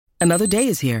Another day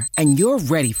is here, and you're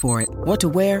ready for it. What to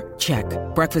wear? Check.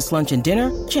 Breakfast, lunch, and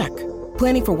dinner? Check.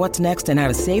 Planning for what's next and how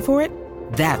to save for it?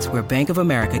 That's where Bank of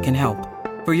America can help.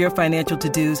 For your financial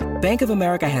to-dos, Bank of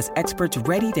America has experts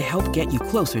ready to help get you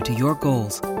closer to your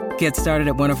goals. Get started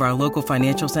at one of our local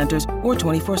financial centers or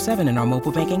 24/7 in our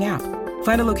mobile banking app.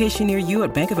 Find a location near you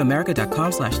at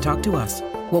bankofamerica.com/talktous.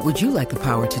 What would you like the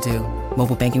power to do?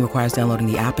 Mobile banking requires downloading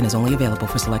the app and is only available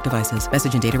for select devices.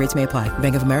 Message and data rates may apply.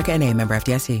 Bank of America N.A., member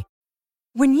FDIC.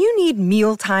 When you need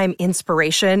mealtime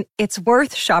inspiration, it's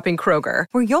worth shopping Kroger,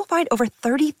 where you'll find over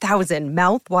 30,000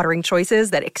 mouth-watering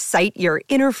choices that excite your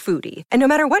inner foodie. And no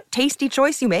matter what tasty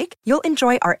choice you make, you'll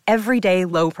enjoy our everyday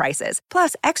low prices,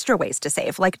 plus extra ways to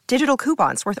save, like digital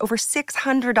coupons worth over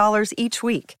 $600 each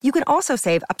week. You can also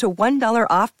save up to $1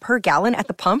 off per gallon at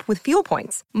the pump with fuel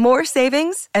points. More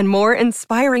savings and more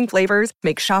inspiring flavors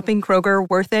make shopping Kroger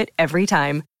worth it every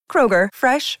time. Kroger,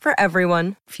 fresh for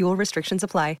everyone. Fuel restrictions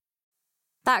apply.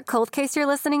 That cold case you're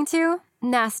listening to?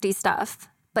 Nasty stuff.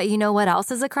 But you know what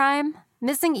else is a crime?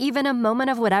 Missing even a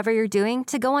moment of whatever you're doing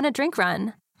to go on a drink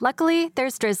run. Luckily,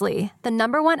 there's Drizzly, the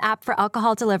 #1 app for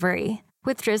alcohol delivery.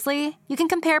 With Drizzly, you can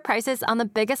compare prices on the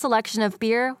biggest selection of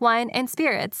beer, wine, and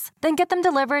spirits, then get them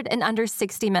delivered in under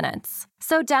 60 minutes.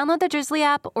 So download the Drizzly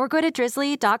app or go to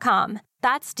drizzly.com.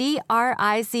 That's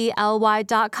DRIZLY.com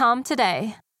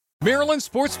today. Maryland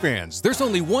sports fans, there's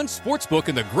only one sports book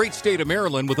in the great state of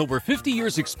Maryland with over 50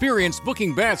 years experience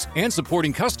booking bets and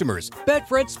supporting customers.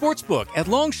 Betfred Sportsbook at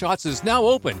Longshots is now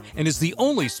open and is the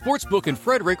only sportsbook in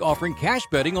Frederick offering cash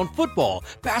betting on football,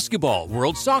 basketball,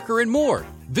 world soccer, and more.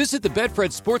 Visit the Betfred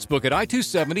Sportsbook at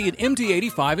I-270 and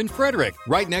MD-85 in Frederick,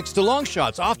 right next to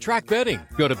Longshots off-track betting.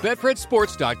 Go to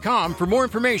betfredsports.com for more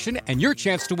information and your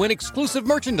chance to win exclusive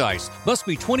merchandise. Must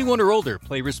be 21 or older.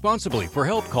 Play responsibly. For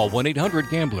help, call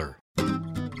 1-800-GAMBLER.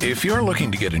 If you're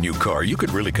looking to get a new car, you could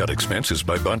really cut expenses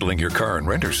by bundling your car and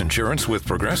renter's insurance with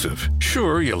Progressive.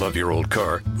 Sure, you love your old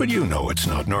car, but you know it's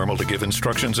not normal to give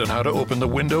instructions on how to open the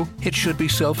window. It should be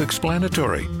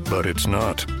self-explanatory, but it's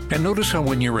not. And notice how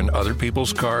when you're in other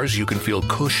people's cars, you can feel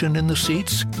cushion in the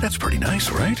seats? That's pretty nice,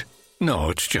 right?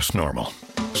 No, it's just normal.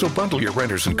 So bundle your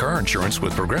renter's and car insurance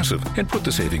with Progressive and put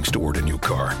the savings toward a new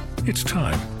car. It's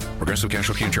time. Progressive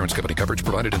Casualty Insurance Company. Coverage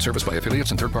provided and serviced by affiliates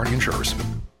and third-party insurers.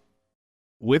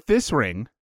 With this ring,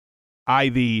 I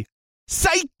the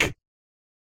psych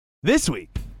this week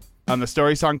on the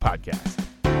Story Song Podcast.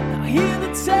 Now hear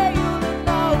the tale of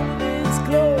all its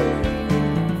glory.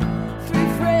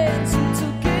 Three friends who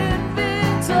took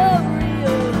inventory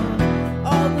of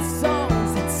all the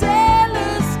songs that tell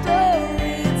a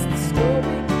story. It's the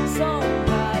Story Song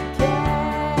Podcast.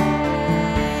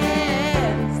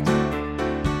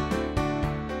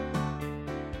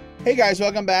 Hey guys,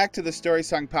 welcome back to the Story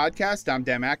Song Podcast. I'm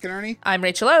Dan McInerney. I'm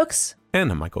Rachel Oakes.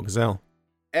 And I'm Michael Gazelle.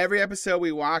 Every episode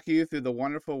we walk you through the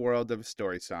wonderful world of a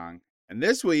story song. And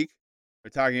this week, we're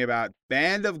talking about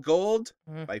Band of Gold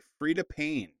by Freda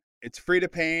Payne. It's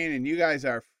Freda Payne, and you guys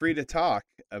are free to talk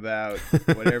about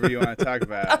whatever you want to talk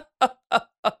about.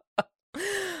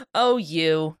 Oh,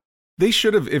 you. They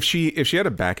should have, if she had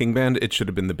a backing band, it should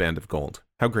have been the Band of Gold.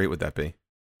 How great would that be?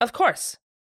 Of course.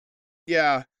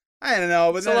 Yeah. I don't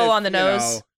know, but it's a little on the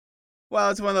nose. Well,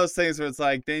 it's one of those things where it's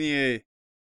like, then you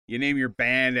name your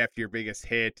band after your biggest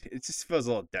hit. It just feels a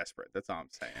little desperate. That's all I'm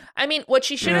saying. I mean, what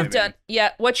she should have done,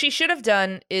 what she should have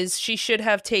done is she should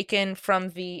have taken from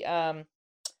the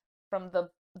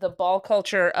ball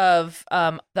culture of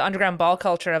the underground ball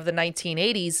culture of the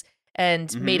 1980s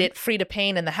and made it Freda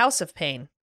Payne and the House of Pain.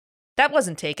 That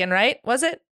wasn't taken, right? Was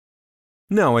it?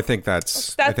 No, I think that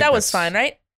was fine,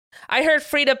 right? I heard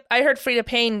Freda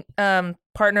Payne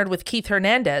partnered with Keith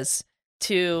Hernandez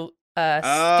to get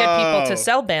people to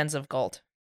sell Bands of Gold.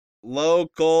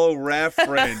 Local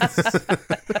reference.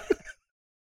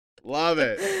 Love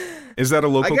it. Is that a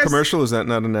local commercial? Is that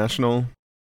not a national?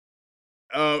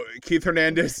 Oh, Keith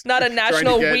Hernandez. Not a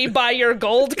national We Buy Your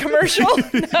Gold commercial?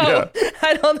 No,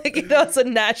 I don't think that's a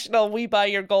national We Buy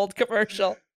Your Gold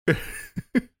commercial.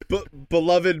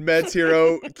 Beloved Mets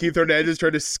hero Keith Hernandez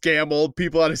trying to scam old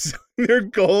people out of selling their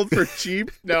gold for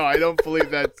cheap. No, I don't believe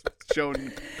that's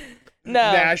shown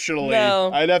nationally.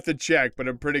 No. I'd have to check, but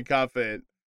I'm pretty confident.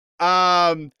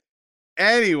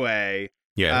 Anyway,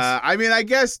 yes. I mean, I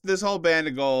guess this whole Band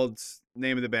of Gold's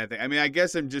name of the band thing. I mean, I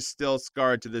guess I'm just still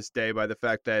scarred to this day by the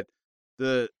fact that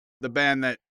the band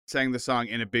that sang the song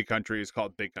In a Big Country is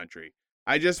called Big Country.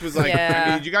 I just was like, I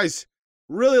mean, did you guys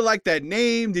really like that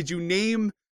name? Did you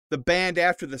name the band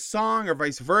after the song or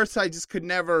vice versa? I just could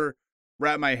never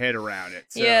wrap my head around it.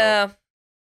 So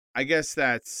I guess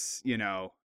that's,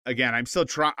 again, I'm still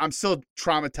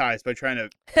traumatized by trying to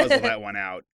puzzle that one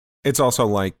out. It's also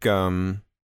like the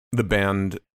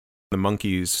band, the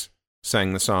Monkees,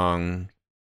 sang the song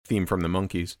theme from the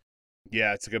Monkees.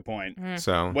 Yeah, it's a good point.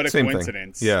 So What a same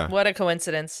coincidence. Thing. Yeah. What a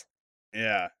coincidence.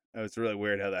 Yeah, that was really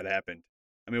weird how that happened.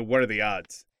 I mean, what are the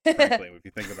odds, frankly, if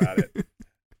you think about it?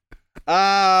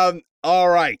 All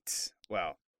right.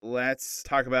 Well, let's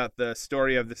talk about the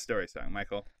story of the story song.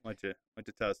 Michael, why don't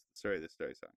you tell us the story of the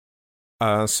story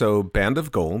song? So Band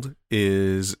of Gold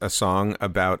is a song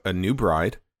about a new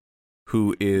bride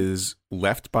who is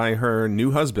left by her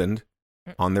new husband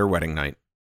on their wedding night.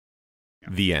 Yeah.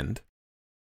 The end.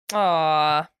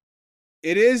 Aww.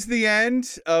 It is the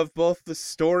end of both the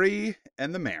story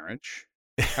and the marriage.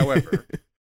 However,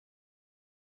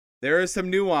 there is some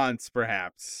nuance,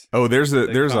 perhaps. Oh, there's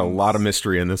a lot of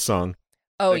mystery in this song.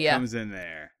 Oh, that yeah. comes in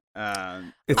there.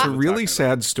 It's a really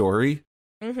sad story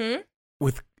Mm-hmm.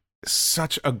 with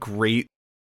such a great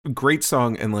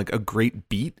song and like a great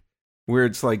beat where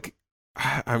it's like,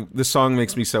 the song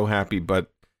makes me so happy, but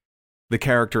the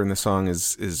character in the song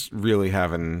is really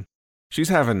she's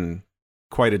having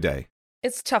quite a day.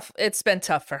 It's tough. It's been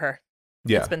tough for her.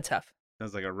 Yeah. It's been tough.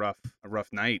 Sounds like a rough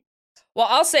night. Well,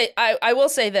 I will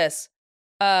say this.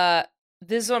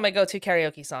 This is one of my go-to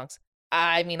karaoke songs.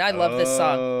 I mean, I love this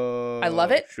song. I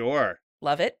love it. Sure.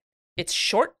 Love it. It's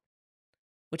short,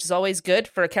 which is always good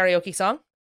for a karaoke song.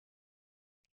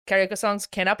 Karaoke songs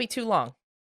cannot be too long.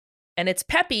 And it's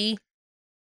peppy,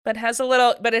 but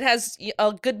it has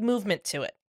a good movement to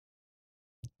it.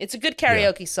 It's a good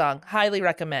karaoke song. Highly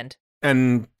recommend.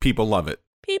 And people love it.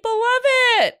 People love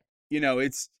it. You know,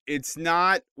 it's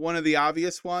not one of the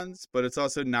obvious ones, but it's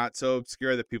also not so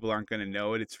obscure that people aren't going to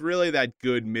know it. It's really that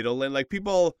good middle lane. Like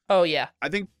people. Oh yeah. I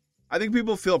think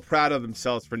people feel proud of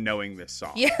themselves for knowing this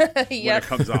song. Yeah. When it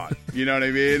comes on. You know what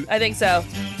I mean? I think so.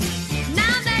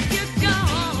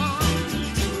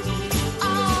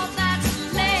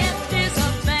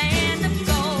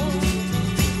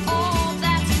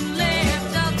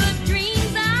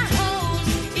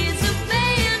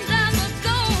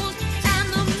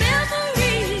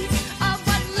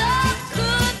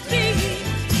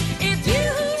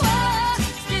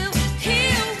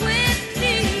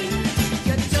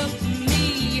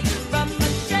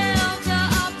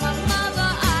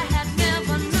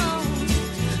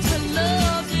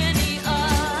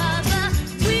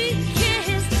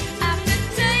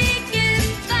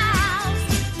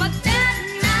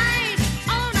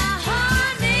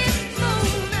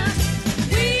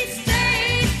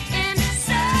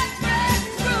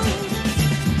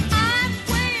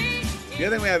 The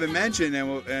other thing we haven't mentioned,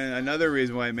 and another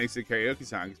reason why it makes a karaoke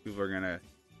song, because people are going to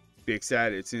be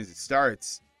excited as soon as it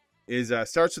starts, is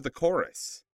starts with the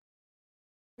chorus.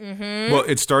 Mm-hmm. Well,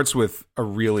 it starts with a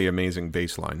really amazing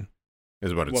bass line,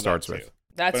 is what it starts with.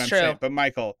 That's true. But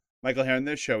Michael, here on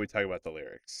this show, we talk about the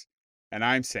lyrics. And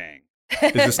I'm saying,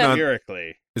 Is this not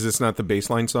lyrically, is this not the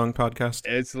Baseline Song podcast?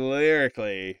 It's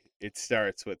lyrically, it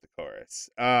starts with the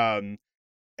chorus. And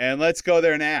let's go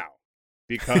there now.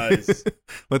 Because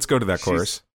let's go to that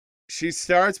chorus. She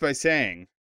starts by saying,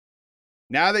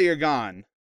 "Now that you're gone,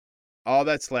 all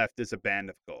that's left is a band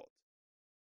of gold.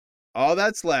 All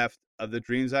that's left of the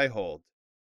dreams I hold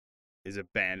is a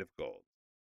band of gold.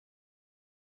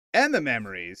 And the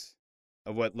memories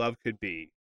of what love could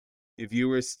be if you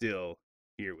were still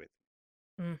here with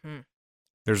me." Mm-hmm.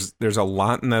 There's a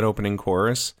lot in that opening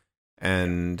chorus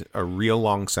and a real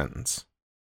long sentence.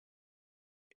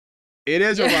 It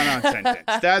is a run-on sentence.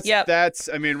 That's.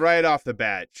 I mean, right off the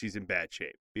bat, she's in bad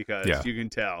shape because you can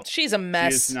tell she's a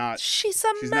mess. She's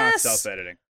not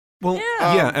self-editing. Well,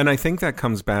 yeah, and I think that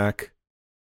comes back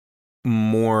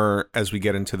more as we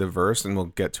get into the verse, and we'll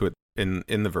get to it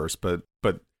in the verse. But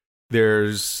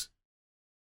there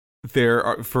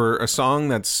are, for a song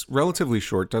that's relatively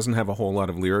short, doesn't have a whole lot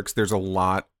of lyrics. There is a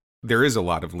lot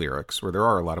of lyrics, where there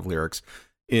are a lot of lyrics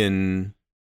in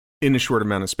a short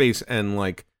amount of space, and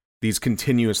like these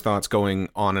continuous thoughts going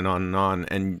on and on and on,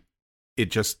 and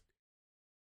it just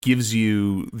gives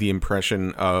you the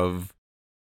impression of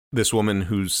this woman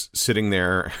who's sitting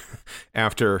there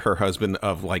after her husband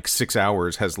of like 6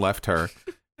 hours has left her,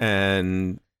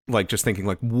 and like just thinking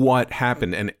like, what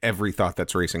happened, and every thought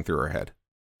that's racing through her head.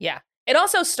 Yeah. It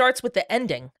also starts with the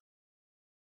ending.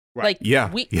 Right.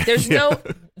 Like, there's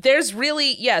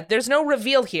no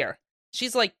reveal here.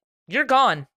 She's like, "You're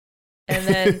gone," and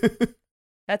then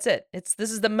that's it.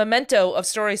 This is the memento of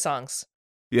story songs.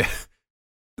 Yeah.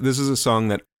 This is a song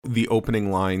that the opening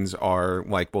lines are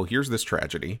like, well, here's this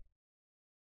tragedy.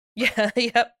 Yeah,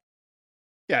 yep.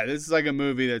 Yeah, this is like a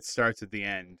movie that starts at the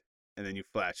end, and then you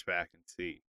flash back and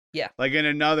see. Yeah. Like in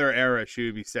another era, she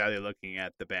would be sadly looking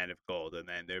at the band of gold, and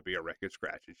then there'd be a record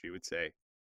scratch, and she would say,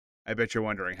 I bet you're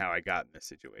wondering how I got in this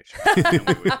situation.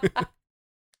 And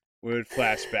we would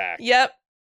flash back. Yep.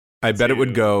 I bet it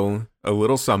would go a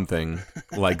little something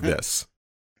like this.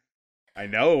 I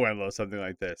know it went a little something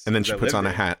like this. And then she 'cause I puts lived on a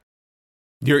it. hat.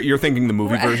 You're thinking the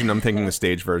movie version. I'm thinking the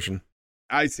stage version.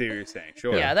 I see what you're saying.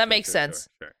 Sure. Yeah, that Sure, makes sure, sense.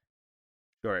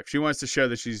 Sure. If she wants to show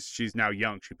that she's now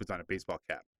young, she puts on a baseball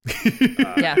cap.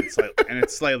 Yeah. And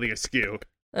it's slightly askew.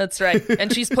 That's right.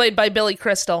 And she's played by Billy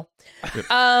Crystal. Yep.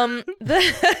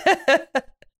 The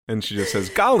And she just says,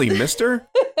 "Golly, mister."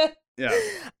 Yeah.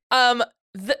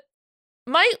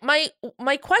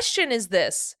 My question is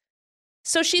this.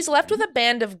 So she's left with a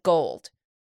band of gold.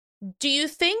 Do you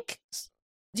think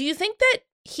that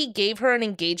he gave her an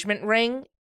engagement ring,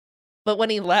 but when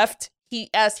he left,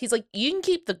 he's like, "You can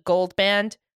keep the gold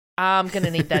band. I'm going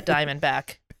to need that diamond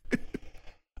back."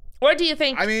 Or do you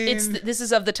think this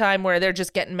is of the time where they're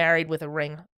just getting married with a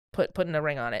ring, putting a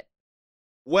ring on it?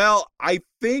 Well,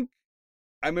 we're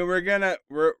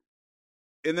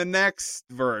in the next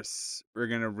verse, we're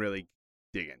going to really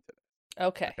dig into this.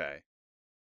 Okay.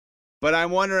 But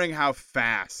I'm wondering how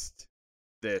fast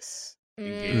this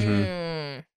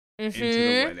engagement into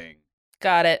the wedding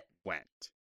Got it. went.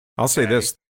 I'll say Okay.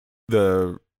 this: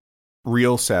 the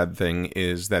real sad thing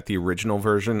is that the original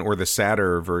version, or the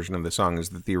sadder version of the song, is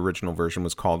that the original version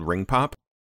was called Ring Pop.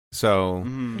 So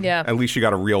Yeah. at least you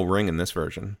got a real ring in this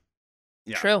version.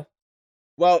 Yeah. True.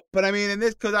 Well, but I mean, in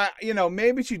this, because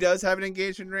maybe she does have an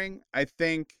engagement ring. I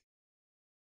think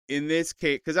in this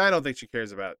case, because I don't think she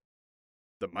cares about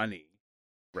the money,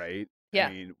 right? Yeah.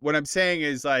 I mean, what I'm saying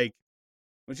is, like,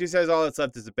 when she says all that's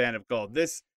left is a band of gold,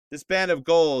 this band of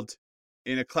gold,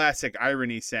 in a classic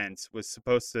irony sense, was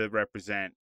supposed to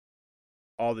represent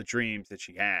all the dreams that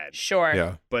she had. Sure.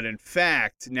 Yeah. But in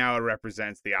fact, now it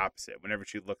represents the opposite. Whenever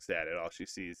she looks at it, all she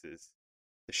sees is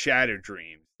the shattered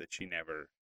dreams that she never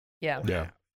Yeah. will Yeah.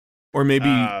 have. Or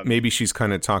maybe she's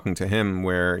kind of talking to him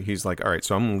where he's like, "All right,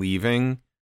 so I'm leaving,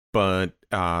 but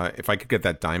if I could get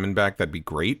that diamond back, that'd be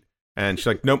great." And she's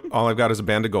like, "Nope, all I've got is a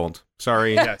band of gold.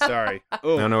 Sorry, Yeah, sorry. I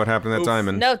don't know what happened to that Oof.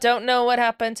 diamond." No, don't know what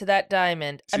happened to that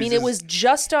diamond. I mean, it Jesus. was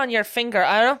just on your finger.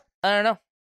 I don't know.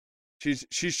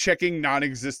 She's checking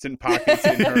non-existent pockets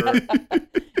in her.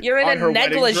 You're in on a her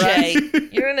wedding negligee.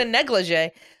 dress. You're in a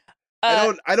negligee.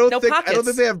 I don't no think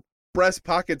pockets. they have breast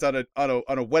pockets on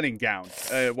a wedding gown.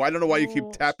 Well, I don't know why you keep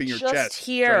Ooh, tapping your just chest.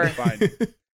 here. trying to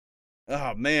find-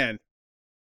 Oh man,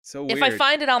 so weird. If I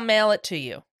find it, I'll mail it to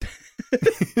you.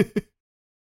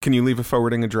 Can you leave a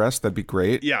forwarding address? That'd be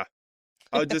great. Yeah,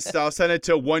 I'll send it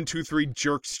to 123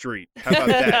 Jerk Street. How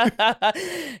about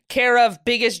that? Care of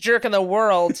biggest jerk in the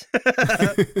world.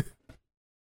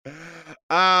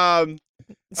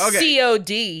 Okay.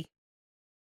 COD.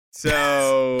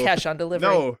 So Cash on delivery.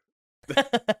 No.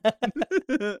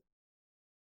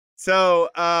 So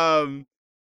all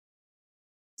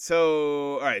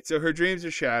right, so her dreams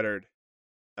are shattered.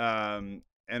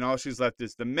 And all she's left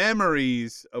is the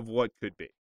memories of what could be.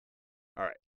 All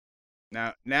right.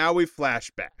 Now we flash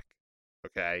back.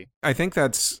 Okay? I think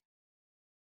that's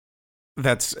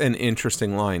an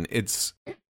interesting line. It's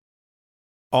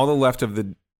all the left of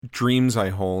the dreams I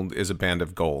hold is a band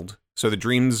of gold. So the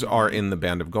dreams are in the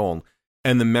band of gold,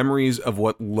 and the memories of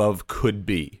what love could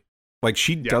be. Like,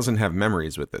 she doesn't have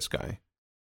memories with this guy.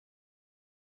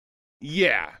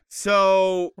 Yeah.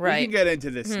 So we Right. can get into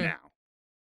this now.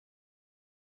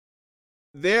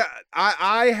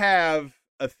 I have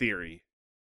a theory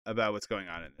about what's going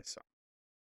on in this song.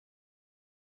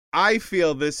 I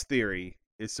feel this theory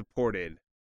is supported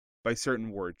by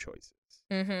certain word choices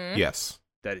Mm-hmm. Yes.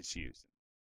 that it's used.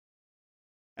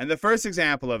 And the first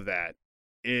example of that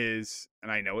is,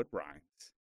 and I know it rhymes,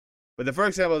 but the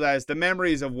first example of that is the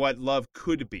memories of what love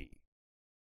could be,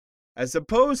 as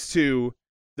opposed to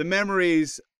the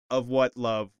memories of what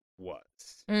love was.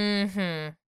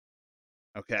 Mm-hmm.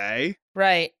 Okay?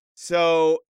 Right.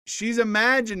 So she's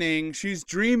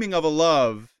dreaming of a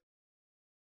love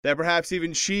that perhaps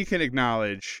even she can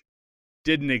acknowledge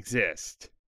didn't exist,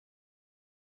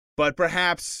 but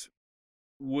perhaps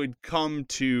would come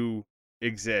to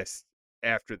exist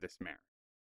after this marriage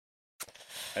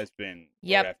has been,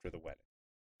 Yep. or after the wedding.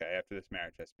 Okay, after this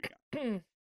marriage has begun.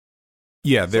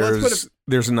 Yeah, So let's put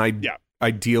there's an Yeah.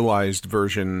 idealized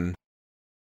version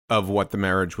of what the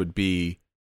marriage would be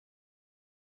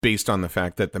based on the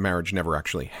fact that the marriage never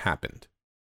actually happened.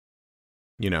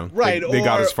 You know, Right, They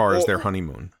got or- as far as or- their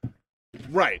honeymoon.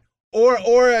 Right.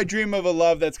 Or a dream of a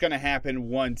love that's going to happen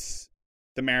once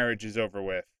the marriage is over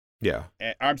with. Yeah,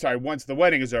 I'm sorry, once the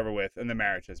wedding is over with and the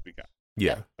marriage has begun.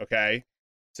 yeah, Okay?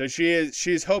 So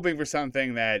she's hoping for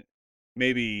something that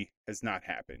maybe has not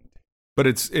happened. but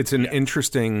it's an Yeah.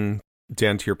 interesting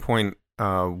Dan, to your point,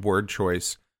 word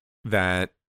choice,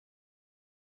 that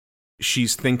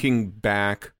she's thinking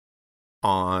back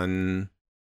on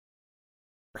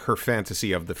her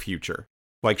fantasy of the future.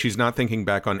 Like, she's not thinking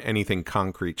back on anything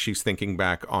concrete. She's thinking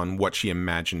back on what she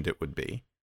imagined it would be.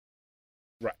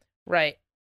 Right.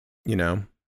 You know,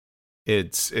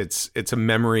 it's a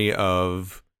memory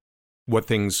of what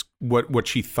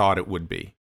she thought it would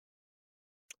be.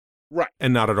 Right.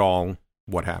 And not at all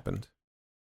what happened.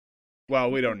 Well,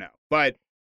 we don't know. But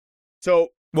so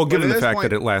Well, given at the this fact point-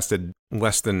 that it lasted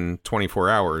less than 24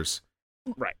 hours,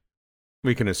 right.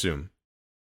 we can assume.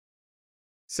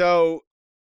 So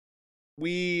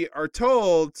we are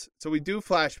told, so we do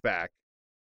flashback,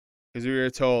 because we were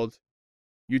told,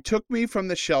 you took me from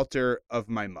the shelter of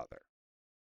my mother.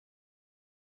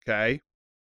 Okay?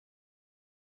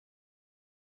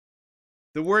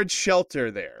 The word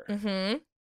shelter there, Mm-hmm.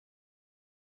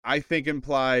 I think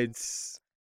implies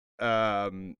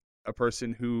a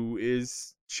person who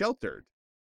is sheltered.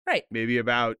 Right. Maybe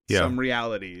about Yeah. some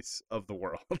realities of the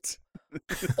world.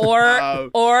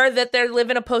 Or that they live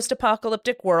in a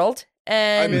post-apocalyptic world, I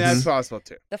and mean, that's possible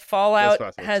too. the fallout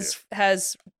That's possible,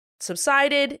 has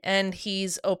subsided, and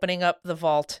he's opening up the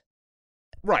vault.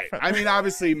 Right. I mean,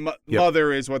 obviously,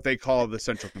 mother is what they call the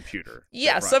central computer. that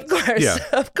Yes, of runs course, Yeah.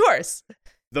 of course.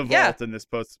 the vault Yeah. in this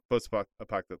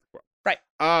post-apocalyptic world. Right.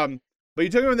 But you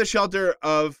took me from the shelter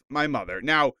of my mother.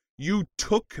 Now, you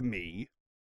took me,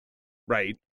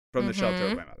 right, from the shelter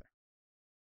of Mhm. my mother.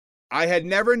 I had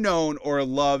never known or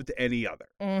loved any other.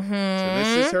 Mm-hmm. So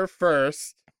this is her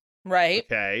first. Right.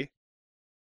 Okay.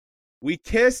 We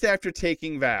kissed after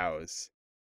taking vows,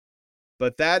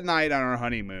 but that night on our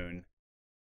honeymoon,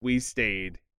 we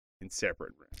stayed in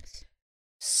separate rooms.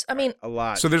 I mean, A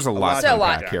lot. So there's a lot to to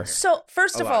unpack unpack here. here. so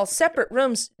first A of lot all, to separate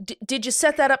rooms. Did you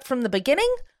set that up from the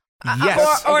beginning?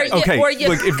 Yes. Or Okay, you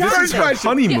look, if this got is it. her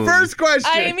honeymoon, First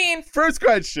question. I mean, First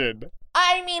question.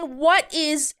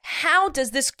 how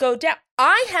does this go down?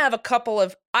 I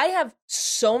have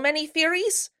so many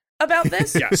theories about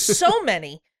this. Yes. So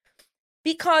many.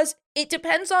 Because it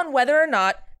depends on whether or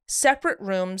not separate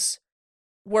rooms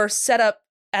were set up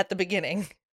at the beginning.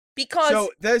 Because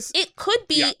So this, it could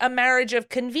be Yeah. a marriage of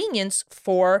convenience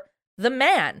for the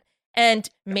man. And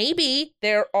maybe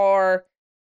there are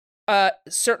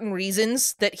certain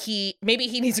reasons that maybe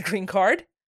he needs a green card,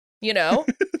 you know?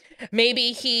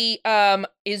 Maybe he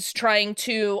is trying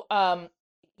to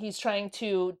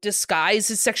disguise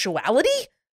his sexuality.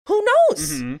 Who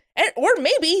knows? Mhm. Or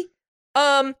maybe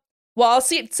well, I'll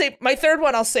say my third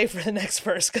one I'll say for the next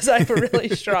verse because I have a really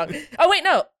strong. Oh wait,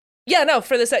 no. Yeah, no,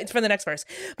 for the next verse.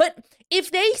 But if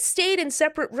they stayed in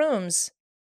separate rooms,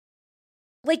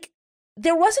 like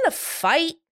there wasn't a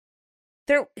fight.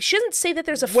 There shouldn't say that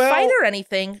there's a Well, fight or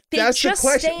anything. They that's just the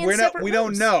question. stay in separate We don't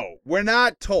rooms. know. We're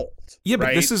not told. yeah, but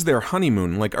right? this is their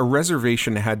honeymoon. Like, a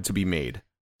reservation had to be made.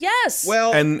 Yes.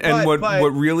 Well, And but-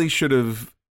 what really should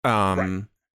have Right.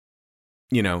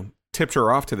 tipped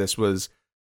her off to this was,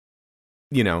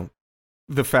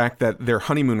 the fact that their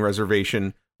honeymoon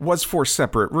reservation was for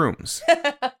separate rooms.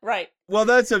 right. Well,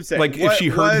 that's what I'm saying. Like, if What she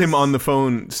heard him was- on the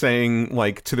phone saying,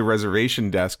 like, to the reservation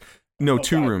desk, no,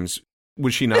 two God. rooms,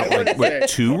 was she not I like, wouldn't what, say-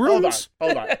 two Hold rooms?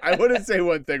 on. I want to say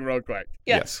one thing real quick.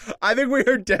 Yes. I think we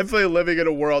are definitely living in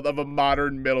a world of a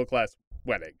modern middle class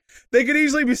wedding. They could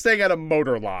easily be staying at a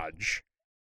motor lodge,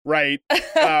 right,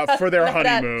 for their Not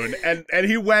at- honeymoon, and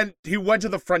he went to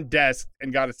the front desk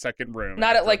and got a second room.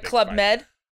 Not at after a like big Club fight. Med.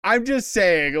 I'm just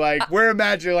saying, like, we're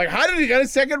imagining, like, how did he get a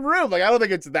second room? Like, I don't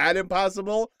think it's that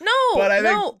impossible. No, But I think-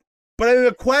 no. But I think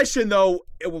the question, though,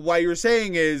 what you're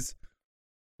saying is,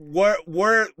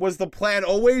 where was the plan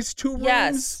always 2 rooms?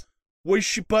 Yes. Was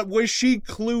she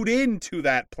clued into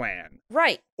that plan?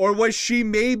 Right. Or was she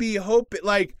maybe hoping,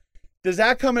 like, does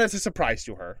that come as a surprise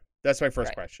to her? That's my first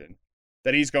Right. question.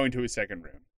 That he's going to his second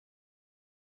room.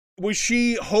 Was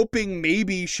she hoping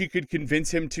maybe she could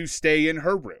convince him to stay in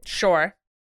her room? Sure.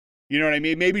 You know what I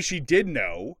mean? Maybe she did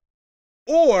know.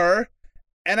 Or,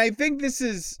 and I think this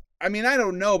is, I mean, I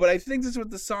don't know, but I think this is what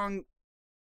the song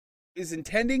is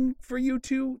intending for you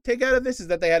to take out of this, is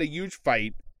that they had a huge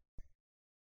fight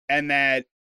and that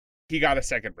he got a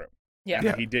second room. Yeah. And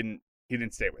that he didn't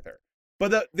stay with her.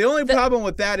 But the only problem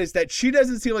with that is that she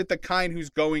doesn't seem like the kind who's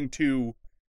going to,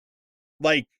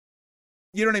 like,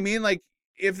 you know what I mean? Like,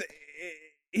 if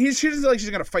she doesn't feel like she's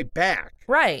going to fight back.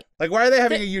 Right. Like, why are they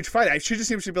having a huge fight? She just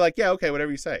seems to be like, yeah, okay,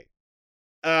 whatever you say.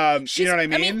 You know what I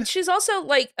mean? She's also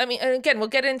like, and again, we'll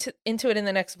get into it in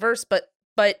the next verse, but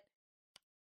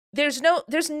there's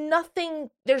nothing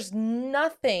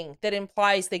that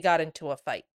implies they got into a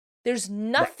fight. There's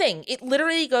nothing. It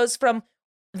literally goes from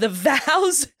the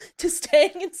vows to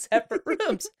staying in separate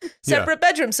rooms, separate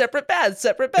bedrooms, separate baths,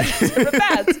 separate bedrooms, separate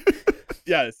baths.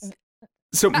 Yes.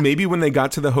 So maybe when they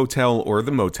got to the hotel or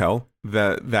the motel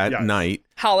that Yes. night,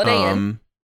 Holiday Inn.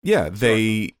 yeah,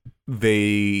 they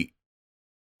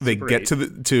get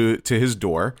to his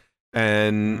door,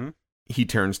 and he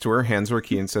turns to her, hands her a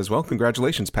key, and says, "Well,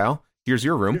 congratulations, pal. Here's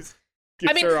your room." Gives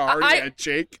I mean, her a hard I-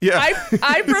 handshake. Yeah.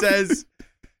 I Says,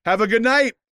 "Have a good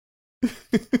night.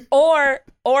 or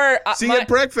See you at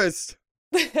breakfast.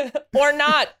 or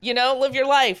not, live your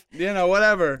life.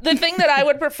 Whatever." The thing that I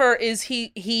would prefer is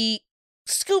he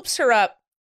scoops her up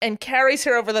and carries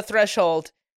her over the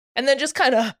threshold and then just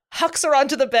kind of hucks her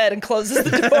onto the bed and closes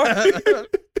the door.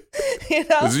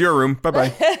 This is your room.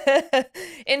 Bye-bye.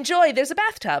 Enjoy. There's a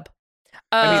bathtub.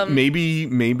 I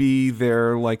mean, maybe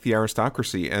they're like the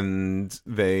aristocracy, and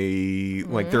they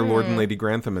like they're Lord and Lady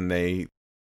Grantham, and they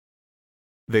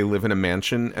live in a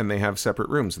mansion and they have separate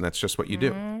rooms, and that's just what you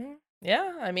do.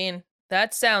 Yeah, I mean,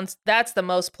 that's the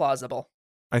most plausible.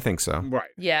 I think so. Right.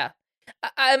 Yeah.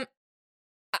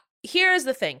 Here's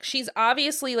the thing. She's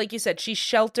obviously, like you said, she's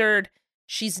sheltered.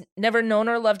 She's never known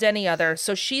or loved any other.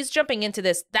 So she's jumping into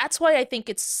this. That's why I think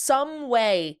it's some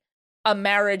way a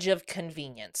marriage of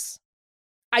convenience.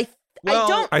 I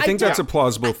think that's a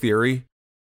plausible theory.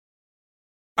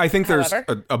 I think there's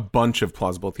However. a bunch of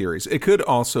plausible theories. It could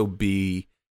also be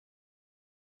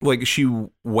like she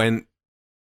went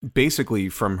basically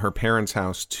from her parents'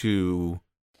 house to,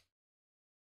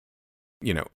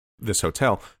 this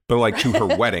hotel, but like to her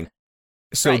wedding.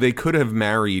 So Right. they could have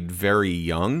married very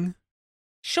young.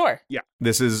 Sure.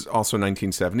 This is also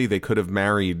 1970. They could have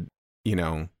married,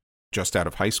 just out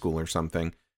of high school or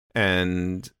something.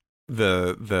 And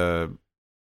the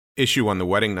issue on the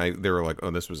wedding night, they were like, "Oh,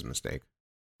 this was a mistake.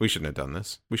 We shouldn't have done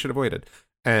this. We should have waited."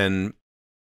 And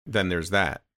then there's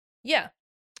that. Yeah.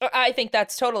 I think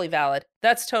that's totally valid.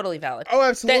 That's totally valid. Oh,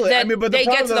 absolutely. That I mean, but the they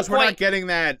get problem to the is we're not point- getting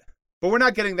that. But we're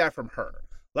not getting that from her.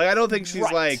 Like, I don't think she's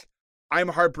Right. like, "I'm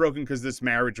heartbroken because this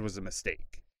marriage was a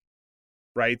mistake."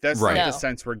 Right? That's Right. not the No.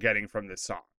 sense we're getting from this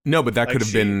song. No, but that Like could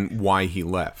have been why he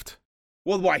left.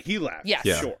 Well, why he left? Yes.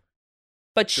 Yeah. Sure.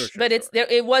 But Sure, but it's there.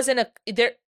 It wasn't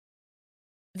there.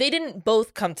 They didn't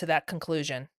both come to that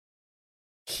conclusion.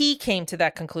 He came to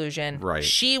that conclusion. Right.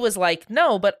 She was like,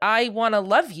 "No, but I want to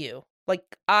love you. Like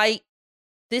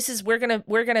we're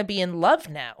gonna be in love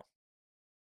now."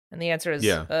 And the answer is,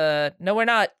 Yeah. No, we're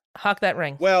not. Hawk that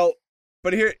ring. Well,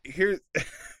 but here's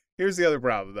the other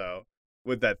problem though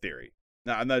with that theory.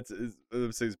 No, I'm not saying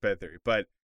it's a bad theory, but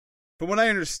from what I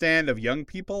understand of young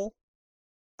people,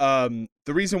 the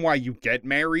reason why you get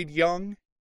married young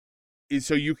is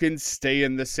so you can stay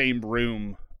in the same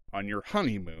room on your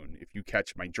honeymoon, if you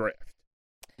catch my drift.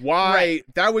 Why? Right.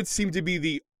 That would seem to be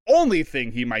the only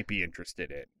thing he might be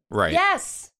interested in. Right.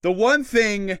 Yes. The one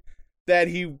thing that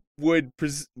he would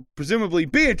presumably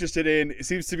be interested in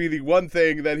seems to be the one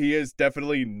thing that he is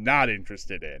definitely not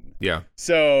interested in. Yeah.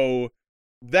 So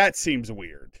that seems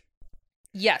weird.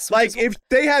 Yes. Like if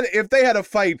they had a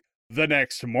fight the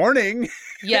next morning,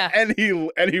 Yeah. and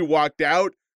he walked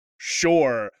out,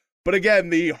 sure. But again,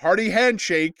 the hearty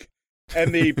handshake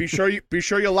and the be sure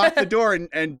you lock the door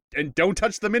and don't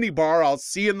touch the mini bar. I'll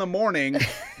see you in the morning.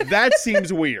 That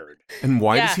seems weird. And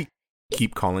why Yeah. does he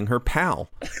keep calling her pal?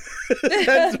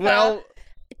 Well,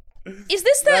 Is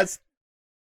this the?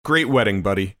 Great wedding,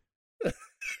 buddy.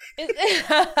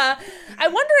 I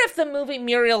wonder if the movie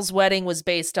Muriel's Wedding was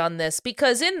based on this,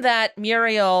 because in that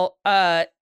Muriel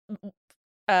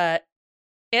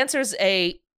answers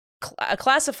a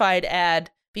classified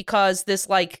ad because this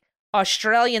like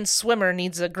Australian swimmer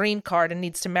needs a green card and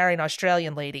needs to marry an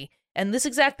Australian lady. And this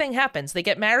exact thing happens. They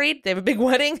get married, they have a big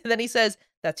wedding, and then he says,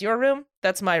 "That's your room,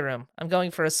 that's my room. I'm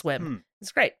going for a swim."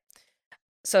 It's great.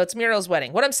 So it's Muriel's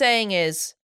Wedding. What I'm saying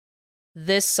is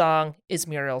this song is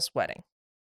Muriel's Wedding.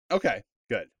 Okay,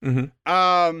 good.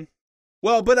 Mm-hmm.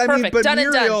 Well, but I mean, Perfect. but Done and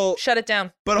Muriel, done. Shut it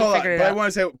down. But We'll hold on. figure it But I out.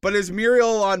 want to say, but is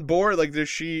Muriel on board? Like, does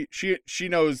she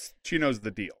knows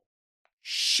the deal?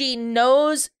 She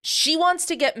knows she wants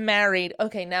to get married.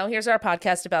 Okay, now here's our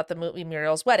podcast about the movie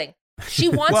Muriel's Wedding. She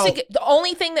wants to get, the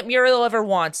only thing that Muriel ever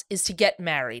wants is to get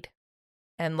married.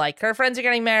 And like her friends are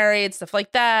getting married, stuff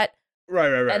like that.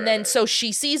 Right. And then so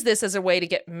she sees this as a way to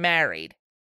get married.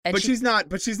 And But she's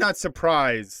not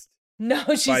surprised. No,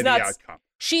 she's by not. the outcome.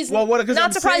 She's Well, what- 'cause not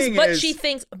I'm surprised, saying but is- she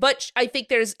thinks, I think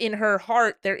there's in her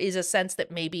heart, there is a sense that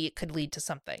maybe it could lead to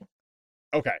something.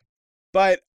 Okay.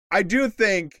 But I do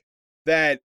think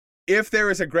that if there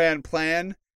is a grand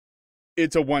plan,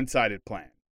 it's a one-sided plan.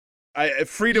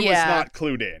 Frida was Yeah. not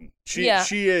clued in. She Yeah,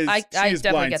 is I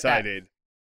definitely get that. blindsided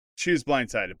she was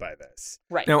blindsided by this.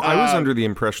 Right. Now, I was under the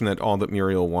impression that all that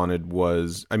Muriel wanted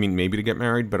was, I mean, maybe to get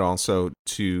married, but also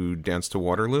to dance to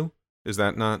Waterloo. Is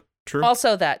that not true?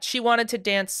 Also that. She wanted to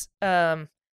dance to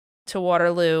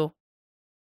Waterloo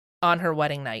on her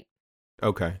wedding night.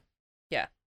 Okay. Yeah.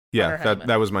 Yeah,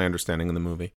 that was my understanding in the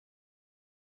movie.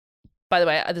 By the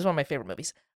way, this is one of my favorite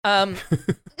movies.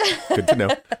 Good to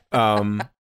know.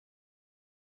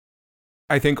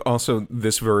 I think also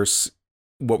this verse,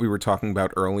 what we were talking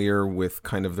about earlier with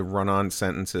kind of the run-on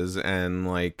sentences and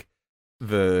like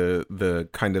the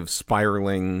kind of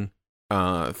spiraling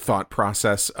thought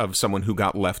process of someone who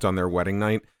got left on their wedding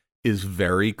night is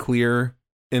very clear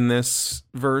in this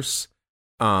verse.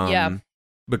 Yeah.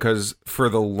 Because for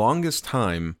the longest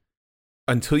time,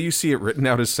 until you see it written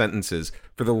out as sentences,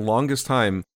 for the longest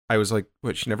time, I was like,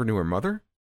 what, she never knew her mother?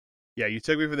 Yeah, you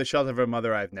took me for the shelter of a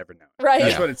mother I've never known. Right.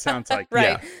 That's what it sounds like.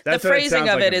 Right. Yeah. That's the what phrasing sounds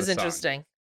of like it in is the song. interesting.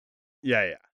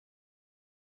 Yeah.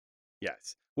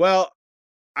 Yes. Well,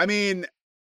 I mean,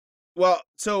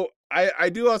 so I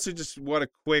do also just want to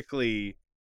quickly,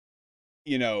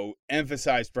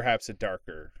 emphasize perhaps a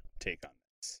darker take on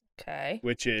this. Okay.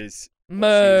 Which is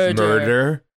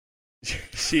Murder.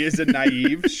 She is a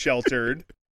naive, sheltered,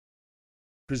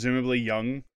 presumably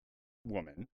young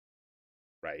woman,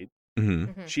 right?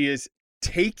 Mm-hmm. She is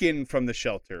taken from the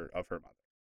shelter of her mother.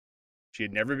 She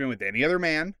had never been with any other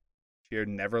man. She had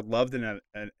never loved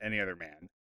any other man.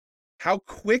 How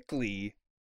quickly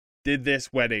did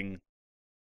this wedding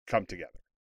come together?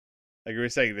 Like we were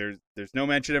saying, there's no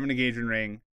mention of an engagement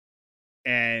ring,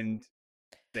 and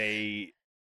she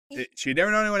had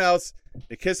never known anyone else.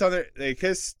 They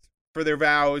kissed for their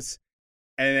vows,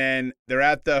 and then they're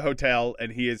at the hotel,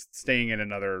 and he is staying in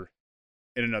another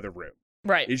room.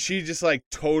 Right. Is she just like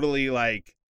totally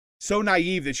like so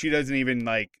naive that she doesn't even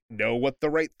like know what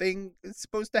the right thing is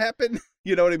supposed to happen?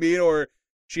 You know what I mean? Or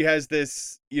she has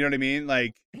this, you know what I mean?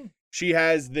 Like she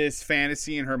has this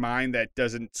fantasy in her mind that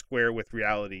doesn't square with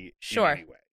reality Sure. in any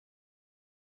way.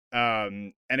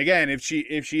 And again, if she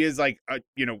is like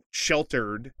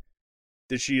sheltered,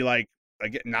 does she like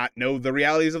not know the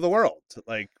realities of the world?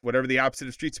 Like whatever the opposite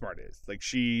of street smart is. Like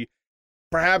she,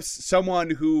 perhaps someone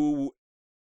who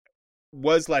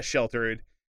was less sheltered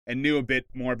and knew a bit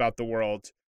more about the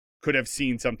world could have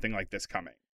seen something like this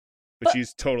coming. But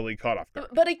she's totally caught off guard.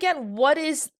 But again, what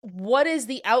is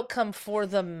the outcome for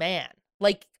the man?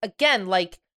 Like, again,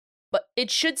 but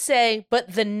it should say,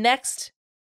 but the next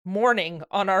morning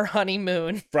on our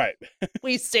honeymoon, right?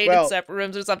 We stayed in separate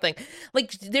rooms or something.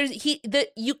 Like, there's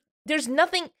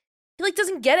nothing. He like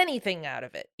doesn't get anything out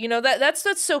of it. That's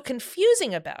what's so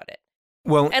confusing about it.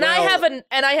 Well,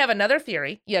 I have another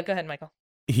theory. Yeah, go ahead, Michael.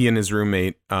 He and his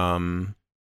roommate, go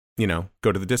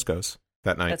to the discos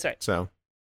that night. That's right. So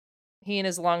he and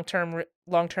his long-term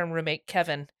roommate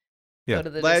Kevin go to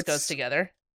the discos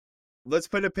together. Let's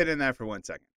put a pin in that for 1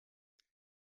 second.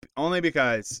 Only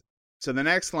because, so the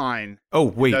next line. Oh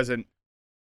wait, doesn't.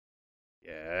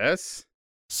 Yes.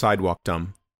 Sidewalk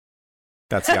dumb.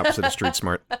 That's the opposite of street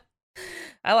smart.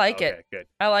 I like it. Good.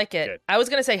 I like it. Good. I was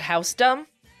gonna say house dumb,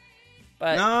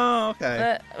 but no,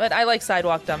 okay. But I like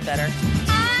sidewalk dumb better.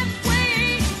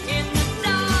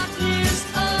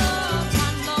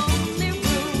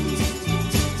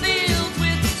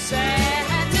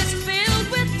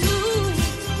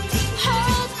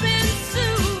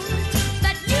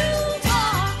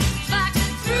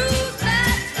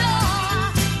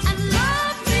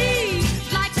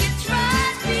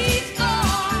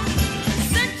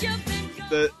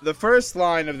 The first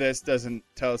line of this doesn't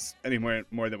tell us any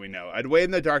more than we know. I'd wait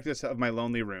in the darkness of my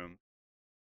lonely room,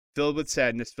 filled with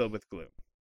sadness, filled with gloom.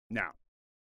 Now,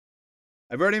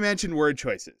 I've already mentioned word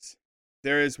choices.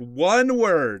 There is one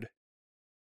word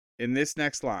in this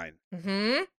next line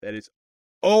that has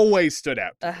always stood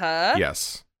out. Uh-huh.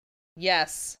 Yes.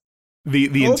 Yes.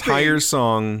 The entire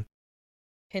song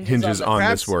hinges on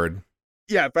this word.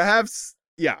 Yeah, perhaps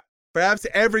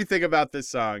everything about this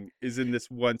song is in this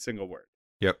one single word.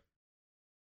 Yep.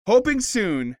 Hoping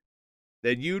soon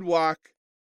that you'd walk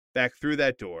back through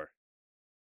that door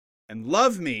and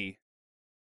love me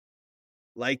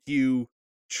like you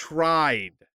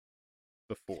tried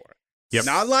before. Yep.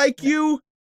 Not like you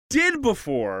did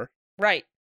before. Right.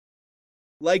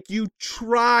 Like you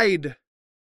tried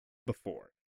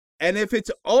before. And if it's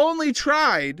only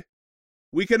tried,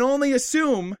 we can only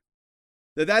assume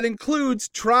that includes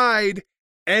tried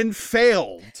and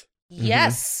failed.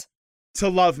 Yes. To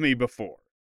love me before.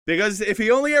 Because if he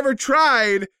only ever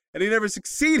tried and he never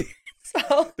succeeded,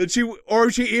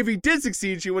 if he did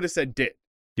succeed, she would have said did.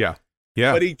 Yeah.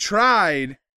 Yeah. But he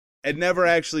tried and never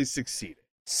actually succeeded.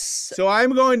 So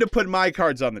I'm going to put my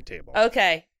cards on the table.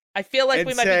 Okay. I feel like and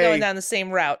we might be say- going down the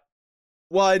same route.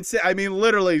 Well, and say, I mean,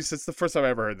 literally, since the first time I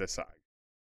ever heard this song,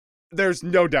 there's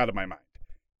no doubt in my mind.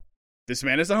 This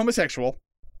man is a homosexual,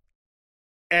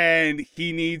 and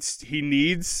he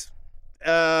needs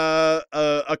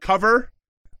a cover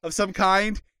of some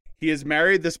kind. He has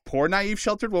married this poor, naive,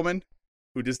 sheltered woman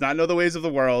who does not know the ways of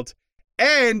the world.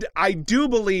 And I do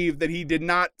believe that he did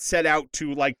not set out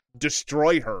to, like,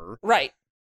 destroy her. Right.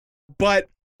 But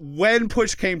when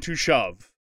push came to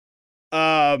shove,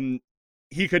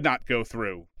 he could not go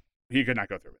through. He could not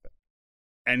go through with it.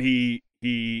 And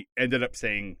he ended up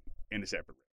staying in a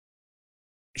separate room.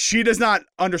 She does not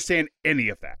understand any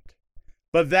of that.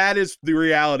 But that is the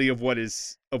reality of what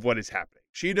is happening.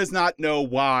 She does not know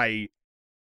why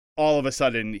all of a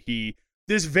sudden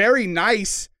this very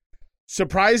nice,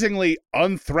 surprisingly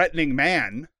unthreatening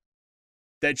man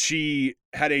that she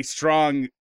had a strong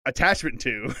attachment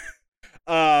to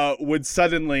would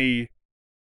suddenly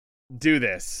do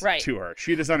this to her.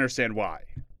 She doesn't understand why.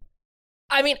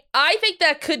 I mean, I think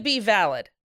that could be valid.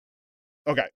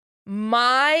 Okay.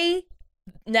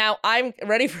 Now I'm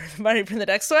ready for the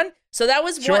next one. So that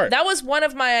was one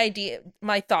of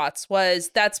my thoughts was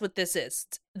that's what this is.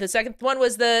 The second one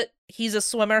was he's a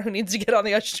swimmer who needs to get on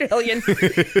the Australian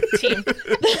team.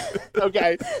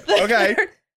 Okay.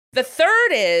 The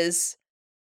third is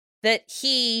that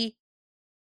he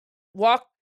walked.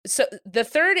 So the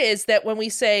third is that when we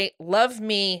say love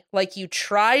me like you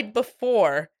tried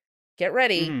before, get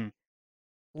ready. Mm-hmm.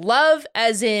 Love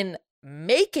as in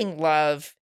making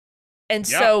love. And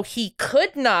so he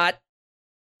could not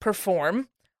perform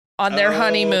on their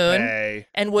honeymoon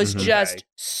and was just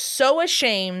so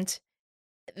ashamed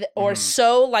or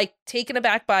so like taken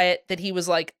aback by it that he was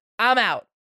like, I'm out.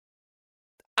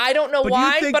 I don't know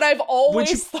why, but I've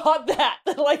always thought that.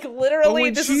 Like literally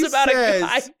this is about a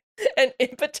guy, an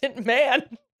impotent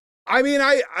man. I mean,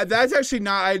 that's actually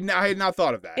not, I had not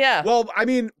thought of that. Yeah. Well, I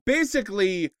mean,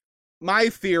 basically my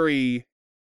theory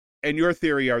and your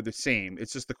theory are the same.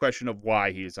 It's just the question of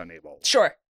why he is unable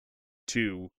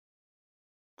to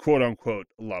quote unquote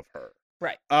love her.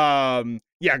 Right.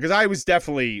 Yeah, because I was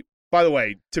definitely, by the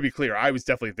way, to be clear, I was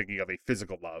definitely thinking of a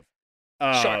physical love.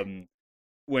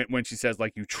 When she says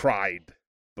like you tried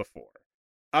before.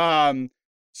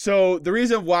 So the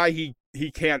reason why he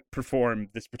can't perform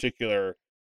this particular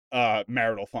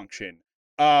marital function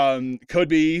could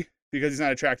be because he's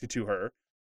not attracted to her.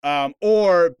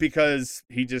 Or because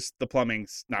the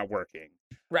plumbing's not working.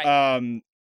 Right.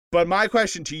 But my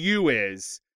question to you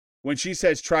is, when she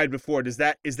says tried before, is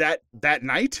that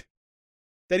night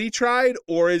that he tried,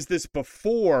 or is this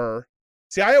before?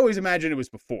 See, I always imagined it was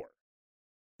before.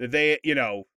 That they,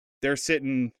 they're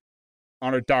sitting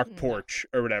on a dark porch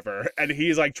or whatever, and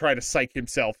he's like trying to psych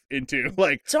himself into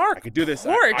like, dark I could do this.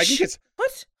 Porch? I can get...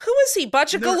 What? Who is he?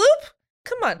 Bachagaloop?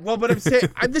 Come on. Well, but I'm saying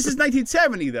this is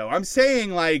 1970 though. I'm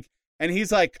saying like, and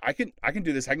he's like, I can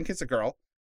do this. I can kiss a girl.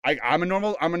 I'm a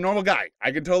normal guy.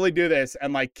 I can totally do this,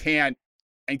 and like can't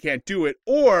do it.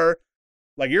 Or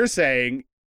like you're saying,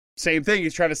 same thing.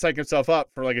 He's trying to psych himself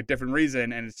up for like a different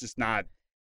reason, and it's just not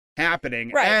happening.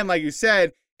 Right. And like you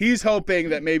said, he's hoping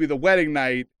that maybe the wedding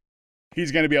night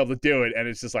he's going to be able to do it, and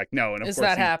it's just like no. And of it's course,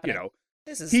 not happening.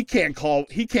 He can't call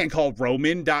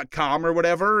Roman.com or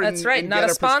whatever. That's right. And not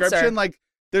get a sponsor. Prescription. Like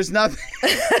there's nothing.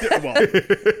 Well,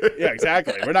 yeah,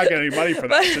 exactly. We're not getting any money for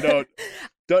that. So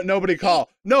don't nobody call.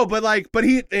 No, but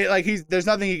he's there's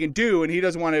nothing he can do, and he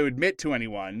doesn't want to admit to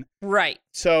anyone. Right.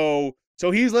 So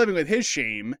he's living with his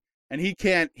shame, and he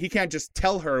can't just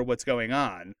tell her what's going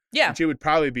on. Yeah. And she would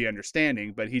probably be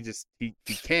understanding, but he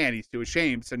can't. He's too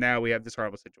ashamed. So now we have this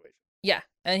horrible situation. Yeah,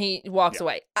 and he walks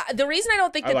away. The reason I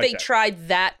don't think that they tried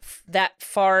that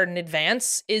far in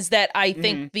advance is that I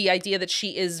think the idea that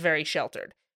she is very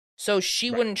sheltered, so she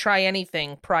wouldn't try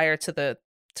anything prior to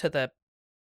the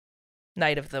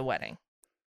night of the wedding.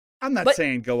 I'm not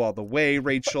saying go all the way,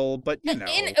 Rachel, but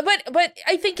but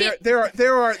I think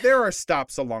there are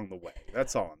stops along the way.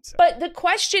 That's all I'm saying. But the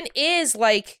question is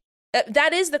like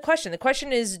that is the question. The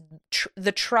question is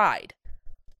the tried.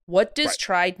 What does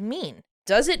tried mean?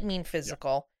 Does it mean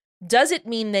physical? Yeah. Does it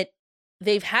mean that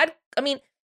they've had... I mean,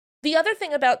 the other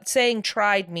thing about saying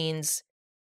tried means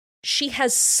she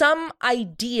has some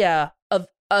idea of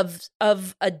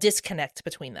a disconnect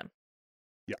between them.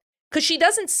 Yeah. Because she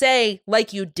doesn't say,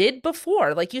 like you did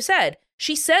before, like you said.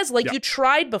 She says, like you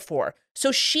tried before.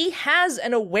 So she has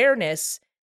an awareness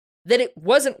that it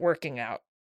wasn't working out,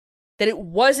 that it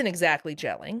wasn't exactly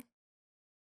gelling.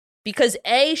 Because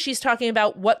she's talking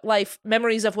about what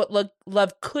memories of what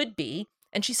love could be,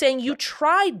 and she's saying you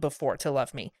tried before to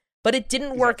love me, but it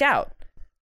didn't work out.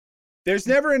 There's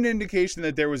never an indication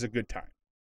that there was a good time.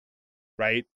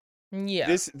 right? Yeah.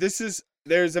 This is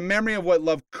there's a memory of what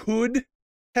love could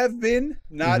have been,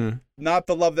 not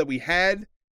the love that we had.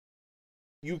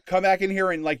 You come back in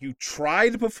here and like you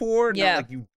tried before, not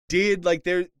like you did. Like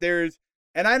there's,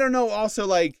 and I don't know. Also,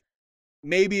 like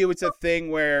maybe it was a thing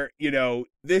where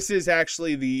this is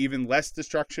actually the even less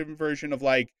destruction version of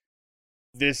like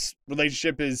this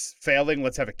relationship is failing.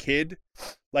 Let's have a kid.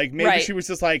 Like maybe she was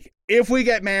just like, if we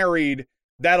get married,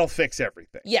 that'll fix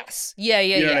everything. Yes. Yeah.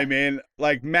 You know what I mean?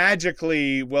 Like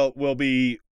magically, we'll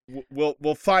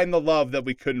find the love that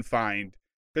we couldn't find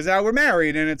because now we're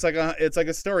married and it's like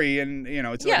a story and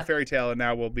it's like a fairy tale and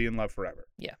now we'll be in love forever.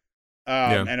 Yeah.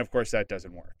 And of course that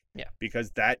doesn't work. Yeah.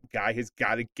 Because that guy has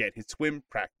got to get his swim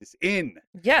practice in.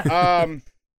 Yeah.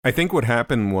 I think what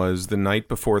happened was the night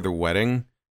before the wedding,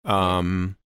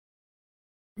 the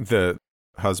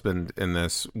husband in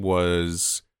this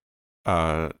was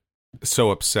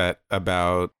so upset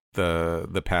about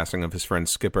the passing of his friend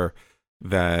Skipper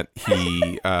that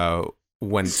he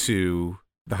went to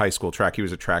the high school track. He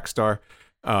was a track star.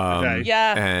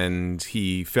 And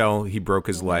he fell, he broke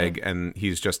his leg, and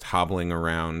he's just hobbling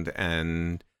around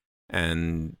and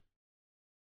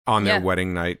on their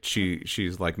wedding night,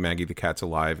 she's like, Maggie the cat's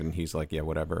alive, and he's like, yeah,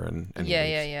 whatever. And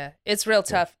yeah. It's real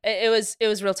tough. It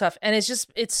was real tough, and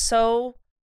it's so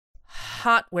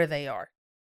hot where they are.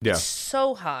 Yeah, it's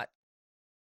so hot.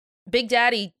 Big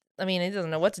Daddy, I mean, he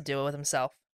doesn't know what to do with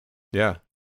himself. Yeah.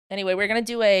 Anyway, we're gonna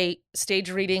do a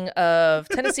stage reading of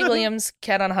Tennessee Williams'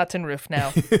 "Cat on a Hot Tin Roof"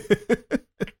 now.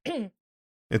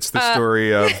 It's the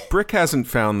story of Brick hasn't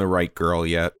found the right girl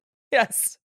yet.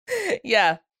 Yes.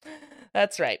 Yeah.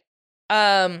 That's right.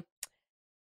 I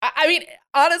mean,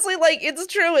 honestly, like, it's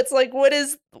true. It's like, what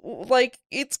is, like,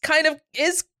 it's kind of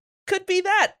could be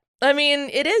that. I mean,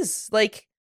 it is. Like,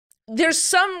 there's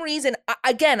some reason,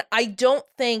 again, I don't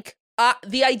think,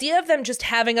 the idea of them just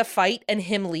having a fight and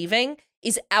him leaving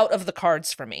is out of the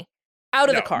cards for me. Out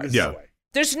of the cards. No way.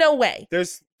 There's no way.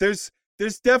 There's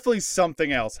definitely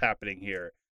something else happening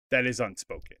here that is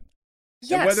unspoken.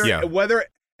 Yes.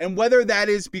 And whether that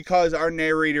is because our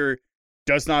narrator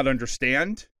does not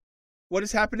understand what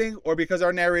is happening, or because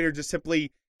our narrator just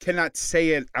simply cannot say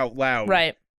it out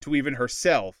loud to even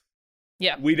herself.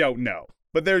 Yeah. We don't know.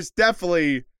 But there's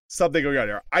definitely something going on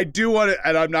here. I do want to,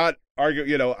 and I'm not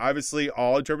arguing, obviously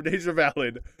all interpretations are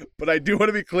valid, but I do want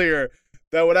to be clear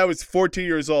that when I was 14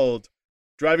 years old,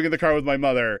 driving in the car with my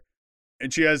mother,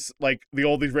 and she has like the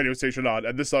oldies radio station on,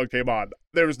 and this song came on,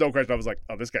 there was no question. I was like,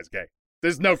 oh, this guy's gay.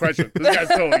 There's no question. This guy's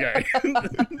totally gay.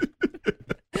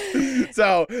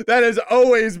 So that has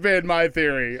always been my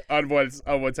theory on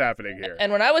what's happening here.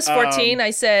 And when I was 14,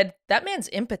 I said, that man's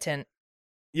impotent.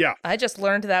 Yeah. I just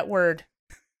learned that word.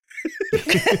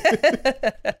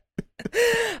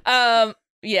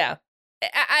 Yeah.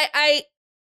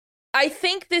 I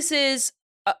think this is,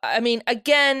 I mean,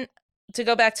 again, to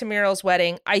go back to Muriel's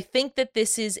wedding, I think that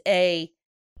this is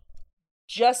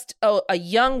just a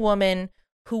young woman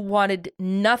who wanted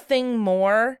nothing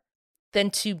more than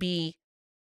to be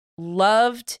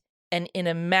loved and in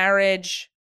a marriage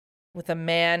with a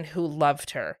man who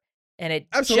loved her. And it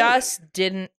just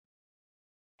didn't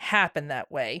happen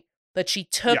that way. But she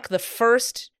took the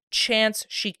first chance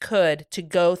she could to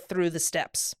go through the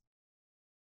steps.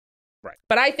 Right.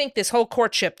 But I think this whole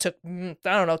courtship took, I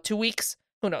don't know, 2 weeks.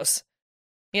 Who knows?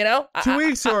 2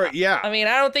 weeks or, I mean,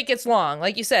 I don't think it's long.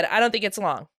 Like you said, I don't think it's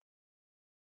long.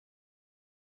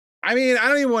 I mean, I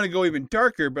don't even want to go even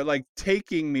darker, but like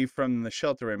taking me from the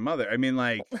shelter and mother. I mean,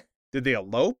 like, did they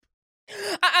elope?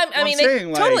 I mean, they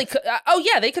totally could. Oh,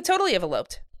 yeah, they could totally have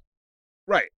eloped.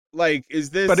 Right. Like,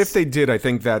 is this... But if they did, I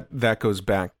think that goes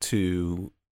back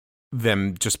to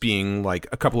them just being like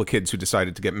a couple of kids who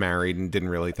decided to get married and didn't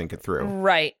really think it through.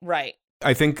 Right.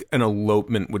 I think an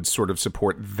elopement would sort of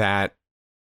support that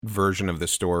version of the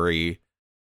story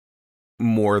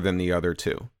more than the other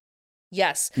two.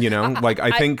 Yes. I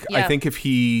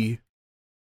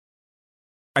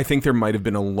think there might have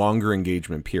been a longer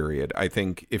engagement period. I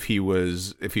think if he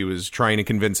was trying to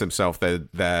convince himself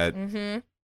that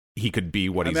he could be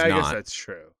what he's not. I guess that's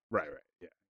true. Right. Yeah.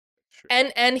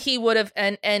 True. And he would have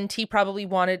and he probably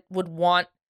would want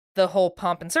the whole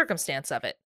pomp and circumstance of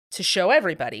it to show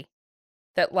everybody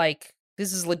that like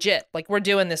this is legit. Like we're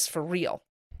doing this for real.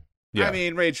 Yeah. I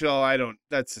mean, Rachel,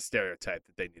 that's a stereotype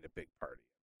that they need a big party.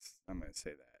 I'm going to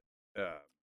say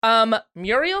that.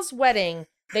 Muriel's wedding,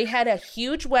 they had a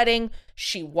huge wedding.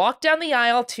 She walked down the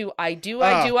aisle to I Do,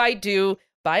 I Do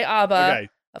by ABBA. Okay.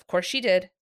 Of course she did.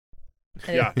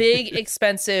 And a big,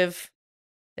 expensive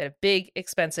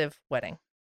wedding.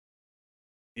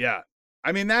 Yeah.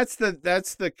 I mean, that's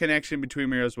the connection between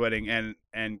Muriel's Wedding and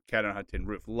Cat on a Hot Tin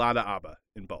Roof. A lot of ABBA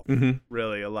in both. Mm-hmm.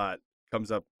 Really, a lot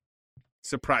comes up.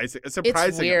 Surprising.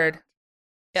 It's weird.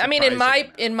 I mean, in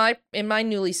my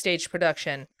newly staged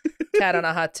production, Cat on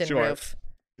a Hot Tin Sure. Roof.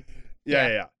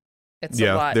 Yeah. It's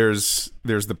a lot. There's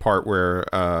the part where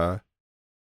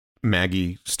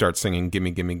Maggie starts singing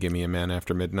 "Gimme, Gimme, Gimme a Man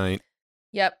After Midnight."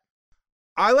 Yep.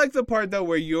 I like the part though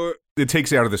where you're. It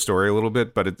takes you out of the story a little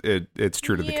bit, but it's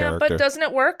true to the character. But doesn't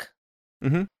it work?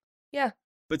 Mm-hmm. Yeah.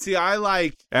 But see, I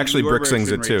like Actually, your Brooke sings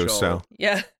version, it too. Rachel, So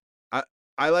Yeah.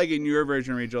 I like in your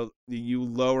version, Rachel, you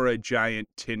lower a giant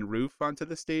tin roof onto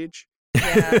the stage,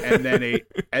 Yeah.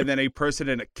 and then a person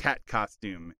in a cat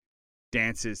costume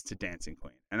dances to Dancing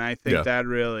Queen, and I think Yeah. that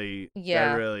really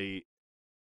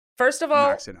First of all,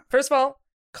 knocks it out.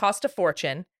 cost a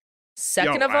fortune.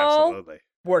 Second Yo, of all, absolutely.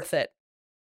 worth it.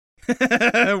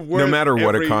 no matter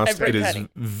what it costs, every it is penny.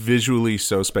 visually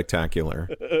so spectacular.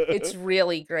 It's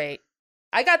really great.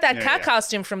 I got that Yeah, cat yeah.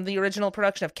 costume from the original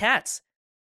production of Cats.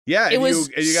 Yeah, It and was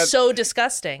you got so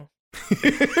disgusting.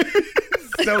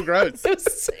 so gross.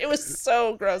 It was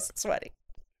so gross and sweaty.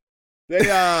 They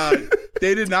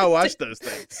did not watch those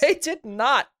things. They did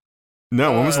not.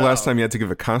 No, when was the last no. time you had to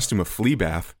give a costume a flea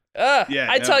bath? Yeah,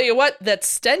 I no. tell you what, that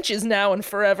stench is now and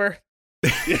forever.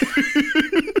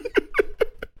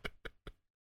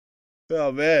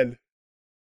 Oh man,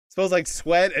 smells like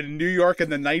sweat and New York in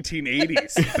the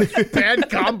 1980s. Bad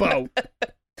combo.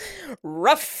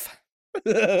 Rough.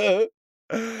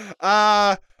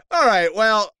 All right.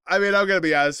 Well, I mean, I'm gonna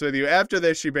be honest with you. After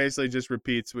this, she basically just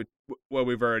repeats what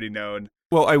we've already known.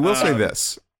 Well, I will say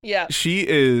this. Yeah. She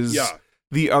is Yeah.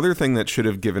 the other thing that should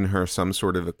have given her some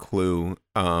sort of a clue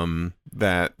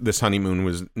that this honeymoon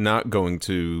was not going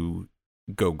to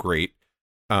go great.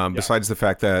 Besides the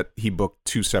fact that he booked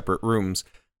 2 separate rooms.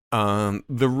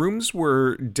 The rooms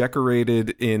were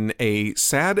decorated in a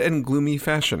sad and gloomy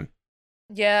fashion.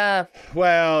 Yeah.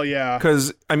 Well, yeah.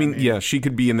 Because, I mean, yeah, she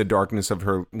could be in the darkness of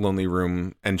her lonely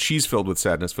room, and she's filled with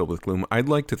sadness, filled with gloom. I'd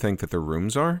like to think that the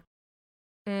rooms are.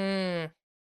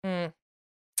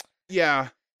 Yeah,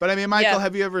 but I mean, Michael, Yeah.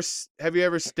 have you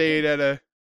ever stayed at a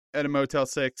Motel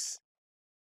 6?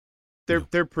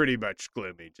 They're pretty much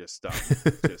gloomy, just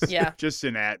Yeah. just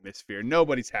an atmosphere.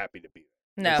 Nobody's happy to be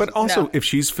there. No. But also, no. if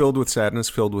she's filled with sadness,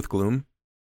 filled with gloom,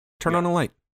 turn on a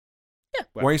light. Yeah.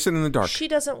 Why are you sitting in the dark? She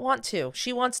doesn't want to.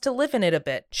 She wants to live in it a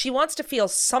bit. She wants to feel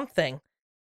something.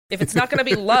 If it's not going to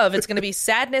be love, it's going to be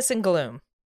sadness and gloom.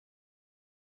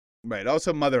 Right.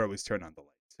 Also, Mother always turned on the light,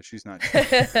 so she's not.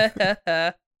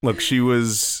 Look,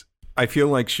 I feel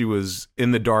like she was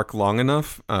in the dark long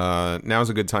enough. Now's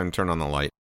a good time to turn on the light.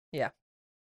 Yeah.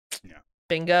 Yeah.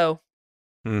 Bingo.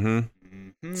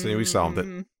 Mm-hmm. See, we solved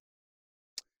it.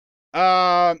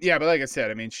 Yeah, but like I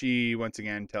said, I mean, she once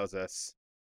again tells us,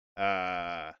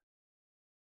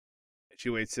 she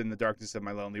waits in the darkness of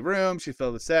my lonely room. She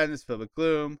filled with sadness, filled with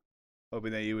gloom,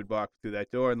 hoping that you would walk through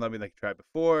that door and love me like you tried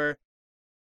before.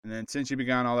 And then since you be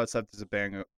gone, all that's left is a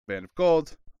band of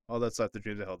gold. All that's left, the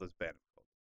dreams that held this band of gold.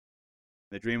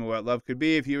 The dream of what love could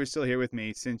be if you were still here with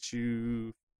me. Since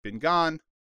you've been gone,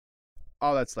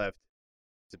 all that's left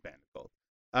is a band of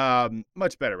gold.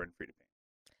 Much better in Free to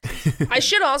Paint. I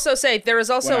should also say there is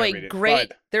also When I a read it, great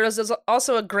but- there is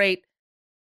also a great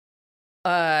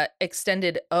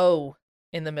extended O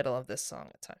in the middle of this song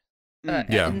at times.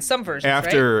 Yeah. In some versions,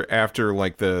 right? After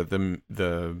like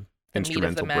the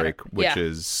instrumental matter. break, which Yeah.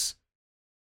 is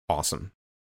awesome.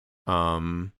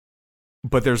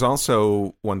 But there's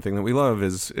also one thing that we love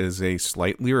is a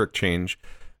slight lyric change.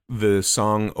 The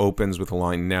song opens with a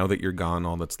line, "Now that you're gone,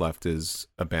 all that's left is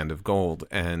a band of gold."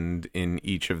 And in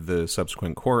each of the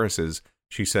subsequent choruses,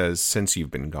 she says, "Since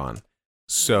you've been gone."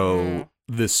 So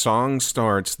the song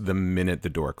starts the minute the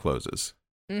door closes.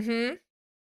 Mm-hmm.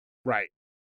 Right.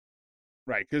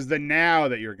 Right, because the now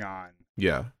that you're gone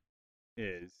Yeah.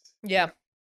 is Yeah.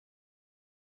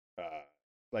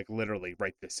 like literally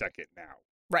right this second now.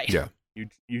 Right. Yeah.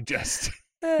 You just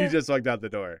you just walked out the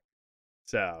door.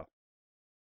 So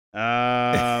all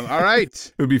right.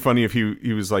 It would be funny if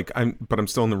he was like, I'm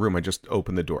still in the room. I just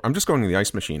opened the door. I'm just going to the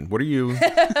ice machine. What are you?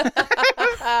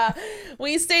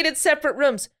 We stayed at separate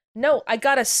rooms. No, I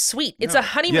got a suite. It's No. a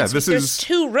honeymoon Yeah, suite. this There's is-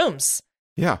 2 rooms.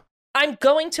 Yeah. I'm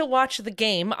going to watch the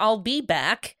game. I'll be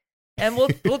back, and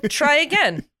we'll try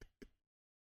again.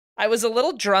 I was a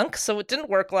little drunk, so it didn't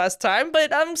work last time,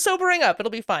 but I'm sobering up. It'll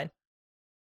be fine.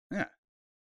 Yeah.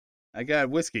 I got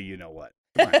whiskey, you know what.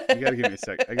 Come on, you gotta give me a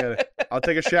sec. I'll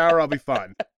take a shower, I'll be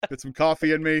fine. Get some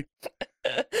coffee in me.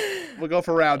 We'll go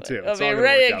for round 2. I'll It's all be gonna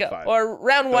ready work to out go. fine. Or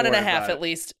round Don't one and a worry half about at it.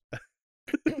 least.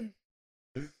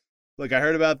 Look, I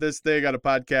heard about this thing on a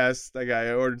podcast.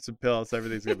 I ordered some pills.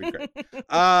 Everything's gonna be great.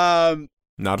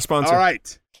 Not a sponsor. All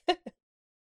right.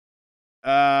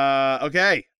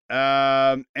 Okay.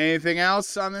 Anything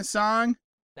else on this song?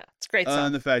 No, it's a great song.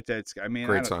 On the fact that it's, I mean,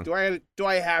 Great song. Do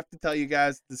I have to tell you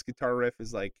guys this guitar riff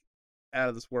is like out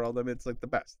of this world? I mean, it's like the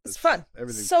best. It's fun.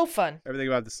 So fun. Everything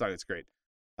about this song is great.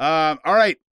 All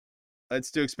right.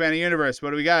 Let's do Expanded Universe. What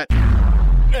do we got?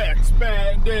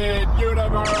 Expanded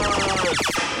Universe.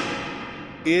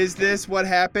 Is this what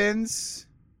happens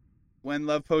when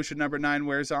Love Potion number 9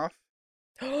 wears off?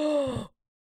 Ooh,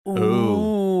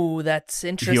 that's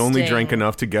interesting. He only drank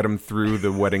enough to get him through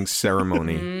the wedding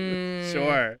ceremony.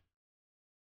 Sure.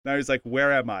 Now he's like,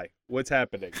 where am I? What's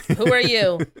happening? Who are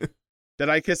you? Did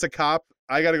I kiss a cop?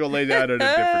 I gotta go lay down in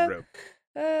a different room.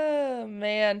 Oh,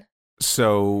 man.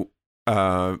 So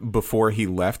before he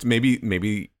left,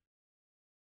 maybe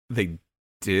they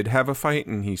did have a fight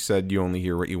and he said you only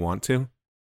hear what you want to.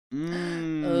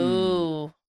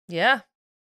 Ooh. Yeah.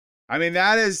 I mean,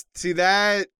 that's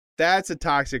a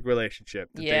toxic relationship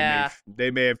that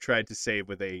they may have tried to save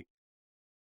with a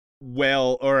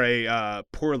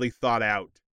poorly thought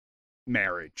out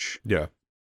marriage. Yeah.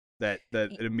 That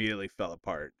immediately fell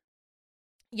apart.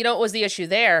 You know what was the issue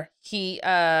there?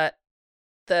 The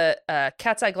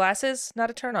cat's eye glasses, not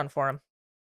a turn on for him.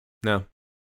 No.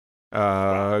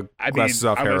 Glasses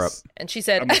off, hair up. And she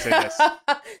said, I'm gonna say this.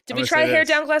 Did we try hair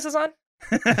down, glasses on?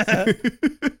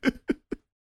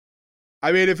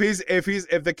 I mean, if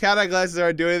the cat eye glasses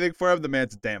aren't doing anything for him, the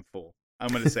man's a damn fool. I'm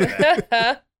gonna say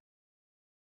that.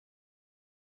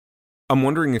 I'm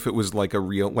wondering if it was like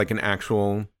an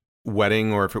actual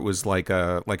wedding, or if it was like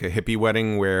a hippie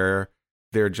wedding where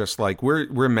they're just like,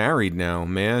 we're married now,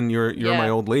 man. You're my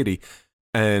old lady.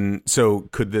 And so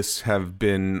could this have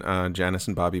been Janice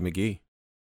and Bobby McGee?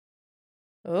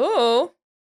 Ooh.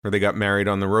 Where they got married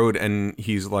on the road, and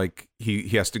he's like, he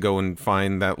has to go and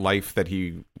find that life that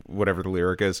whatever the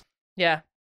lyric is. Yeah.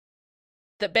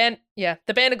 The band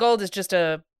of gold is just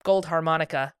a gold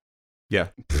harmonica. Yeah.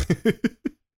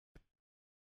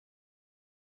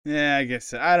 Yeah, I guess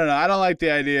so. I don't know. I don't like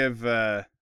the idea of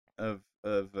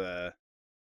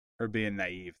her being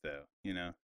naive, though. You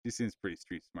know, she seems pretty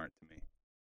street smart to me.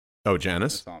 Oh,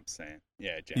 Janice? That's all I'm saying.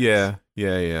 Yeah, Janice.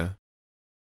 Yeah.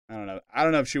 I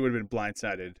don't know if she would have been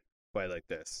blindsided by like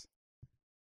this,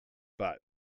 but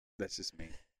that's just me.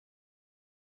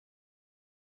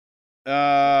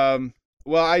 Well,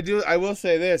 I will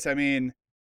say this. I mean,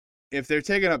 if they're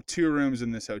taking up 2 rooms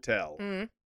in this hotel, do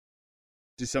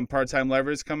some part-time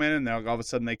lovers come in and all of a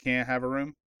sudden they can't have a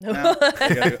room? No?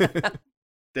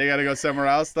 They gotta go somewhere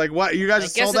else. Like what? You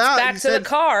guys sold out. Back to the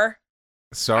car.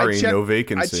 Sorry, no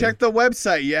vacancy. I checked the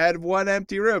website. You had 1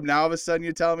 empty room. Now all of a sudden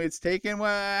you're telling me it's taken?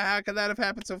 Well, how could that have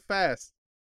happened so fast?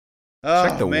 Oh,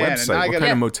 check the website. What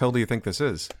kind of motel do you think this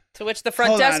is? To which the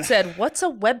front desk said, "What's a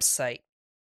website?"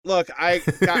 Look,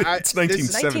 it's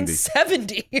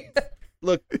 1970.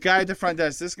 Look, guy at the front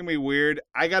desk, this is going to be weird.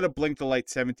 I got to blink the light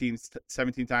 17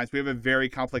 times. We have a very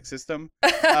complex system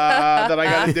that I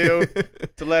got to do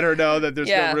to let her know that there's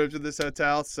no rooms in this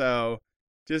hotel. So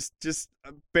just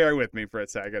bear with me for a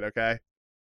second, okay?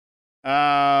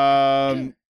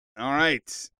 All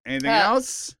right. Anything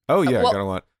else? Oh, yeah, I got a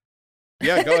lot.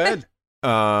 Yeah, go ahead.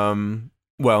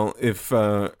 Well, if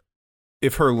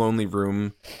her lonely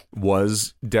room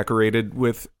was decorated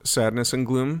with sadness and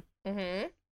gloom,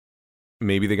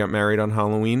 maybe they got married on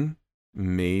Halloween.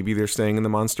 Maybe they're staying in the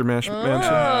Monster Mansion.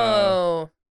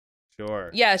 Oh, sure.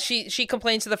 Yeah, she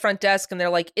complains to the front desk, and they're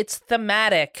like, "It's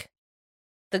thematic.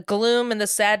 The gloom and the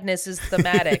sadness is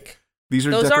thematic." These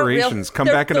are decorations. Come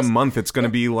back in a month. It's going to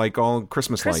be like all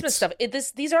Christmas lights. Stuff.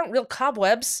 These aren't real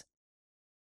cobwebs.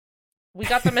 We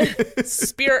got them in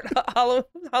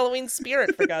Halloween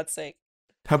spirit, for God's sake.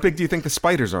 How big do you think the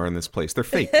spiders are in this place? They're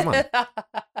fake. Come on.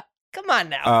 Come on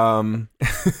now.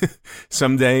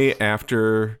 Someday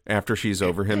after she's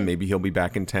over him, maybe he'll be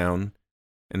back in town,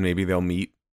 and maybe they'll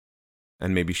meet,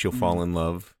 and maybe she'll fall in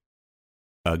love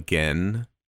again.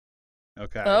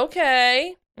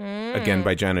 Okay. Again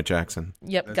by Janet Jackson.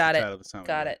 Yep, That's got the it. title of the song.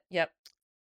 Got it. Yep.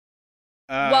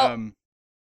 Well,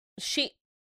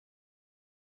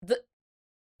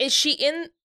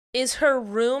 is her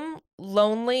room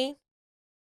lonely,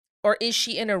 or is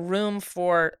she in a room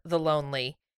for the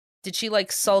lonely? Did she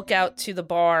like sulk out to the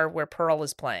bar where Pearl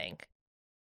is playing?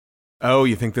 Oh,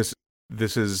 you think this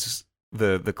is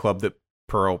the club that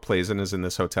Pearl plays in is in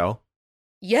this hotel?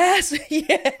 Yes.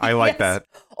 Yeah. I like that.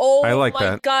 Oh, I like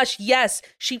my that. gosh, yes.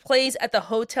 She plays at the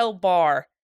hotel bar.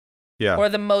 Yeah. Or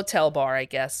the motel bar, I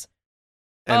guess.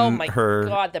 And oh my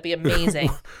God, that'd be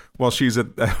amazing. while she's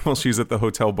at the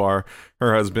hotel bar,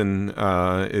 her husband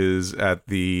is at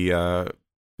the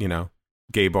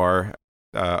gay bar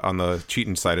on the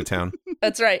cheating side of town.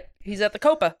 That's right. He's at the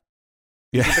Copa.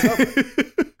 Yeah.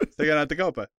 They got out the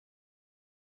Copa.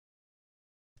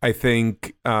 I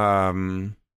think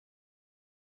after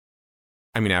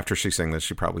she sang this,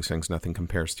 she probably sings Nothing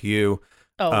Compares to You.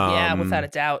 Oh, yeah, without a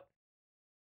doubt.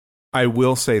 I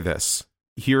will say this.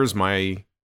 Here's my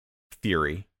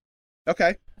theory.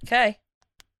 Okay.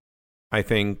 I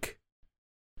think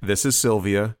this is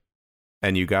Sylvia,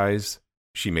 and you guys,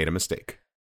 she made a mistake.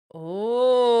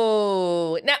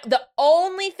 Oh, now the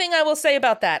only thing I will say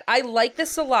about that, I like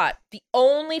this a lot. The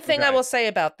only thing I will say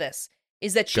about this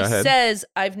is that she says,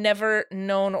 I've never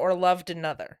known or loved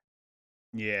another.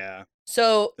 Yeah.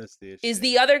 So that's the issue. Is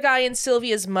the other guy in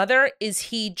Sylvia's mother, is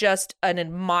he just an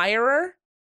admirer?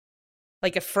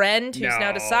 Like a friend who's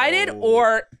now decided?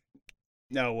 Or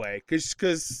no way.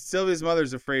 Because Sylvia's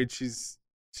mother's afraid she's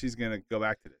going to go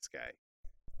back to this guy.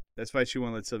 That's why she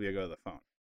won't let Sylvia go to the phone.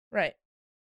 Right.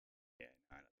 Yeah.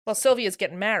 Well, Sylvia's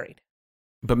getting married.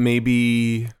 But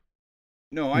maybe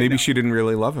she didn't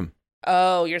really love him.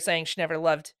 Oh, you're saying she never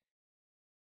loved.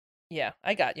 Yeah,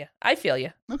 I got you. I feel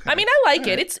you. Okay. I mean, I like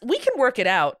it. Right. We can work it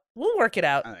out. We'll work it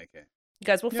out. I like it. You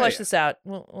guys, we'll flesh this out.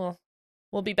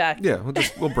 We'll be back. Yeah,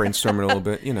 we'll brainstorm it a little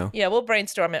bit, Yeah, we'll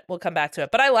brainstorm it. We'll come back to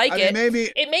it. But I like it. Maybe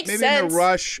it makes maybe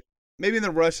sense. Maybe in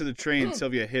the rush of the train,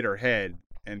 Sylvia hit her head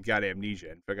and got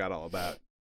amnesia and forgot all about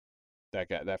that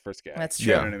guy, that first guy. That's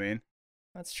true. You know what I mean?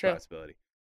 That's true. Possibility.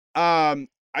 I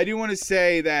do want to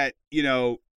say that,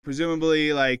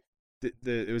 presumably, like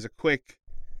it was a quick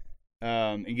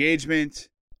engagement.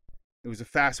 It was a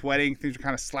fast wedding. Things were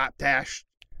kind of slapdash,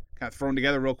 kind of thrown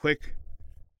together real quick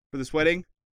for this wedding.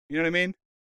 You know what I mean?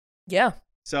 Yeah.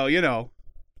 So, your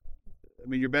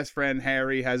best friend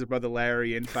Harry has a brother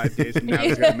Larry, and 5 days from now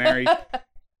he's going to marry.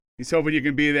 He's hoping you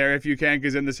can be there if you can,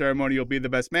 because in the ceremony you'll be the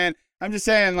best man. I'm just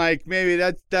saying, like, maybe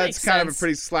that's kind of a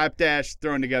pretty slapdash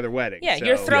thrown together wedding. Yeah, so.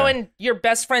 You're throwing your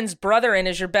best friend's brother in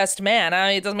as your best man.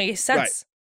 It doesn't make any sense.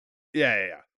 Right.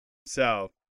 Yeah.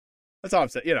 So that's all I'm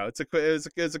saying.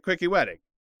 It's a quickie wedding.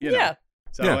 Yeah.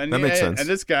 So that makes sense. And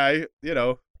this guy,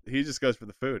 he just goes for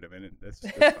the food. I mean, that's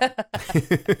fine.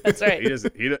 That's right.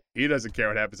 He doesn't care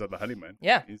what happens on the honeymoon.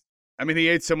 Yeah. He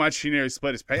ate so much he nearly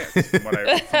split his pants. From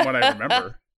what I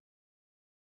remember.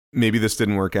 Maybe this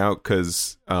didn't work out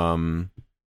because,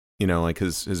 like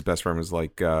his best friend was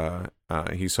like,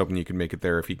 he's hoping you can make it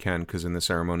there if you can, because in the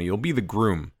ceremony you'll be the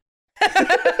groom.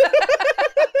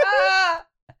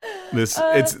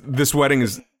 This wedding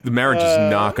is the marriage is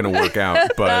not going to work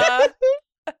out, but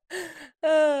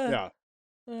yeah,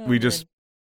 we're just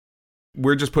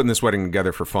putting this wedding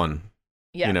together for fun.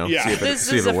 Yeah, see if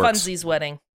this is a funsies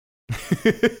wedding.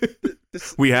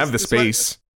 We have the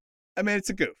space. It's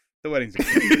a goof. The wedding's a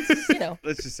goof.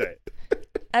 Let's just say it.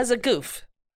 As a goof.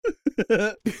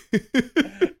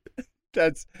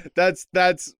 That's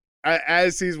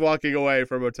as he's walking away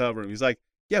from a hotel room. He's like,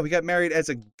 "Yeah, we got married as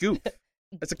a goof.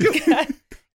 That's a goof."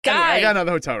 Guy. I got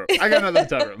another hotel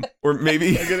room. Or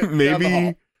maybe,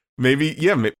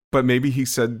 but maybe he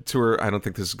said to her, "I don't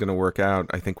think this is going to work out.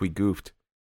 I think we goofed."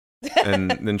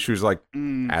 And then she was like,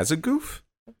 "As a goof?"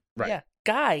 Right. Yeah.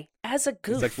 Guy, as a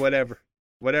goof. It's like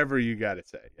whatever you got to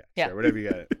say. Yeah. Sure, whatever you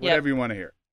got to, whatever you want to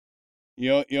hear.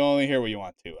 You only hear what you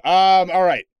want to. All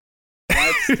right.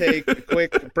 Let's take a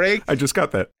quick break. I just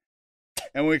got that.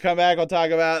 And when we come back, I'll talk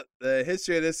about the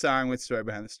history of this song with story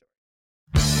behind the story.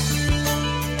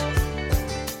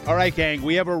 All right, gang,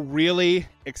 we have a really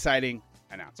exciting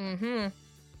announcement. Mm-hmm.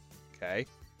 Okay.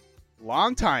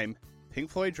 Longtime Pink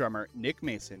Floyd drummer Nick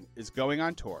Mason is going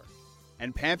on tour,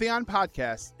 and Pantheon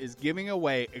Podcast is giving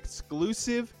away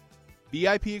exclusive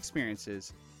VIP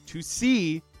experiences to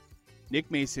see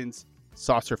Nick Mason's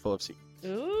Saucer Full of Secrets.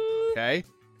 Ooh. Okay?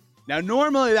 Now,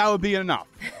 normally that would be enough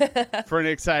for an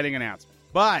exciting announcement,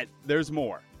 but there's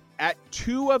more. At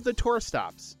 2 of the tour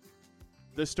stops,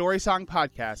 the Story Song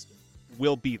Podcast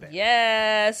will be there.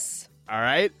 Yes. All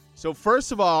right? So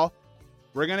first of all,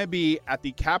 we're going to be at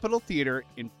the Capitol Theater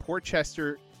in Port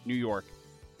Chester, New York,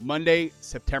 Monday,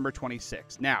 September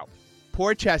 26th. Now,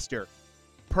 Port Chester,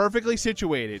 perfectly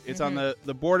situated. It's on the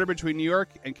border between New York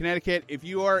and Connecticut. If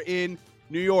you are in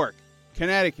New York,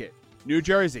 Connecticut, New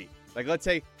Jersey, like let's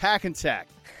say Hackensack,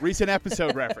 recent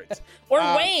episode reference. Or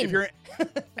Wayne. If you're,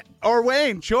 or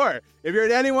Wayne, sure. If you're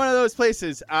in any one of those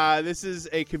places, this is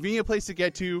a convenient place to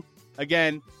get to.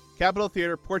 Again, Capitol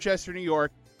Theater, Port Chester, New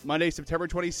York, Monday, September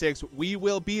 26th. We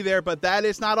will be there, but that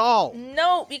is not all.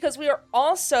 No, because we are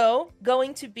also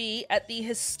going to be at the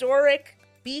historic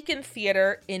Beacon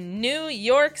Theater in New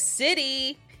York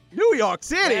City. New York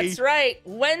City? That's right.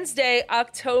 Wednesday,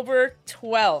 October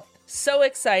 12th. So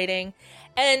exciting.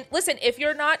 And listen, if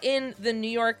you're not in the New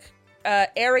York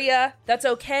area, that's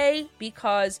okay,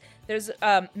 because there's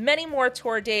many more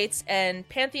tour dates, and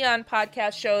Pantheon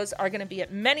podcast shows are going to be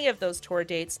at many of those tour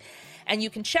dates. And you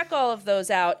can check all of those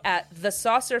out at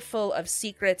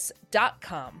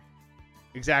thesaucerfulofsecrets.com.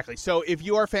 Exactly. So if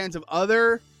you are fans of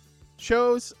other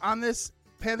shows on this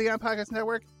Pantheon Podcast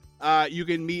Network, you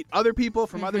can meet other people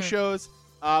from other shows,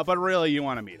 but really you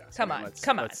want to meet us. Come on.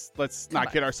 Let's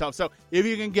not kid ourselves. So if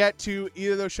you can get to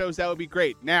either of those shows, that would be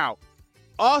great. Now,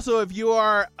 also, if you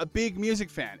are a big music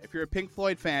fan, if you're a Pink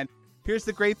Floyd fan, here's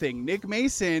the great thing. Nick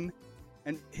Mason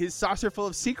and his Saucer Full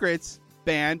of Secrets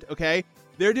band, okay,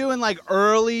 they're doing like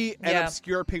early and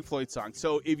obscure Pink Floyd songs.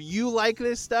 So if you like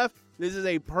this stuff, this is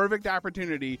a perfect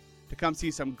opportunity to come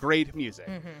see some great music.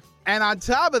 And on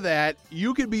top of that,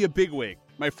 you could be a bigwig,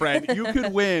 my friend. You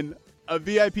could win a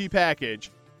VIP package.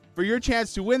 For your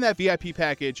chance to win that VIP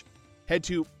package, head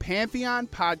to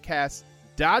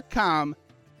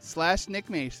pantheonpodcast.com/Nick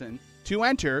Mason to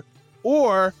enter,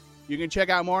 or you can check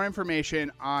out more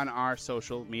information on our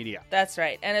social media. That's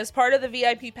right. And as part of the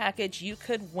VIP package, you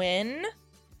could win,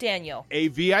 Daniel, a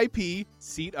VIP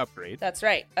seat upgrade. That's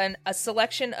right. And a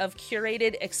selection of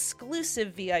curated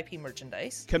exclusive VIP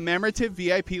merchandise, commemorative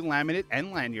VIP laminate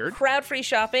and lanyard, crowd-free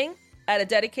shopping at a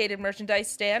dedicated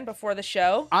merchandise stand before the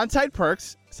show, on-site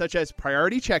perks such as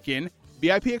priority check-in,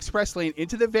 VIP express lane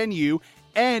into the venue,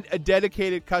 and a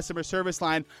dedicated customer service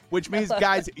line, which means,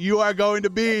 guys, you are going to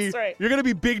be, you're going to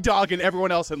be big dogging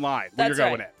everyone else in line when you're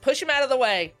going in. Push them out of the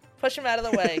way.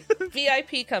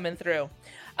 VIP coming through.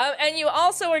 And you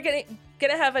also are going to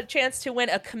have a chance to win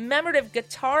a commemorative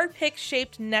guitar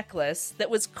pick-shaped necklace that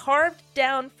was carved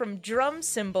down from drum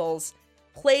cymbals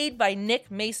played by Nick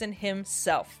Mason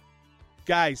himself.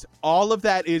 Guys, all of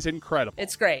that is incredible.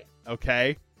 It's great.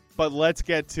 Okay? But let's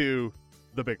get to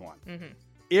the big one.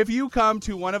 If you come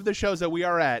to one of the shows that we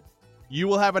are at, you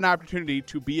will have an opportunity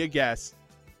to be a guest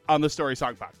on the Story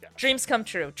Song Podcast. Dreams come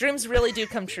true. Dreams really do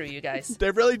come true, you guys.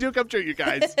 They really do come true, you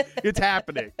guys. It's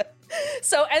happening.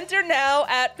 So enter now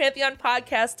at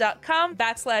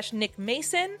pantheonpodcast.com/Nick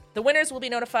Mason. The winners will be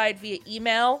notified via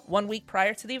email 1 week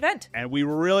prior to the event. And we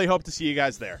really hope to see you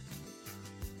guys there.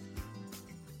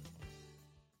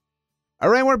 All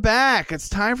right, we're back. It's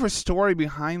time for Story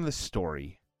Behind the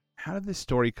Story. How did this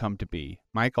story come to be?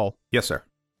 Michael? Yes, sir.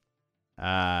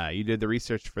 You did the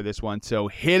research for this one, so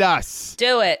hit us.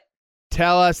 Do it.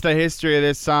 Tell us the history of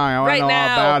this song. I want to know all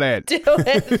about it. Do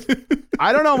it.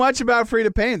 I don't know much about Frida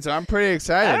Payne, so I'm pretty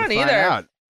excited I don't to find either. out.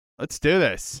 Let's do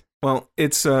this. Well,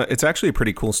 it's actually a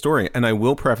pretty cool story, and I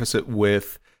will preface it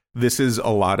with this is a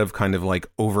lot of kind of like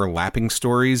overlapping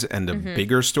stories and a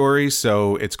bigger story,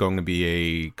 so it's going to be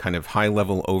a kind of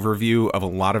high-level overview of a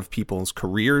lot of people's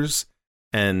careers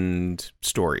and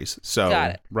stories. So,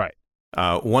 Got it. Right.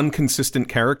 One consistent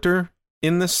character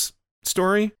in this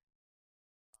story,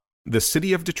 the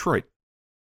city of Detroit.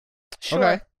 Sure.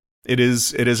 Okay. It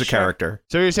is a character.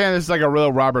 So you're saying this is like a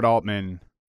real Robert Altman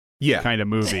Yeah. kind of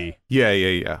movie.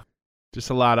 Yeah. Just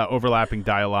a lot of overlapping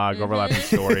dialogue, overlapping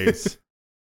stories.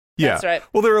 Yeah. That's right.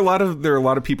 Well, there are a lot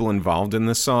of people involved in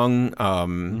this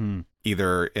song,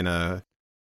 either in a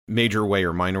major way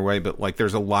or minor way, but like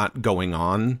there's a lot going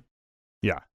on.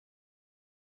 Yeah.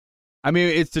 I mean,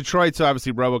 it's Detroit, so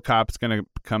obviously RoboCop's going to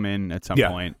come in at some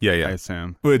point. Yeah. I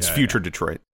assume. Well, it's future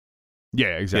Detroit.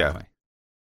 Yeah, exactly. Yeah.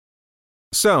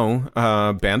 So,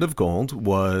 Band of Gold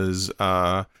was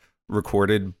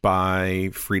recorded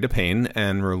by Frida Payne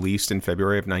and released in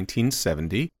February of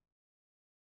 1970.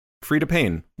 Frida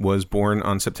Payne was born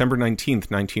on September 19th,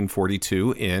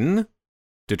 1942 in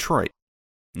Detroit.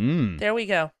 There we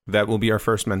go. That will be our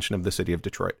first mention of the city of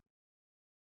Detroit.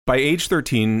 By age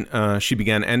 13, she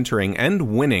began entering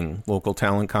and winning local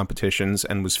talent competitions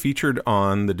and was featured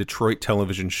on the Detroit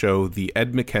television show The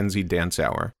Ed McKenzie Dance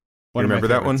Hour. You remember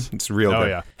that one? It's real good.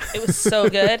 Yeah. It was so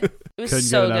good. It was Couldn't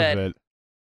so get enough good. of it.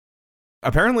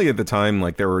 Apparently at the time,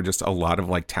 like there were just a lot of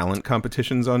like talent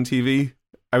competitions on TV.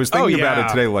 I was thinking about it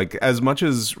today, like as much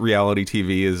as reality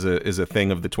TV is a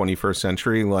thing of the 21st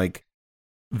century, like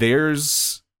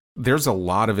there's a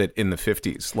lot of it in the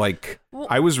 50s. Like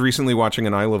I was recently watching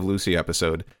an I Love Lucy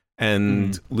episode,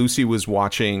 and Lucy was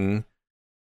watching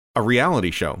a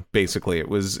reality show. Basically, it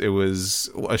was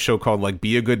a show called like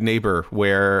Be a Good Neighbor,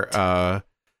 where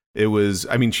it was.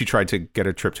 I mean, she tried to get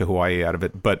a trip to Hawaii out of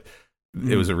it, but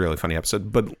it was a really funny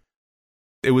episode. But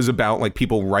it was about like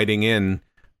people writing in,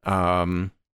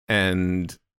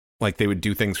 and like they would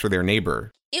do things for their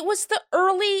neighbor. It was the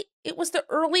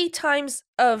early times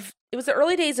of it was the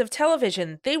early days of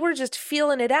television. They were just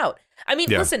feeling it out. I mean,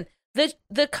 listen,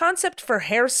 the concept for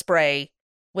Hairspray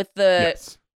with the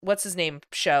what's his name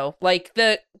show, like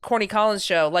the Corny Collins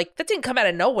show, like that didn't come out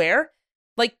of nowhere.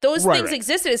 Like those things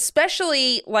existed,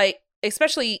 especially regionally,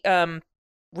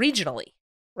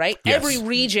 right? Yes. Every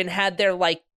region had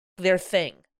their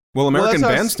thing. Well, American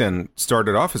Bandstand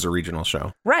started off as a regional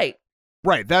show. Right.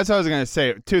 Right. That's what I was going to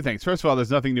say. Two things. First of all,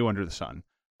 there's nothing new under the sun.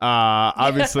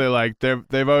 Obviously, like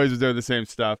they've always been doing the same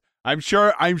stuff. I'm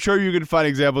sure you can find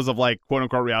examples of like quote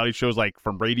unquote reality shows like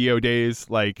from radio days.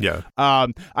 Like, I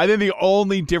think the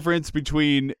only difference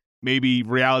between maybe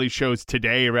reality shows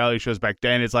today and reality shows back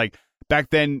then is like back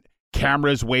then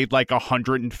cameras weighed like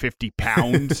 150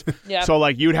 pounds. So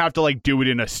like you'd have to like do it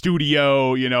in a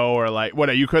studio, you know, or like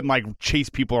whatever. You couldn't like chase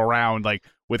people around like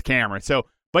with cameras. So,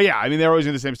 but yeah, I mean, they're always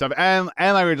doing the same stuff. And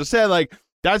like we just said, like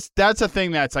that's a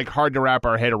thing that's like hard to wrap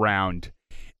our head around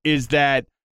is that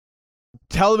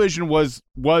television was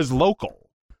local.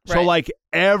 Right. So like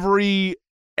every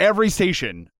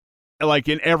station, like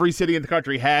in every city in the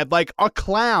country had like a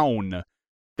clown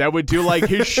that would do like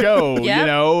his show, you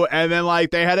know, and then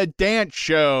like they had a dance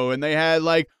show and they had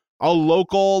like a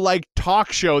local like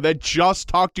talk show that just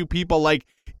talked to people like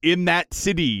in that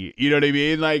city. You know what I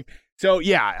mean? Like, so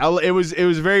yeah, it was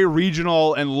very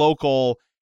regional and local,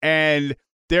 and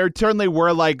there certainly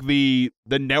were like the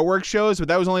network shows, but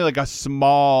that was only like a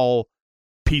small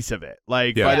piece of it.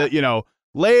 Like, by the, you know,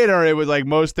 later it was like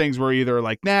most things were either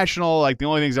like national, like the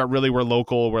only things that really were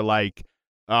local were like,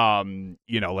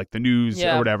 you know, like the news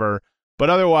or whatever. But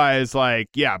otherwise, like,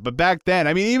 but back then,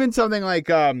 I mean, even something like,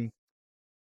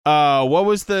 what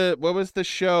was the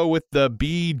show with the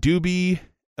B Doobie?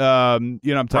 You know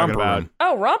what I'm talking about?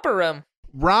 Oh, Romper Room.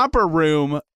 Romper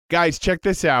Room. Guys, check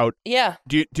this out. Yeah.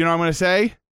 Do you know what I'm going to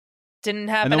say? Didn't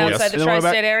happen outside the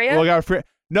tri-state area?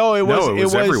 No, it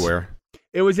was everywhere.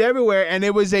 It was everywhere, and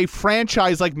it was a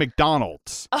franchise like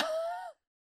McDonald's.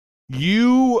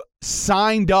 You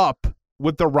signed up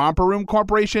with the Romper Room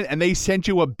Corporation, and they sent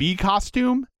you a bee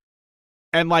costume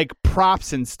and like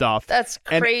props and stuff. That's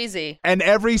crazy. And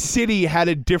every city had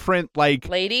a different like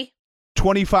lady,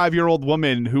 25-year-old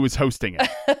woman who was hosting it.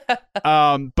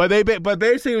 But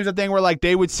basically it was a thing where like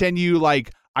they would send you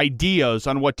like ideas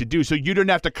on what to do, so you didn't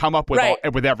have to come up with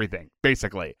with everything.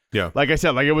 Basically, like I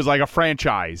said, like it was like a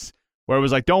franchise where it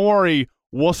was like, don't worry,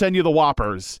 we'll send you the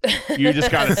Whoppers. You just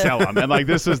got to sell them. And like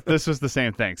this was the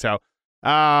same thing. So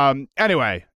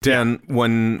anyway, Dan,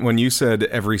 when you said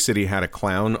every city had a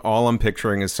clown, all I'm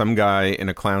picturing is some guy in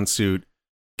a clown suit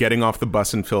getting off the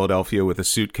bus in Philadelphia with a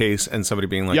suitcase and somebody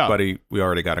being like, buddy, we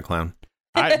already got a clown.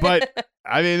 But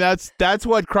I mean, that's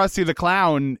what Krusty the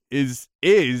Clown is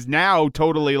now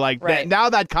totally like that. Now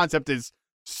that concept is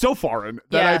so foreign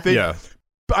that I think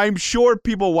I'm sure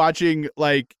people watching,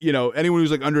 like, you know, anyone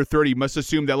who's like under 30 must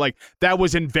assume that like that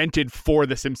was invented for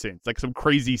The Simpsons, like some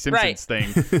crazy Simpsons thing.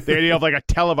 The idea of like a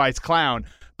televised clown.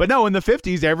 But no, in the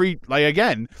 50s,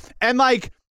 and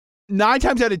like 9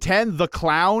 times out of 10, the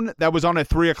clown that was on at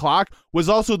 3 o'clock was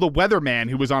also the weatherman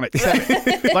who was on at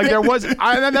 7. Like there was,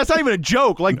 that's not even a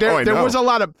joke. Like there was a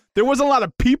lot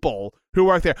of people who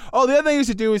worked there. Oh, the other thing they used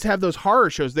to do is have those horror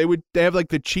shows. They have like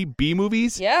the cheap B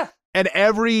movies. Yeah. And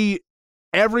every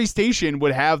station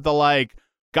would have the like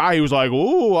guy who was like,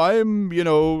 oh, I'm, you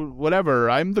know, whatever.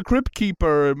 I'm the crypt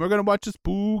keeper and we're going to watch a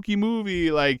spooky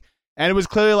movie. Like, and it was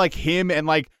clearly like him and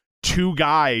like 2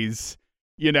 guys,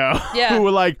 you know,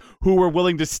 who were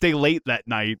willing to stay late that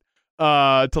night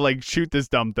to like shoot this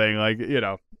dumb thing. Like, you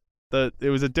know, it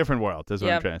was a different world is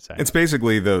what I'm trying to say. It's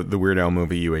basically the Weird Al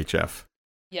movie UHF.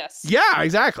 Yes. Yeah,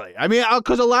 exactly. I mean,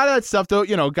 because a lot of that stuff, though,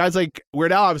 you know, guys like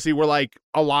Weird Al obviously were like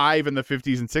alive in the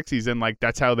 50s and 60s, and like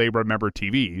that's how they remember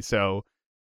TV. So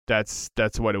that's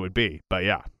what it would be. But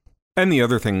yeah. And the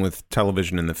other thing with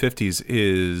television in the 50s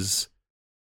is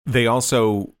they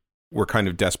also were kind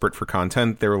of desperate for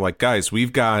content. They were like, guys,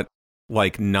 we've got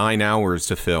like 9 hours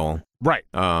to fill. Right.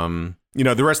 You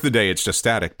know, the rest of the day it's just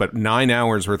static, but 9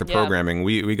 hours worth of programming.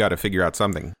 We got to figure out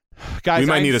something. Guys, we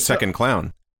might need a second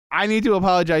clown. I need to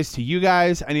apologize to you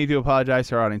guys. I need to apologize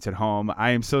to our audience at home. I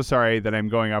am so sorry that I'm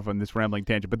going off on this rambling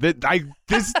tangent, but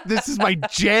this is my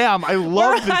jam. I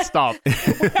love this stuff.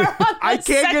 I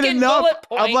can't get enough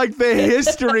of like the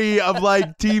history of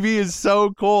like TV is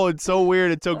so cool and so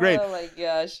weird and so great. Oh my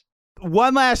gosh.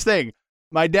 One last thing.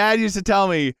 My dad used to tell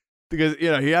me, because, you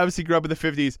know, he obviously grew up in the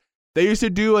 50s. They used to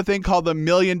do a thing called the $1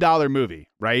 Million movie,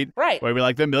 right? Right. Where we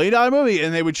like the $1 Million movie,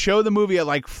 and they would show the movie at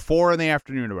like 4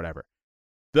 PM or whatever.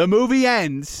 The movie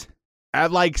ends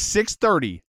at like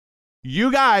 6:30.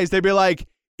 You guys, they'd be like,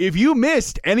 if you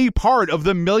missed any part of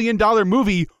the $1 Million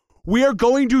movie, we are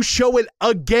going to show it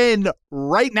again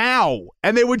right now.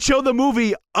 And they would show the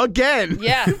movie again.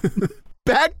 Yeah.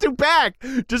 Back to back.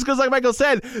 Just because, like Michael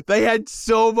said, they had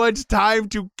so much time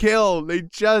to kill. They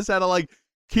just had to, like,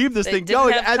 keep this thing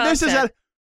going. And this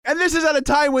is at a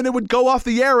time when they would go off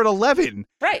the air at 11.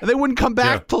 Right. And they wouldn't come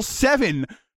back till 7.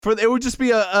 It would just be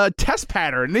a test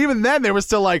pattern. And even then, they were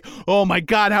still like, oh, my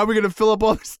God, how are we going to fill up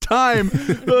all this time?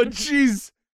 Oh,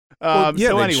 jeez.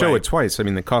 They show it twice. I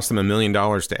mean, it cost them $1 million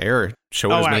to air it.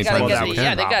 Show it as many times as they can.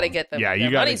 Yeah, they got to get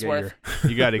their money's worth.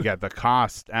 You got to get the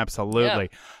cost. Absolutely.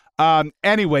 Yeah.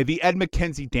 Anyway, the Ed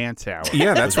McKenzie Dance Hour.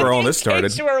 Yeah, that's where all this started. In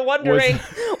case you were wondering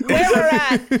where we're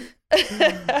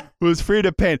at. Was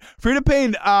Frida Payne. Frida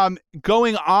Payne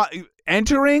going on,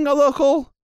 entering a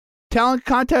local talent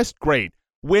contest, great.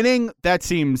 Winning, that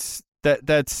seems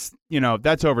that's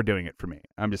overdoing it for me.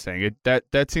 I'm just saying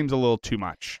that seems a little too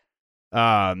much.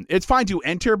 It's fine to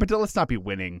enter, but let's not be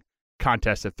winning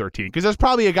contests at 13, because there's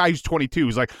probably a guy who's 22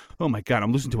 who's like, oh my God,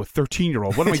 I'm losing to a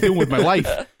 13-year-old. What am I doing with my life?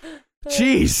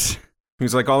 Jeez.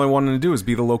 He's like, all I wanted to do is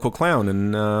be the local clown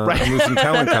and I'm losing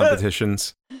talent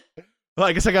competitions. Well,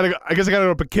 I guess I gotta go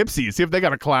to Poughkeepsie, see if they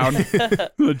got a clown.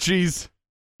 Oh, jeez.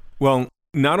 Well,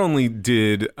 not only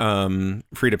did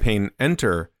Frida Payne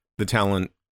enter the talent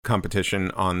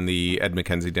competition on the Ed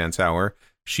McKenzie Dance Hour,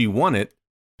 she won it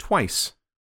twice.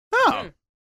 Oh.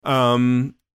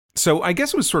 So I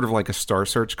guess it was sort of like a Star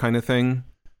Search kind of thing.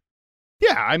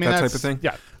 Yeah, I mean, that type of thing.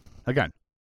 Yeah, again.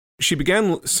 She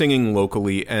began singing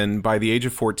locally, and by the age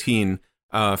of 14,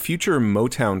 future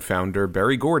Motown founder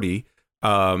Berry Gordy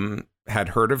had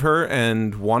heard of her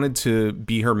and wanted to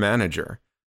be her manager.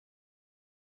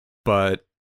 But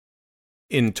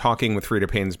in talking with Frida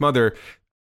Payne's mother,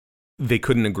 they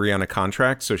couldn't agree on a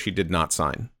contract, so she did not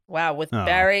sign. Wow, with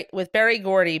Berry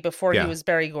Gordy before he was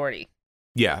Berry Gordy.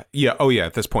 Yeah. Oh, yeah.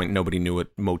 At this point, nobody knew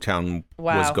what Motown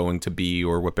was going to be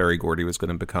or what Berry Gordy was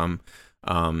going to become.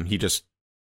 He just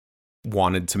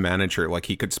wanted to manage her. Like,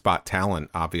 he could spot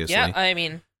talent, obviously. Yeah, I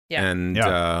mean, yeah.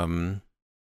 And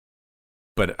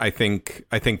but I think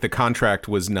the contract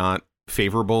was not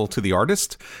favorable to the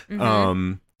artist.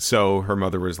 Mm-hmm. So her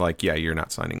mother was like, yeah, you're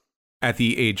not signing. At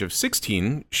the age of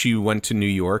 16, she went to New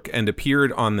York and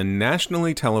appeared on the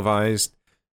nationally televised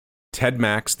Ted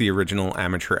Max, the original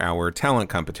amateur hour talent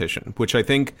competition, which I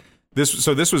think this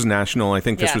was national. I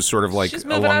think this was sort of like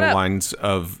along the lines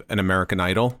of an American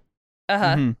Idol.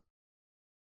 Uh-huh. Mm-hmm.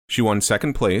 She won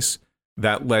second place.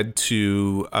 That led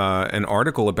to an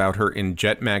article about her in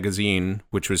Jet magazine,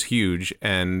 which was huge,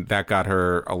 and that got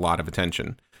her a lot of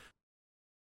attention.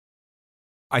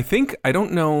 I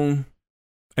don't know.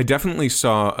 I definitely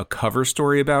saw a cover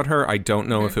story about her. I don't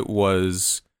know if it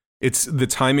was. The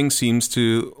timing seems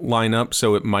to line up,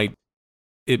 so it might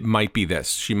be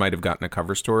this. She might have gotten a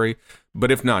cover story,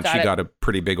 but if not, she got a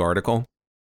pretty big article.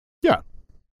 Yeah.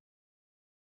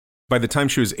 By the time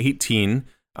she was 18,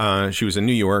 she was in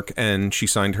New York, and she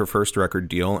signed her first record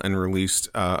deal and released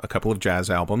a couple of jazz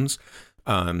albums.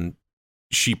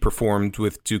 She performed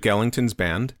with Duke Ellington's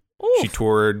band. Oof. She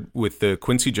toured with the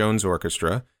Quincy Jones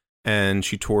Orchestra, and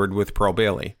she toured with Pearl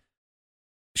Bailey.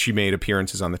 She made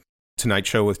appearances on the Tonight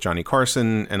Show with Johnny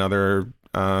Carson and other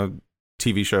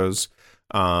TV shows.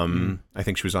 I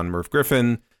think she was on Merv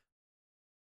Griffin.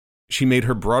 She made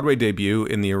her Broadway debut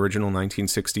in the original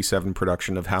 1967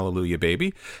 production of Hallelujah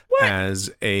Baby as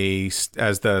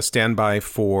the standby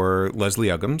for Leslie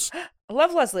Uggams. I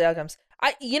love Leslie Uggams.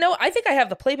 I think I have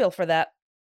the playbill for that.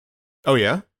 Oh,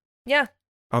 yeah? Yeah.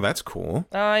 Oh, that's cool.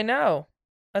 I know.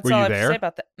 That's Were all you I have there? to say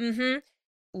about that. Mm-hmm.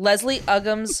 Leslie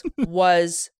Uggams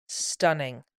was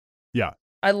stunning. Yeah.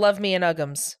 I love me an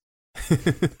Uggams.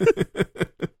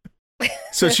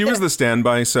 So she was the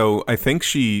standby. So I think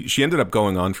she ended up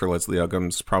going on for Leslie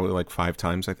Uggams probably like 5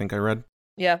 times, I think I read.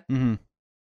 Yeah. Mm-hmm.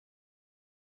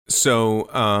 So,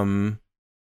 and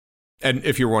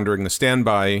if you're wondering, the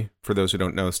standby, for those who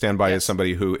don't know, standby is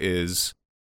somebody who is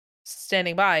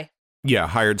standing by. Yeah,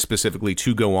 hired specifically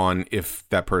to go on if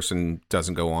that person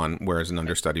doesn't go on, whereas an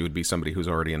understudy would be somebody who's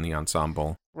already in the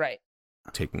ensemble. Right.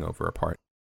 Taking over a part.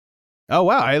 Oh,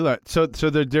 wow. I learned. So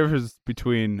the difference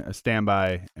between a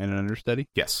standby and an understudy?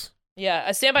 Yes. Yeah,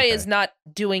 a standby is not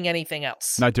doing anything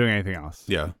else. Not doing anything else.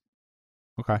 Yeah.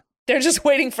 Okay. They're just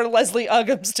waiting for Leslie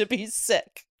Uggams to be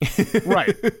sick.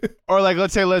 Right. Or like,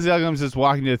 let's say Leslie Uggams is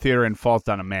walking to the theater and falls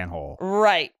down a manhole.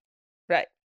 Right. Right.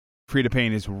 Frida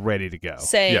Payne is ready to go.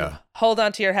 Saying, hold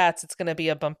on to your hats. It's going to be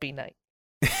a bumpy night.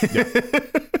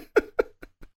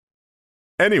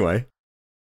 Anyway.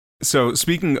 So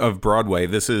speaking of Broadway,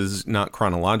 this is not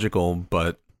chronological,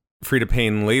 but Frida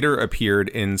Payne later appeared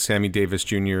in Sammy Davis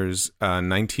Jr.'s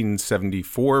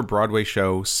 1974 Broadway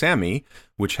show, Sammy,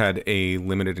 which had a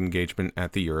limited engagement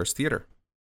at the Eurus Theater.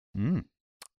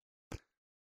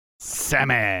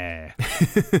 Sammy.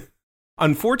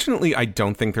 Unfortunately, I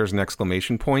don't think there's an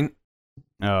exclamation point.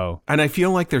 Oh. And I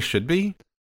feel like there should be.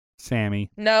 Sammy.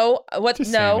 No,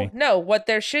 Just Sammy. no. What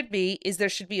there should be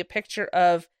a picture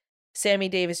of Sammy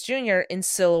Davis Jr. in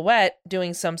silhouette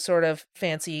doing some sort of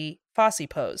fancy Fosse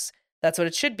pose. That's what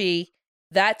it should be.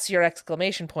 That's your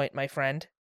exclamation point, my friend.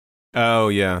 Oh,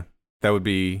 yeah. That would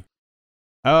be...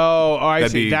 Oh, I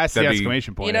That'd see. be- That's the that'd be-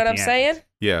 exclamation point. You know at what I'm the end. saying?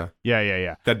 Yeah.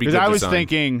 Yeah. That'd be Because good I was design.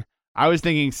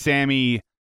 thinking Sammy,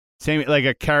 like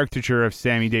a caricature of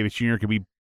Sammy Davis Jr. could be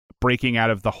breaking out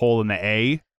of the hole in the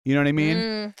A. You know what I mean?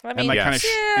 I mean, And like Yes.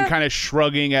 kind of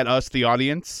shrugging at us, the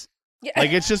audience. yeah.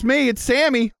 Like, it's just me. It's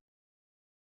Sammy.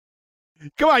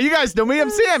 Come on, you guys know me.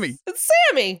 I'm Sammy. It's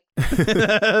Sammy.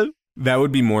 That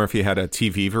would be more if he had a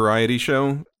TV variety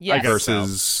show Yes. guess so.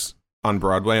 versus on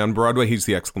Broadway. On Broadway, he's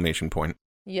the exclamation point.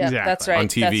 Yeah, Exactly. that's right. On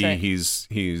TV, that's right.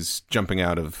 he's jumping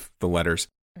out of the letters.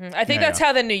 I think Yeah, that's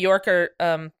how the New Yorker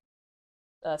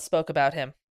spoke about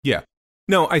him. Yeah.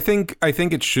 No, I think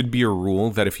it should be a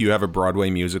rule that if you have a Broadway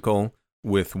musical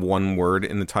with one word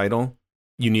in the title,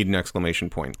 you need an exclamation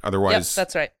point. Yep, Otherwise,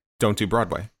 that's right. don't do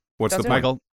Broadway. What's Don't the do it. point?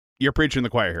 Michael, you're preaching the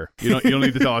choir here. You don't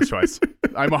need to tell us twice.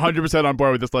 I'm 100% on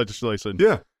board with this legislation.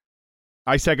 Yeah.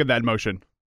 I second that motion.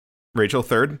 Rachel,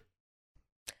 third?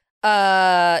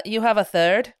 You have a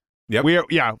third. Yep.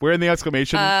 We're in the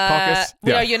exclamation caucus.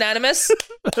 We Yeah. are unanimous.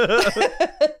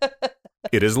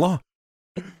 It is law.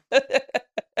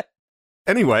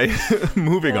 Anyway,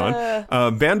 moving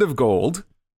on. Band of Gold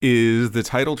is the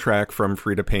title track from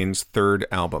Frida Payne's third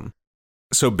album.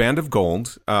 So Band of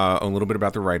Gold, a little bit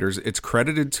about the writers. It's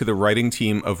credited to the writing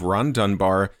team of Ron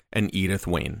Dunbar and Edith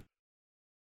Wayne.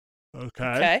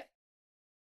 Okay.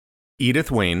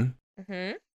 Edith Wayne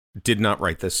Mm-hmm. did not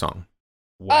write this song.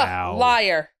 Wow. Oh,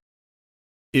 liar.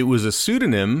 It was a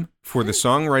pseudonym for the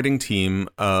songwriting team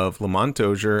of Lamont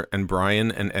Dozier and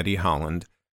Brian and Eddie Holland,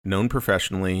 known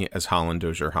professionally as Holland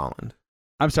Dozier Holland.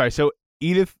 I'm sorry. So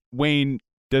Edith Wayne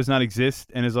does not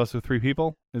exist and is also three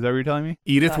people? Is that what you're telling me?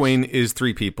 Edith Gosh. Wayne is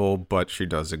three people, but she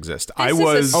does exist. This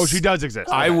is a Oh, she does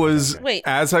exist. I was, Wait.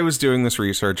 as I was doing this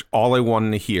research, all I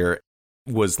wanted to hear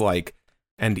was like,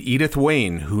 and Edith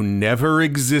Wayne, who never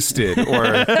existed,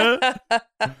 or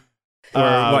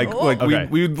okay.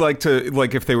 we'd like to,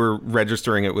 like, if they were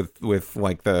registering it with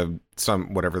like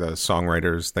whatever the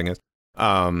songwriters thing is,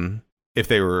 if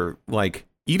they were like,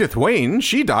 Edith Wayne,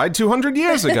 she died 200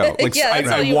 years ago. Like, Yeah, that's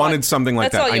all I you wanted want. something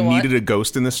like That's that. all I you want. needed a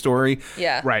ghost in this story.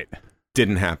 Yeah. Right.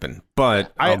 Didn't happen,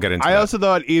 but I'll get into I that. also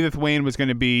thought Edith Wayne was going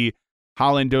to be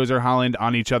Holland, Dozier, Holland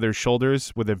on each other's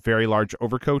shoulders with a very large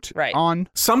overcoat Right. on.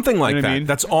 Something like You know what that. I mean?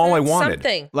 That's all I wanted.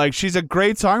 Something. Like, she's a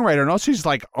great songwriter, and also she's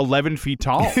like 11 feet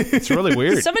tall. It's really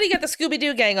weird. Somebody get the Scooby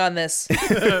Doo gang on this.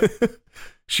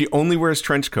 She only wears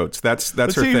trench coats. That's her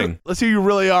see thing. Let's see who you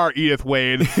really are, Edith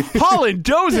Wayne. Holland,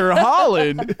 Dozier,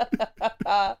 Holland.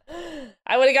 I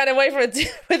would have gotten away with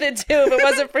it too if it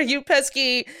wasn't for you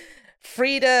pesky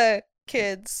Frida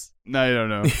kids. No, I don't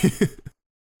know.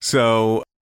 So,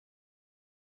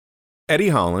 Eddie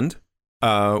Holland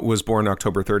was born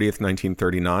October 30th,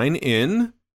 1939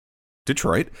 in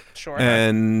Detroit, Sure.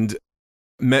 and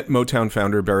met Motown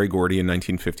founder Berry Gordy in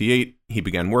 1958. He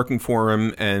began working for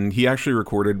him, and he actually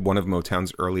recorded one of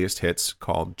Motown's earliest hits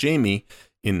called Jamie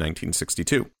in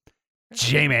 1962.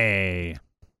 Jamie.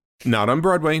 Not on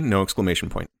Broadway, no exclamation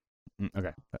point.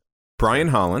 Okay. Brian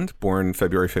Holland, born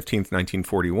February 15th,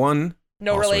 1941.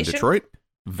 No also relation? in Detroit.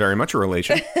 Very much a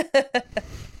relation.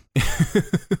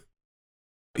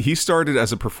 He started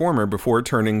as a performer before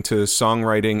turning to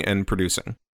songwriting and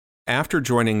producing. After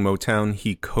joining Motown,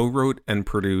 he co-wrote and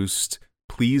produced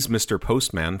Please Mr.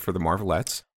 Postman for the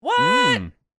Marvelettes, What?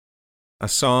 a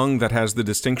song that has the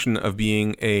distinction of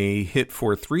being a hit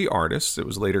for three artists. It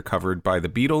was later covered by the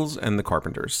Beatles and the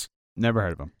Carpenters. Never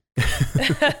heard of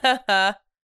him.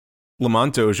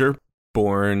 Lamont Dozier,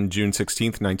 born June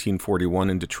 16th, 1941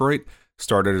 in Detroit,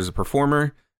 started as a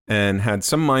performer and had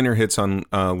some minor hits on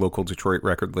local Detroit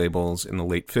record labels in the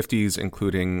late 50s,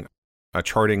 including a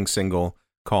charting single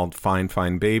called Fine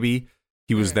Fine Baby.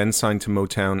 He was then signed to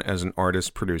Motown as an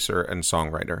artist, producer, and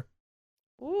songwriter.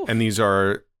 Oof. And these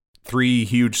are three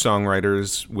huge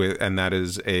songwriters, and that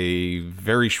is a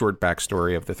very short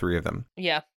backstory of the three of them.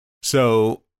 Yeah.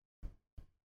 So,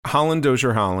 Holland,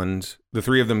 Dozier, Holland, the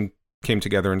three of them came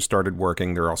together and started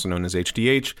working. They're also known as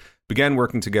HDH, began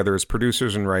working together as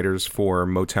producers and writers for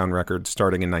Motown Records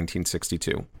starting in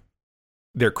 1962.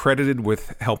 They're credited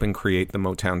with helping create the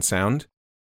Motown sound.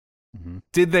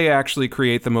 Did they actually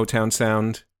create the Motown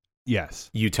sound? Yes.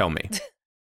 You tell me.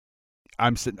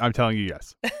 I'm telling you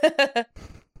yes.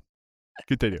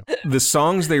 Continue. The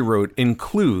songs they wrote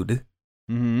include,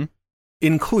 and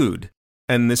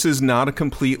this is not a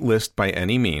complete list by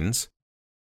any means,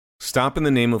 Stop in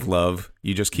the Name of Love,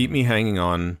 You Just Keep Me Hanging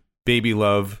On, Baby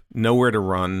Love, Nowhere to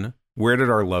Run, Where Did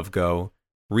Our Love Go,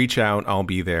 Reach Out, I'll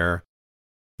Be There,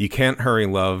 You Can't Hurry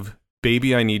Love,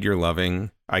 Baby I Need Your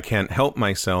Loving, I Can't Help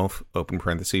Myself, open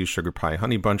parentheses, Sugar Pie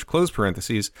Honey Bunch, close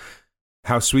parentheses,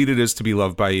 How Sweet It Is to Be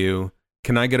Loved by You,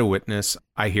 Can I Get a Witness,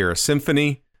 I Hear a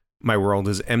Symphony, My World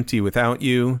is Empty Without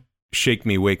You, Shake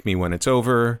Me, Wake Me When It's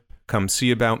Over, Come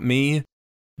See About Me,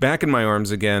 Back in My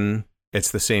Arms Again, It's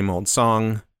the Same Old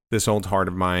Song, This Old Heart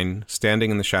of Mine,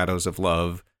 Standing in the Shadows of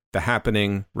Love, The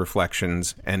Happening,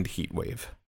 Reflections, and Heatwave.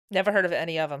 Never heard of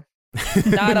any of them.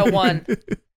 Not a one.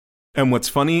 And what's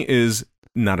funny is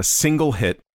not a single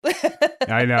hit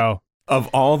I know. of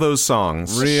all those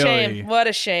songs. Really? Shame. What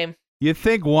a shame. You'd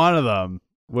think one of them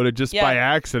would have just Yeah. by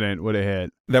accident would have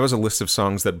hit. That was a list of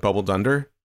songs that bubbled under.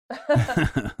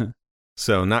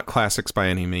 So not classics by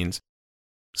any means.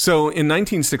 So in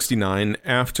 1969,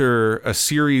 after a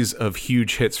series of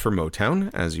huge hits for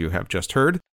Motown, as you have just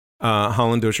heard,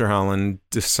 Holland Dozier Holland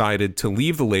decided to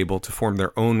leave the label to form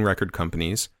their own record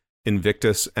companies,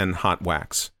 Invictus and Hot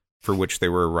Wax, for which they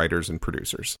were writers and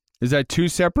producers. Is that two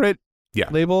separate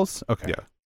labels? Okay. Yeah.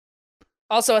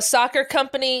 Also a soccer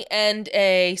company and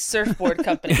a surfboard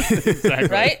company. Exactly.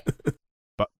 Right?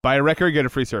 But buy a record, get a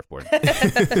free surfboard.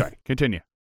 Sorry, continue.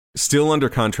 Still under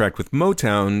contract with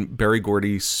Motown, Berry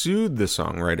Gordy sued the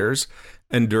songwriters,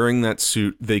 and during that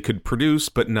suit, they could produce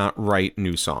but not write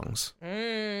new songs.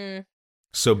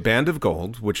 So Band of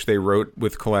Gold, which they wrote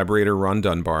with collaborator Ron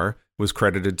Dunbar, was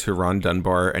credited to Ron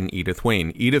Dunbar and Edith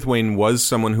Wayne. Edith Wayne was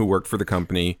someone who worked for the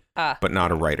company, but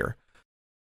not a writer.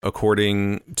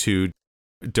 According to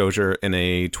Dozier in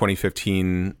a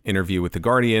 2015 interview with The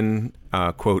Guardian,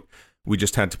 quote, "We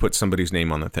just had to put somebody's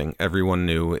name on the thing. Everyone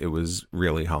knew it was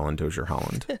really Holland Dozier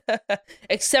Holland."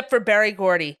 Except for Berry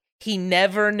Gordy. He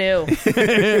never knew.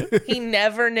 He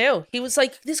never knew. He was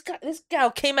like, this gal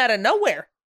came out of nowhere.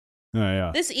 Oh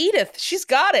yeah. This Edith, she's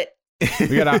got it.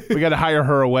 We gotta hire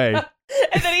her away.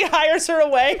 And then he hires her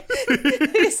away.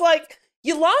 He's like,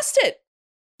 you lost it.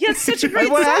 You had such a great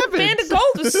What song. happened? Band of Gold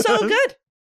was so good.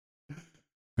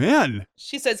 Man.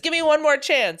 She says, give me one more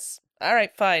chance. All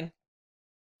right, fine.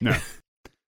 No.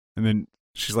 And then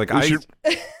She's like, We should-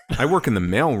 I work in the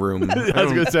mailroom. I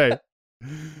was gonna say.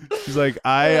 She's like,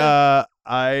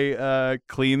 I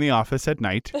clean the office at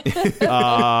night.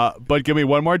 But give me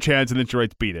one more chance, and then she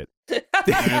writes "Beat It." And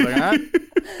he's like, huh?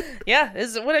 Yeah,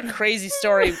 what a crazy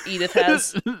story Edith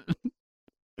has.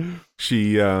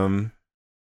 She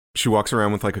walks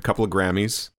around with like a couple of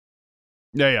Grammys,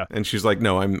 Yeah. and she's like,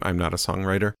 "No, I'm not a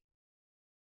songwriter."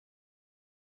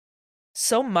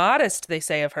 So modest, they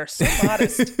say of her. So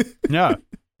modest. Yeah.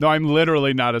 No, I'm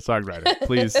literally not a songwriter.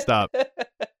 Please stop.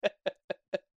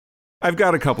 I've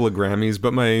got a couple of Grammys,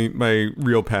 but my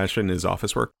real passion is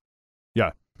office work.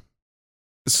 Yeah.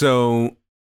 So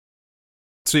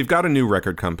you've got a new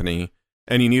record company,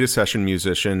 and you need a session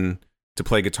musician to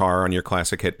play guitar on your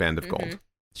classic hit Band of Gold.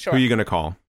 Sure. Who are you going to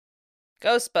call?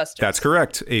 Ghostbusters. That's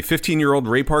correct. A 15-year-old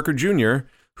Ray Parker Jr.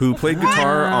 who played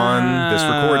guitar on this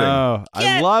recording. Oh, I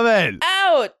Get love it.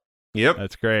 out. Yep.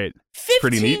 That's great.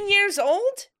 pretty 15 neat. years old?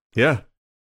 Yeah.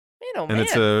 Man, oh, And man.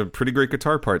 it's a pretty great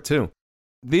guitar part, too.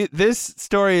 This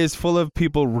story is full of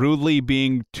people rudely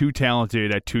being too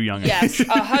talented at too young. Yes,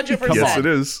 100%. Yes, it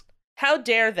is. How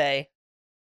dare they?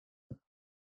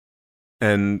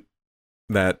 And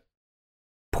that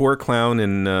poor clown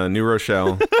in New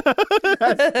Rochelle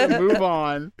Move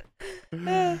on.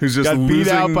 who's just Got beat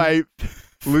losing, out by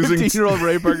losing 15-year-old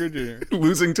Ray Parker Jr.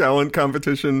 losing talent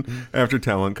competition after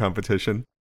talent competition.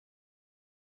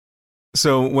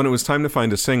 So when it was time to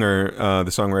find a singer,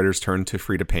 the songwriters turned to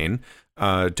Freda Payne.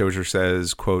 Dozier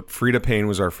says, quote, "Freda Payne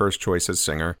was our first choice as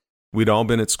singer. We'd all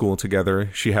been at school together.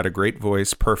 She had a great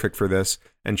voice, perfect for this,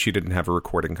 and she didn't have a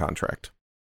recording contract."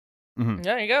 Mm-hmm.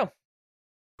 There you go.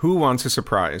 Who wants a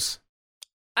surprise?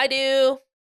 I do.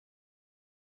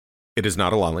 It is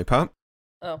not a lollipop,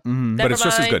 Oh, Mm-hmm. never but it's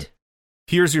just as mind. good.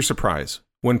 Here's your surprise.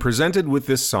 When presented with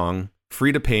this song,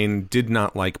 Freda Payne did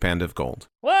not like Band of Gold.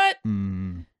 What?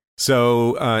 Mm.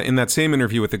 So in that same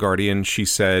interview with The Guardian, she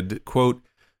said, quote,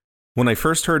 "When I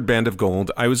first heard Band of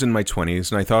Gold, I was in my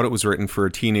 20s, and I thought it was written for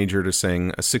a teenager to sing,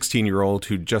 a 16-year-old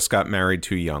who just got married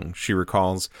too young." She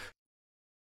recalls,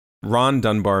 Ron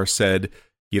Dunbar said,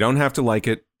 "You don't have to like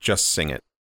it, just sing it."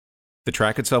 The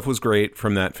track itself was great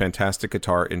from that fantastic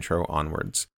guitar intro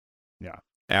onwards. Yeah.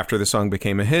 After the song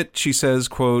became a hit, she says,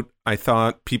 quote, "I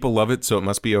thought people love it, so it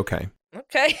must be okay."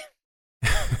 Okay.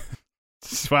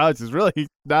 Wow, this is really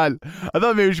not. I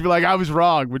thought maybe she'd be like, I was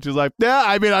wrong, which is like, yeah,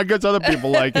 I mean, I guess other people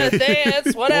like it.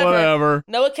 Dance, whatever. Whatever.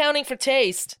 No accounting for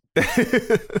taste.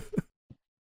 It's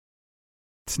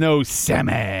no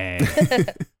semi.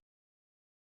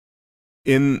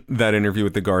 In that interview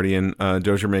with The Guardian,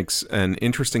 Dozier makes an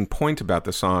interesting point about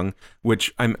the song,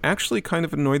 which I'm actually kind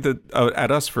of annoyed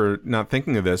at us for not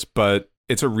thinking of this, but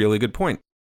it's a really good point.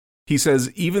 He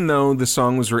says, even though the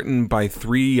song was written by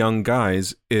 3 young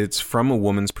guys, it's from a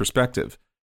woman's perspective.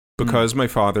 Because my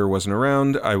father wasn't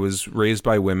around, I was raised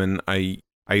by women. I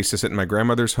used to sit in my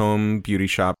grandmother's home beauty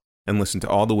shop and listen to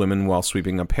all the women while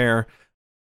sweeping up hair.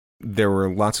 There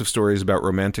were lots of stories about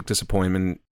romantic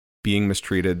disappointment, being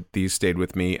mistreated. These stayed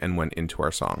with me and went into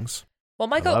our songs. Well,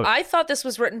 Michael, I thought this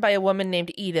was written by a woman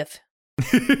named Edith.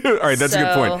 All right, that's a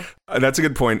good point. That's a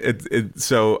good point.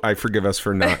 So I forgive us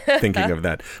for not thinking of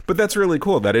that. But that's really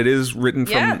cool that it is written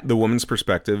from the woman's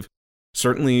perspective.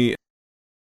 Certainly,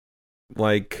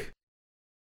 like,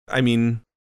 I mean,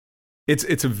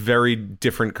 it's a very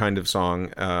different kind of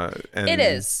song. And, it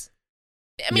is.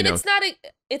 I mean, it's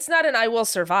not an "I Will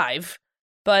Survive,"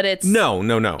 but it's no.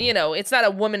 You know, it's not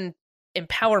a woman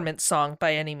empowerment song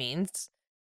by any means.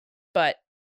 But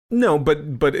no, but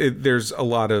there's a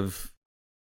lot of.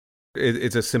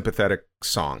 It's a sympathetic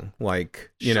song,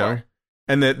 like, you know,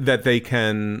 and that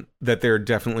they're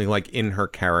definitely like in her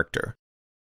character,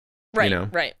 right? You know,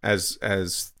 right.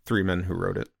 As 3 men who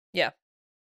wrote it. Yeah.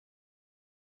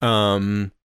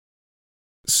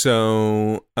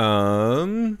 So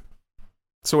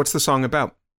what's the song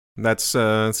about? That's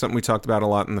something we talked about a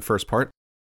lot in the first part.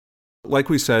 Like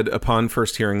we said, upon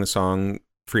first hearing the song,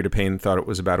 Freda Payne thought it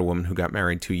was about a woman who got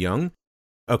married too young.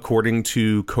 According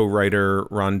to co-writer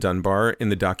Ron Dunbar, in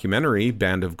the documentary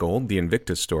Band of Gold, The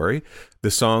Invictus Story,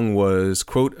 the song was,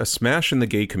 quote, a smash in the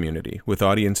gay community, with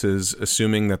audiences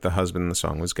assuming that the husband in the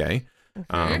song was gay,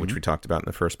 which we talked about in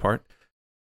the first part.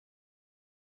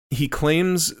 He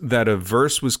claims that a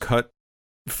verse was cut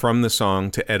from the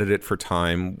song to edit it for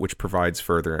time, which provides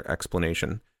further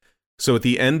explanation. So at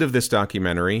the end of this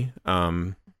documentary,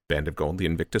 Band of Gold, The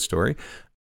Invictus Story,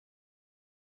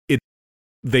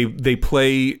 They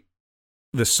play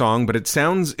the song, but it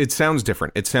sounds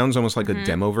different. It sounds almost like a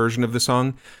demo version of the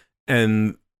song,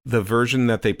 and the version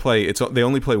that they play, they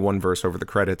only play one verse over the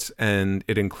credits, and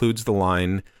it includes the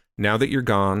line, "Now that you're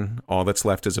gone, all that's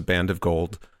left is a band of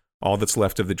gold. All that's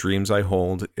left of the dreams I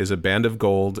hold is a band of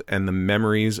gold and the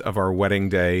memories of our wedding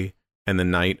day and the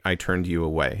night I turned you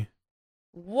away."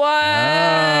 What?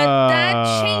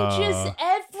 That changes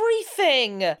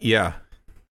everything. Yeah.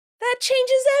 That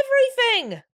changes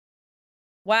everything.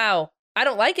 Wow. I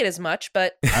don't like it as much,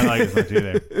 but I don't like it as much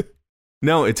either.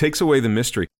 No, it takes away the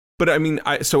mystery. But I mean,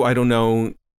 I don't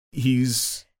know.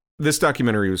 This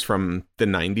documentary was from the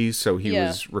 90s, so he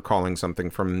was recalling something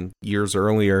from years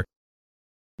earlier.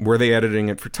 Were they editing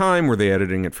it for time? Were they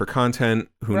editing it for content?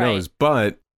 Who knows?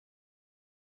 But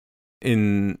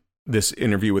in this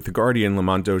interview with The Guardian,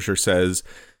 Lamont Dozier says,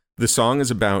 the song is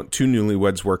about 2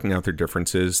 newlyweds working out their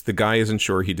differences. The guy isn't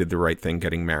sure he did the right thing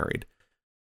getting married.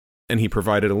 And he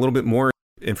provided a little bit more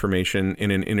information in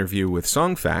an interview with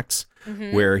Song Facts,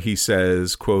 where he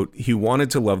says, quote, he wanted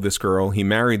to love this girl. He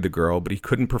married the girl, but he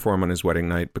couldn't perform on his wedding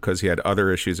night because he had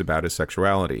other issues about his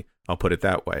sexuality. I'll put it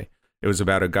that way. It was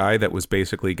about a guy that was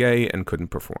basically gay and couldn't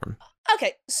perform.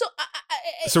 Okay, so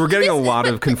we're getting a lot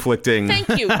of conflicting. Thank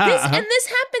you. This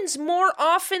happens more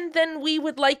often than we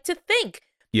would like to think.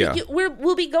 Yeah,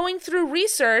 we'll be going through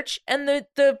research, and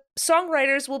the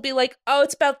songwriters will be like, "Oh,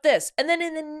 it's about this," and then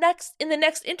in the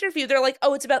next interview, they're like,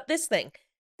 "Oh, it's about this thing."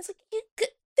 It's like,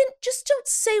 then just don't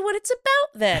say what it's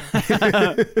about. Then,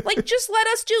 like, just let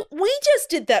us do. We just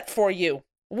did that for you.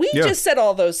 We just said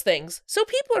all those things, so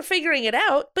people are figuring it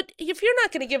out. But if you're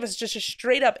not going to give us just a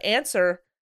straight up answer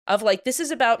of like, "This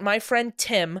is about my friend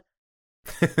Tim,"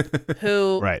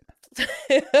 who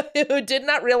who did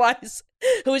not realize,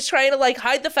 who was trying to like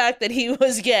hide the fact that he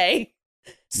was gay.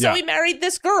 So he married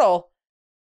this girl.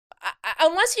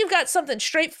 Unless you've got something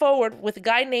straightforward with a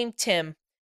guy named Tim,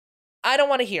 I don't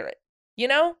want to hear it. You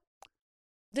know?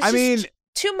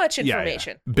 Too much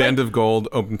information. Yeah. Band of Gold,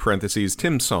 open parentheses,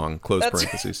 Tim's song, close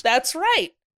parentheses. That's right.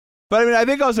 But I mean, I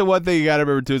think also one thing you got to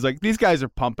remember too is like, these guys are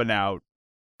pumping out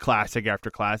classic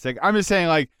after classic. I'm just saying,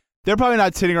 like, they're probably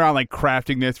not sitting around like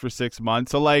crafting this for 6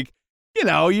 months. So like, you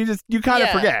know, you kind of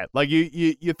forget. Like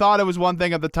you thought it was one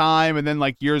thing at the time, and then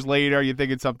like years later, you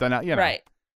think it's something else. You know, right?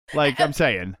 Like I'm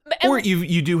saying, or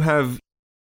you do have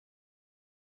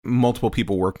multiple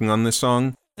people working on this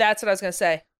song. That's what I was gonna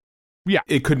say. Yeah.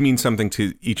 it could mean something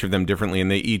to each of them differently,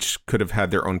 and they each could have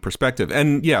had their own perspective.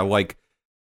 And yeah, like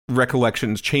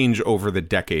recollections change over the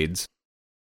decades.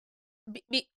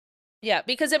 Yeah,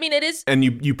 because I mean, it is. And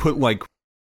you put like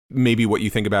maybe what you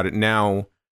think about it now,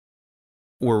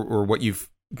 or what you've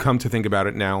come to think about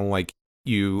it now, like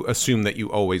you assume that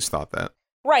you always thought that.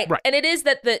 Right. And it is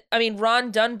that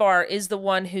Ron Dunbar is the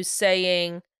one who's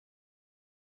saying,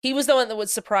 he was the one that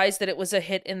was surprised that it was a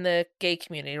hit in the gay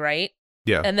community, right?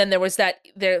 Yeah. And then there was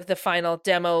the final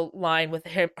demo line with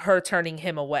her turning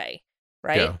him away,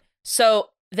 right? Yeah. So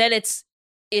then it's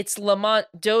Lamont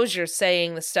Dozier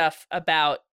saying the stuff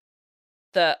about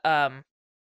the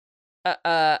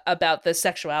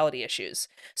sexuality issues.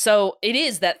 So it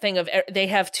is that thing of they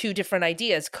have two different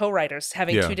ideas, co-writers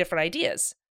having two different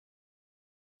ideas.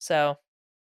 So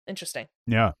interesting.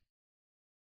 Yeah.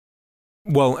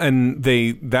 Well, and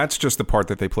that's just the part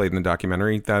that they played in the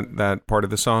documentary, that part of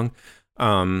the song.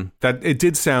 That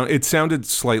it sounded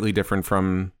slightly different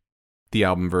from the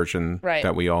album version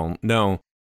that we all know.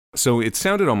 So it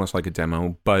sounded almost like a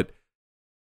demo, but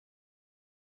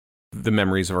the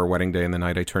memories of our wedding day and the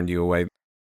night I turned you away,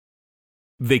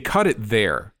 they cut it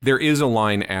there. There is a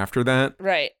line after that.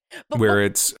 Right. Where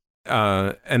it's,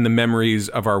 and the memories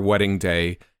of our wedding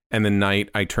day and the night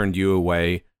I turned you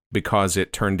away because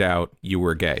it turned out you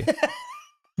were gay.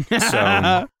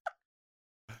 So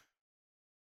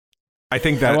I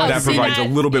think that provides a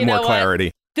little bit more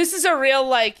clarity. This is a real,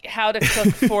 like, how to cook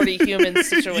 40 humans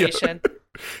situation.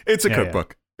 It's a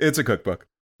cookbook. Yeah. It's a cookbook.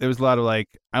 There was a lot of like,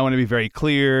 I want to be very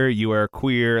clear, you are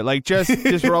queer. Like just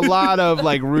for a lot of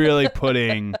like really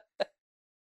putting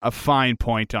a fine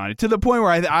point on it, to the point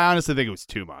where I honestly think it was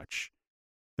too much.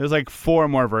 There's like 4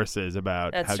 more verses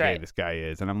about how gay this guy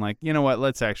is, and I'm like, you know what?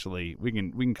 Let's actually we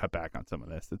can cut back on some of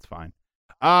this. It's fine.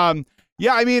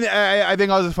 Yeah, I mean, I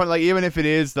think all this is fun. Like, even if it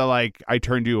is the like, I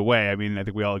turned you away. I mean, I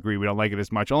think we all agree we don't like it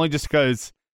as much, only just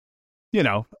because, you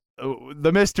know,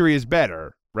 the mystery is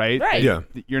better, right? Right. Yeah.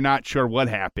 You're not sure what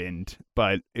happened,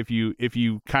 but if you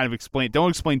kind of don't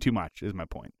explain too much, is my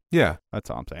point. Yeah, that's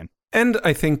all I'm saying. And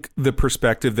I think the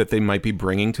perspective that they might be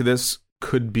bringing to this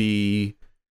could be,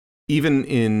 even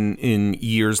in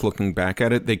years looking back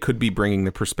at it, they could be bringing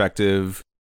the perspective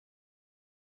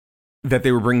that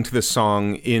they were bringing to this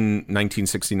song in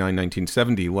 1969,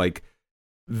 1970. Like,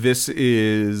 this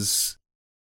is...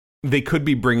 They could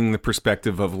be bringing the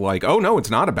perspective of like, oh, no, it's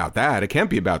not about that. It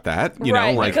can't be about that. You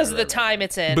know, like, because of the time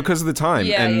it's in. Because of the time.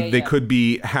 They could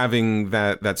be having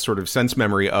that sort of sense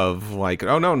memory of like,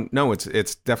 oh, no,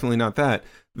 it's definitely not that.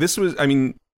 This was, I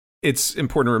mean, it's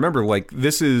important to remember, like,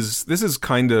 this is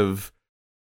kind of,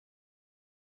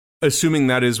 assuming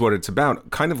that is what it's about,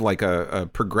 kind of like a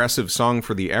progressive song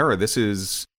for the era. This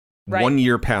is 1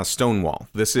 year past Stonewall.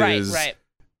 This is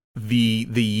the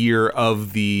year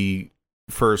of the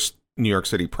first New York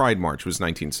City Pride March was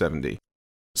 1970.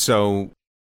 So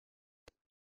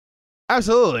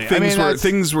absolutely,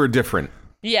 things were different.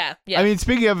 Yeah. I mean,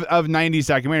 speaking of 90s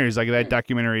documentaries, like that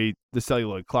documentary, The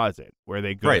Celluloid Closet, where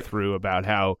they go through about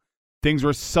how things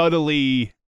were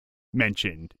subtly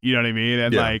mentioned, you know what I mean?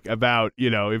 And like about, you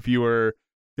know, if you were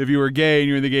gay and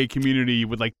you're in the gay community, you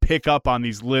would like pick up on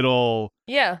these little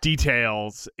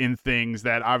details in things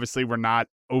that obviously were not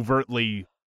overtly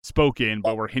spoken,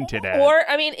 but were hinted at. Or,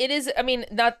 I mean,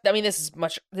 this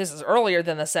is earlier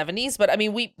than the 70s, but I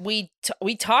mean, we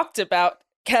talked about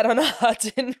Cat on a Hot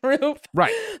Tin Roof.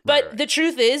 Right. But the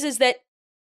truth is that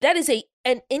is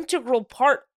an integral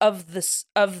part of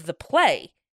the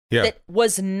play that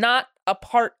was not a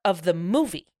part of the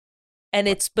movie. And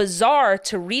it's bizarre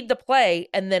to read the play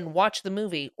and then watch the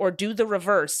movie, or do the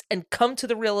reverse and come to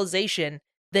the realization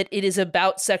that it is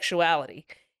about sexuality.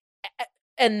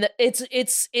 And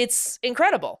it's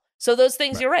incredible. So those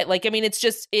things, you're right. Like, I mean, it's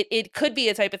just, it could be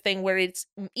a type of thing where it's,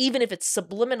 even if it's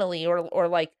subliminally or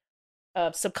like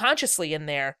subconsciously in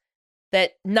there,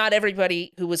 that not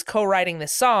everybody who was co-writing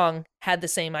this song had the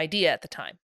same idea at the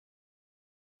time.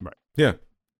 Right. Yeah.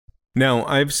 Now,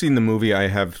 I've seen the movie. I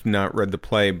have not read the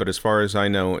play, but as far as I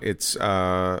know, it's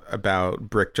about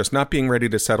Brick just not being ready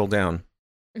to settle down.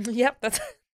 Yep, that's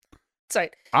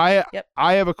right. I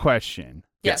have a question.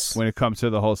 Yes. When it comes to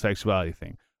the whole sexuality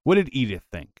thing, what did Edith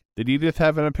think? Did Edith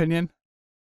have an opinion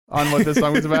on what this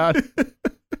song was about?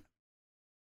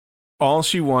 All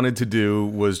she wanted to do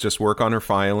was just work on her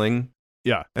filing.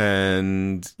 Yeah.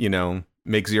 And, you know,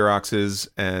 make Xeroxes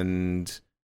and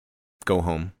go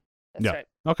home. That's right.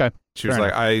 Okay. She was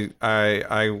like,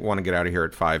 I want to get out of here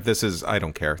at 5. I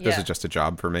don't care. This is just a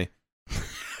job for me.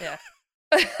 Yeah.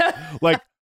 Like,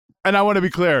 and I want to be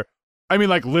clear. I mean,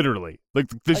 like, literally. Like,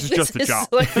 this is just a job.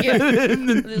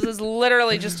 This is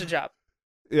literally just a job.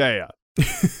 Yeah.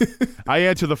 I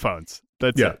answer the phones.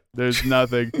 That's it. There's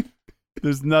nothing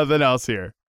else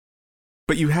here.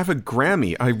 But you have a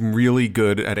Grammy. I'm really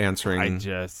good at answering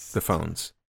the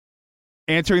phones.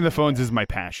 Answering the phones is my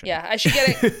passion. Yeah, I should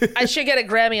get a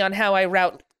Grammy on how I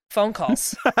route phone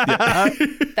calls.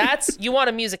 That's, you want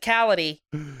a musicality.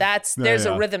 There's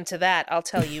a rhythm to that. I'll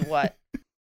tell you what.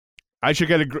 I should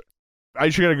get a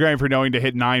Grammy for knowing to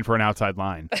hit 9 for an outside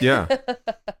line. Yeah.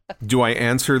 Do I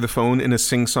answer the phone in a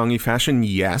sing-songy fashion?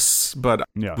 Yes, but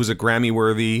was it Grammy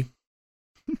worthy?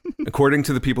 According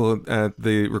to the people at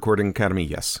the Recording Academy,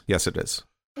 yes. Yes, it is.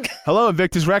 Hello,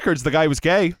 Invictus Records. The guy was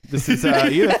gay. This is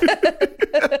Edith.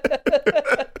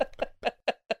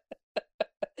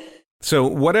 So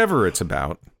whatever it's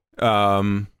about,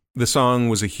 the song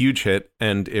was a huge hit,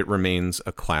 and it remains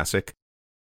a classic.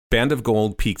 Band of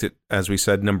Gold peaked at, as we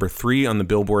said, number 3 on the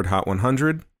Billboard Hot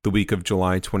 100 the week of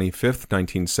July 25th,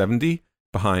 1970,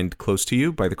 behind Close to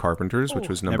You by the Carpenters, which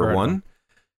was number 1.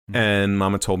 And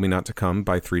Mama Told Me Not to Come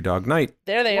by Three Dog Night.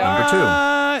 There they are.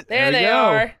 Number 2. There they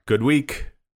are. Good week.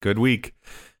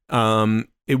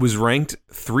 It was ranked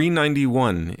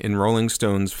 391 in Rolling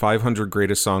Stone's 500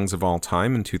 Greatest Songs of All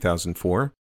Time in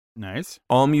 2004. Nice.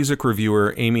 AllMusic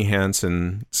reviewer Amy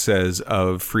Hansen says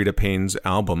of Freda Payne's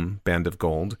album, Band of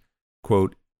Gold,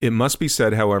 quote, "It must be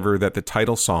said, however, that the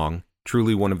title song,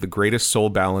 truly one of the greatest soul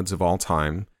ballads of all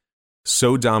time,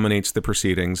 so dominates the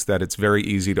proceedings that it's very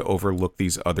easy to overlook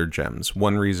these other gems.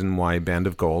 One reason why Band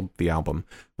of Gold, the album,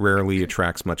 rarely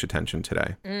attracts much attention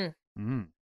today."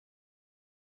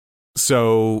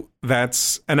 So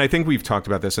that's, and I think we've talked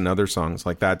about this in other songs,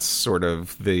 like that's sort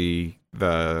of the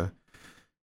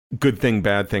good thing,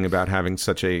 bad thing about having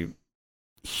such a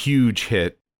huge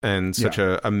hit and such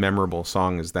a memorable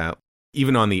song is that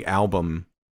even on the album,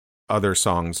 other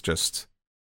songs just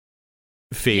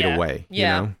fade away, you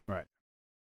know? Right.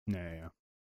 Yeah.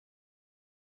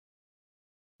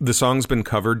 The song's been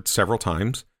covered several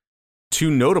times. 2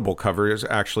 notable covers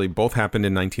actually both happened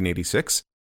in 1986.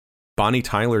 Bonnie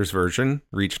Tyler's version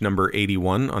reached number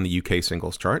 81 on the UK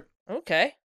singles chart.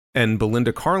 Okay. And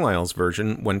Belinda Carlisle's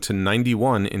version went to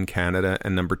 91 in Canada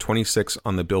and number 26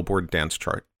 on the Billboard Dance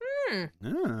Chart.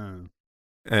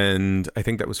 And I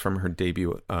think that was from her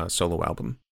debut solo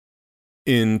album.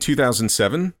 In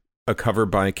 2007, a cover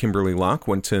by Kimberly Locke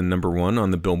went to number 1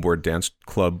 on the Billboard Dance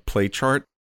Club Play Chart.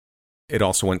 It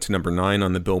also went to number 9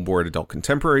 on the Billboard Adult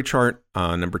Contemporary Chart,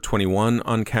 number 21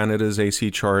 on Canada's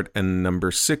AC Chart, and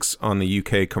number 6 on the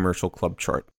UK Commercial Club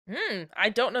Chart. I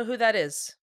don't know who that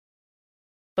is,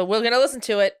 but we're going to listen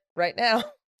to it right now.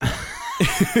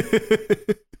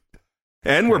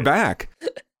 And we're back.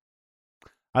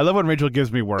 I love when Rachel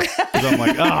gives me work, because I'm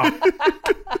like, oh,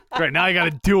 great, now I got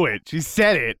to do it. She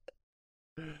said it.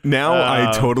 Now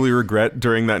I totally regret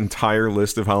during that entire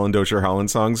list of Holland Dozier Holland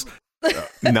songs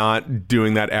not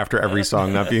doing that after every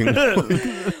song, not being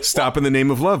Stop in the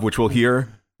Name of Love, which we'll hear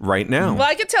right now. Well,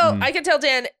 I could tell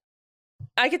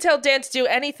Dan to do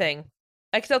anything.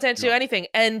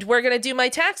 And we're going to do my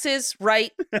taxes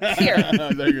right here.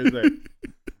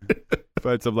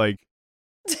 But some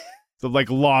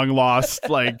long lost,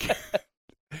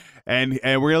 and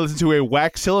we're going to listen to a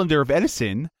wax cylinder of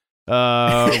Edison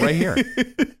right here.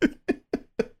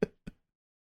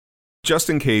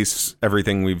 Just in case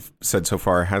everything we've said so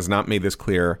far has not made this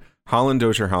clear, Holland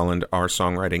Dozier Holland are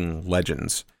songwriting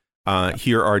legends.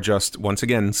 Here are just, once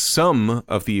again, some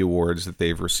of the awards that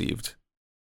they've received.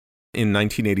 In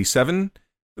 1987,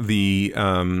 the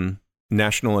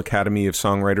National Academy of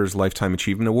Songwriters Lifetime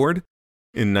Achievement Award.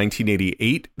 In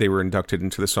 1988, they were inducted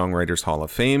into the Songwriters Hall of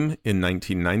Fame. In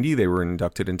 1990, they were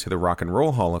inducted into the Rock and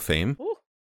Roll Hall of Fame. Ooh.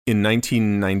 In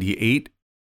 1998,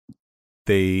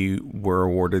 they were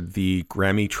awarded the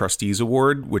Grammy Trustees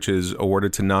Award, which is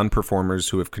awarded to non-performers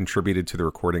who have contributed to the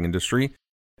recording industry.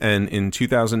 And in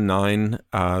 2009,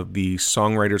 the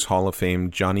Songwriters Hall of Fame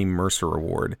Johnny Mercer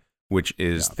Award, which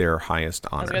is their highest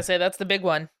honor. I was going to say, that's the big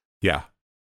one. Yeah.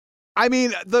 I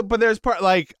mean, but there's part,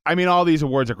 all these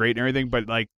awards are great and everything, but,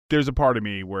 there's a part of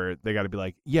me where they got to be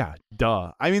like, yeah,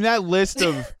 duh. I mean, that list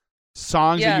of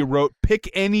songs that you wrote, pick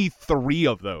any 3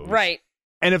 of those. Right.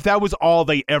 And if that was all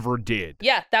they ever did,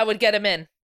 yeah, that would get them in.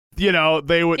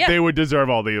 They would deserve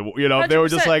all the, 100%. They were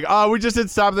just like, oh, we just did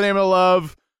Stop the Name of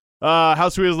Love, How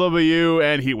Sweet Is Love With You,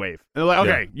 and Heat Wave. And they're like,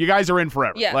 okay, you guys are in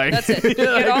forever. Yeah, that's it. You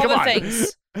get all the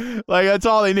things. That's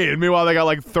all they need. And meanwhile, they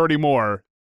got 30 more.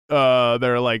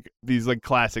 They're these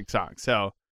classic songs.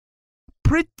 So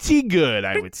pretty good,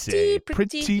 I would say.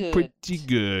 Pretty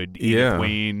good. Edith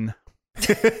Wayne.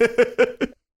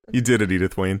 You did it,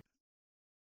 Edith Wayne.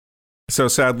 So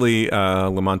sadly,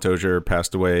 Lamont Dozier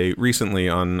passed away recently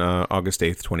on August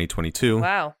 8th, 2022.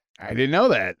 Wow. I didn't know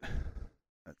that.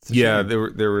 That's a Yeah,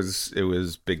 shame. it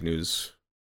was big news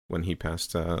when he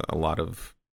passed. A lot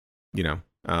of,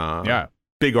 Yeah.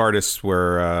 big artists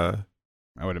were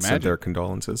I would sent imagine. their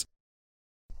condolences.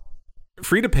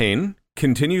 Frida Payne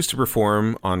continues to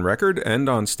perform on record and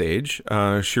on stage.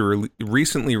 She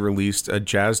recently released a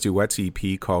jazz duets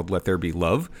EP called Let There Be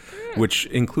Love, which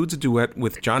includes a duet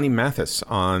with Johnny Mathis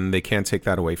on They Can't Take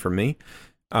That Away From Me.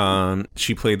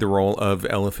 She played the role of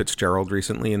Ella Fitzgerald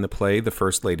recently in the play The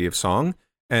First Lady of Song,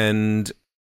 and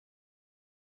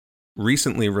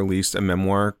recently released a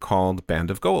memoir called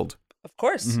Band of Gold. Of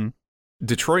course. Mhm.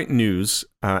 Detroit News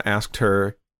asked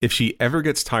her if she ever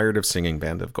gets tired of singing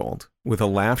Band of Gold. With a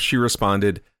laugh, she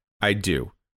responded, I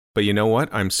do. But you know what?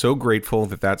 I'm so grateful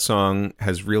that song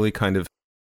has really kind of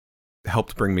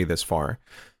helped bring me this far.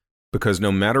 Because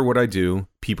no matter what I do,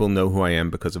 people know who I am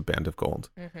because of Band of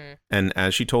Gold. Mm-hmm. And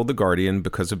as she told The Guardian,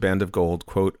 because of Band of Gold,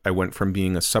 quote, I went from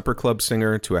being a supper club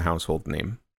singer to a household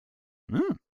name.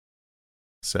 Mm.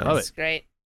 So Love That's great.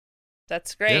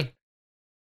 That's great. Yeah.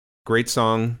 Great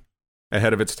song,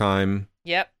 ahead of its time.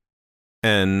 Yep.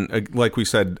 And like we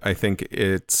said, I think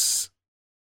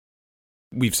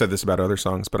we've said this about other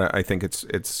songs, but I think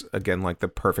it's again like the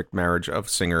perfect marriage of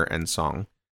singer and song.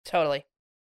 Totally.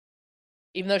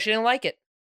 Even though she didn't like it.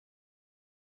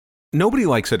 Nobody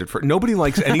likes it at first. Nobody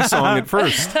likes any song at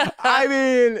first. I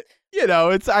mean,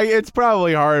 it's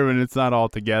probably hard when it's not all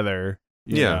together.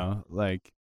 You Yeah. know?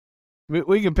 Like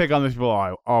we can pick on these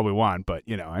people all we want, but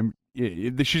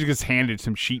she just handed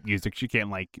some sheet music. She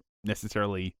can't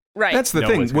necessarily. Right. That's the know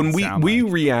thing. what it's When gonna we sound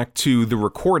like. react to the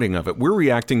recording of it, we're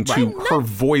reacting to Right. her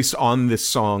voice on this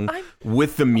song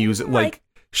with the music. my- Like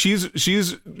she's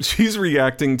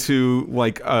reacting to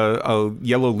like a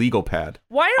yellow legal pad.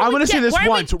 Why are I'm we going to say this why are we-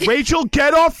 once. Rachel,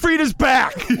 get off Frida's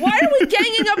back. Why are we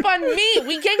ganging up on me?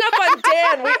 We gang up on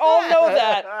Dan. We all know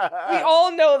that. We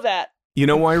all know that. You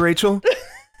know why, Rachel?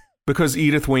 Because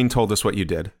Edith Wayne told us what you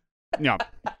did. No.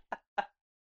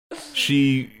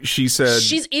 She said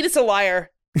Edith's a liar.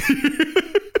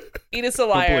 Edith's a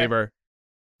liar. Don't believe her.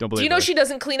 Don't believe Do you know her. she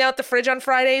doesn't clean out the fridge on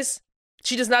Fridays?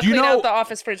 She does not Do you clean know- out the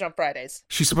office fridge on Fridays.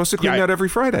 she's supposed to clean Yeah. that every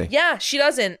Friday. Yeah, she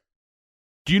doesn't.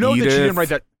 Do you know that she Edith. didn't write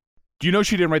that? Do you know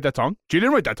she didn't write that song? She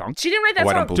didn't write that song. She didn't write that Oh,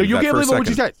 I don't song. believe So you that can't for a believe what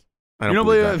she second. says. I You don't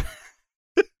don't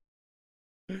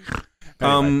believe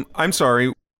that. I'm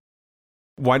sorry.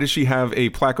 Why does she have a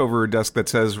plaque over her desk that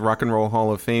says Rock and Roll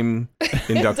Hall of Fame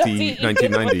inductee Inductee.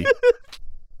 1990?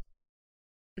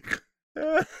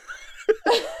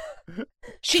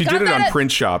 She got did it that on at-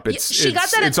 Print Shop. She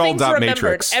got that at it's all Things dot Remembered.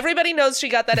 matrix. Everybody knows she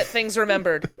got that at Things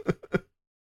Remembered.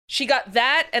 She got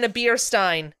that and a beer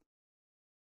stein.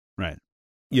 Right.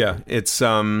 Yeah, it's it's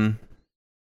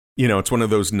one of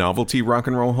those novelty Rock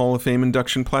and Roll Hall of Fame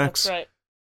induction plaques. That's right.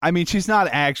 I mean, she's not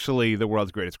actually the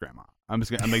world's greatest grandma. I'm just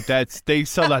gonna. I'm like that's they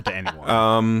sell that to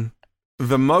anyone.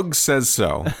 The mug says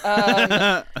so.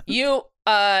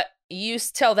 You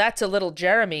tell that to little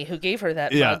Jeremy who gave her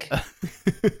that Yeah. mug.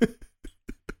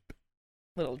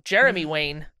 Little Jeremy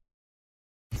Wayne.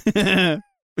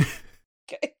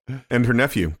 And her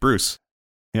nephew, Bruce.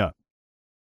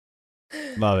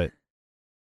 Love it.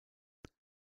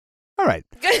 All right.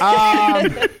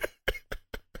 Um,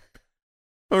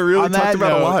 Oh, really? On Talked that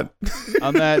about a note- lot.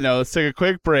 on that note, let's take a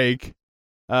quick break.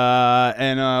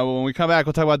 And when we come back,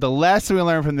 we'll talk about the lesson we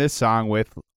learned from this song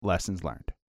with Lessons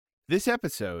Learned. This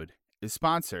episode is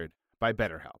sponsored by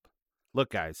BetterHelp. Look,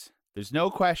 guys, there's no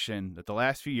question that the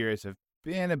last few years have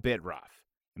been a bit rough.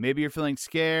 Maybe you're feeling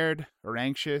scared or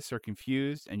anxious or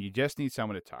confused and you just need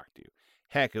someone to talk to.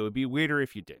 Heck, it would be weirder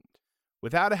if you didn't.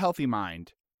 Without a healthy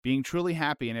mind, being truly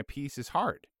happy and at peace is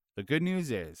hard. The good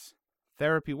news is,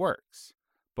 therapy works.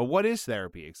 But what is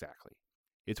therapy exactly?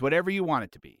 It's whatever you want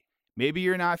it to be. Maybe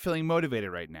you're not feeling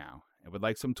motivated right now and would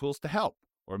like some tools to help.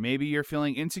 Or maybe you're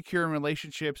feeling insecure in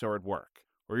relationships or at work.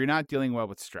 Or you're not dealing well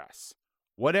with stress.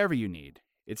 Whatever you need,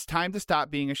 it's time to stop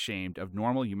being ashamed of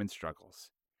normal human struggles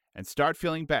and start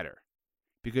feeling better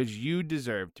because you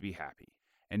deserve to be happy.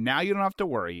 And now you don't have to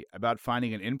worry about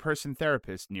finding an in-person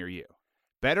therapist near you.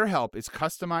 BetterHelp is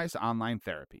customized online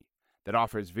therapy that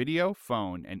offers video,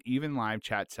 phone, and even live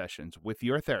chat sessions with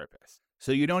your therapist,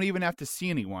 so you don't even have to see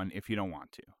anyone if you don't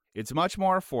want to. It's much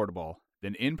more affordable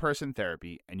than in-person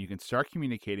therapy, and you can start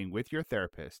communicating with your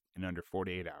therapist in under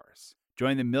 48 hours.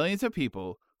 Join the millions of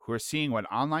people who are seeing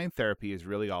what online therapy is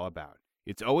really all about.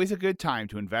 It's always a good time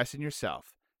to invest in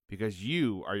yourself because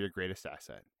you are your greatest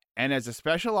asset. And as a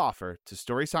special offer to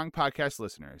Story Song Podcast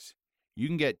listeners, you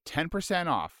can get 10%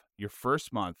 off your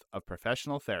first month of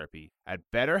professional therapy at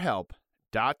betterhelp.com/storytime.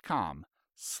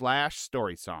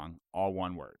 BetterHelp.com/StorySong, all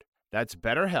one word. That's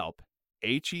BetterHelp,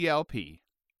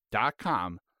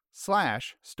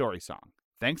 HELP.com/StorySong.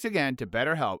 Thanks again to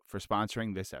BetterHelp for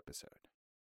sponsoring this episode.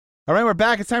 All right, we're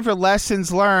back. It's time for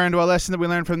Lessons Learned. What lesson did we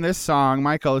learn from this song?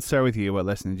 Michael, let's start with you. What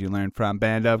lesson did you learn from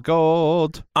Band of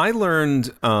Gold? I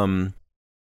learned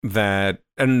that,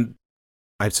 and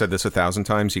I've said this 1,000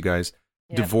 times, you guys,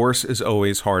 divorce is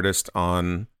always hardest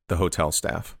on the hotel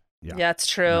staff. Yeah, it's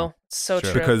true. So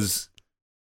true. Because,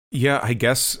 I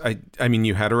guess, I mean,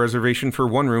 you had a reservation for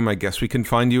one room. I guess we can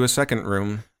find you a second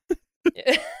room.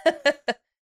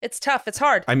 It's tough. It's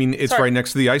hard. I mean, it's right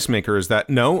next to the ice maker. Is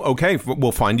that, no? Okay,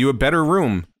 we'll find you a better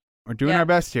room. We're doing our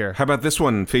best here. How about this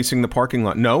one facing the parking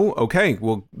lot? No? Okay,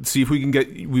 we'll see if we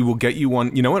will get you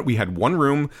one. You know what? We had one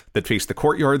room that faced the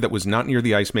courtyard that was not near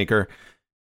the ice maker,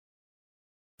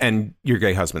 and your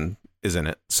gay husband is in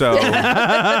it. So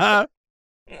I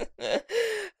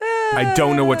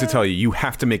don't know what to tell you. You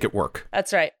have to make it work.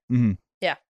 That's right. Mm-hmm.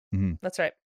 Yeah. Mm-hmm. That's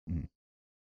right. Mm-hmm.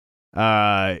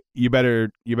 You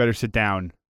better sit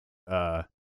down,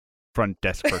 front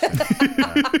desk person.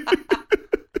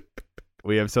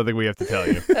 We have something we have to tell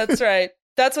you. That's right.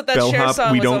 That's what that Cher Bellhop,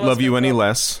 song we was don't almost love you any called.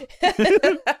 less.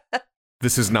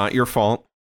 This is not your fault.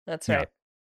 That's right.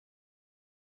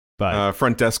 But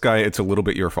front desk guy, it's a little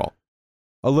bit your fault.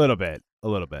 A little bit.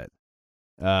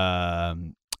 I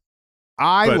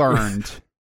learned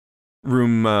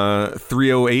room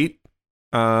 308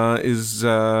 is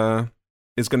going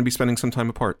to be spending some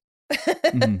time apart.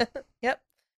 Mm-hmm. Yep.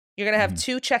 You're going to have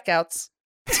 2 checkouts.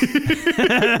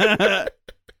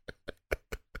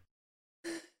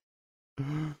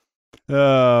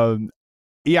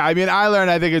 Yeah, I mean,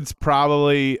 I think it's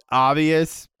probably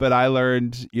obvious, but I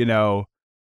learned,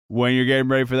 when you're getting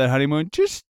ready for that honeymoon,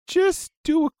 just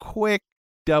do a quick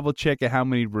double check at how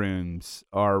many rooms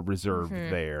are reserved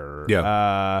there.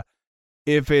 Yeah.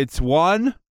 If it's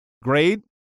 1, great.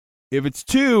 If it's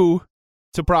 2,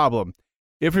 it's a problem.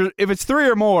 If it's 3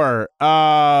 or more,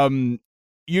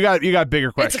 you got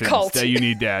bigger questions it's a cult. that you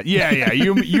need to. Yeah.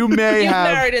 You may You've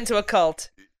have married into a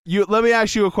cult. Let me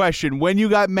ask you a question. When you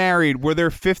got married, were there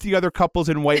 50 other couples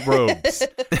in white robes?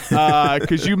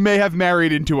 Because you may have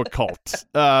married into a cult.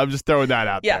 I'm just throwing that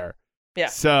out there. Yeah.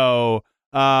 So,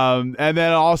 and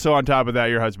then also on top of that,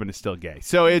 your husband is still gay.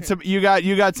 So it's you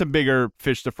got some bigger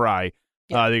fish to fry.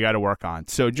 That you got to work on.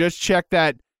 So just check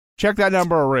that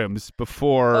number of rooms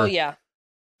before. Oh yeah.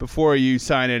 Before you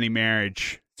sign any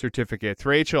marriage certificates.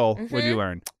 Rachel, what did you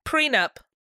learn? Prenup.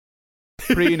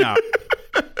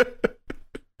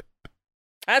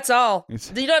 That's all. You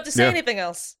don't have to say anything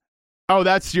else. Oh,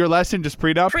 that's your lesson, just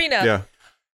prenup? Prenup. Yeah.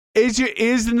 Is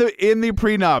in the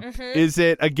prenup,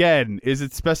 is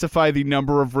it specify the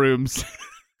number of rooms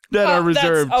that are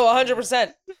reserved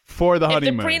 100%. for the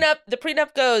honeymoon? The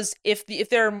prenup goes if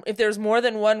there's more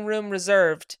than one room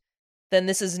reserved, then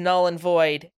this is null and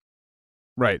void.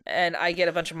 Right. And I get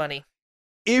a bunch of money.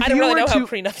 If I don't you really were know to- how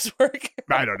prenups work.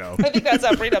 I don't know. I think that's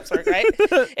how prenups work, right?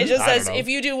 It just I don't says, know. if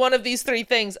you do one of these 3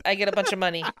 things, I get a bunch of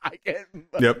money. I get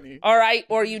Yep. money. All right,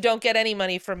 or you don't get any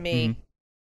money from me. Mhm.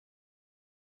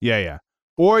 Yeah.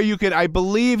 Or you could, I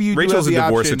believe you Rachel's do a have the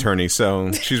divorce option. attorney,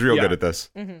 so she's real Yeah. good at this.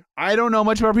 Mm-hmm. I don't know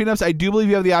much about prenups. I do believe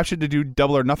you have the option to do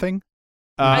double or nothing.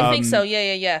 I think so.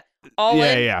 Yeah. All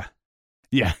in.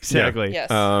 Yeah, exactly. Yes.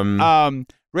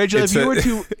 Rachel, if you were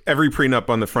to every prenup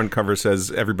on the front cover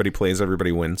says everybody plays,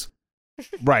 everybody wins.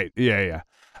 right, yeah.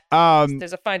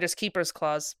 There's a finder's keeper's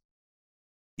clause.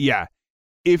 Yeah.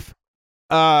 If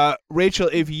Rachel,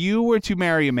 if you were to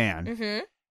marry a man, Mm-hmm.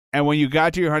 and when you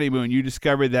got to your honeymoon, you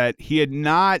discovered that he had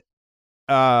not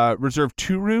reserved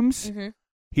 2 rooms. Mm-hmm.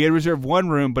 He had reserved 1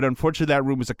 room, but unfortunately, that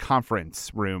room was a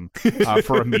conference room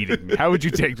for a meeting. How would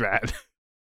you take that?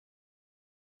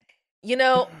 You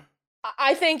know,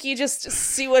 I think you just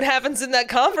see what happens in that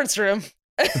conference room.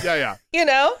 Yeah. You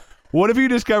know? What if you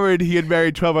discovered he had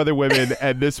married 12 other women,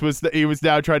 and he was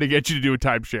now trying to get you to do a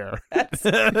timeshare?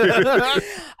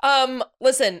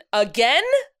 Listen, again?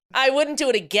 I wouldn't do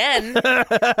it again.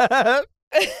 I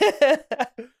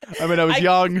mean, I was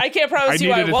young. I can't promise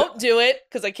you I needed a- won't do it,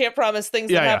 because I can't promise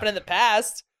things that happened in the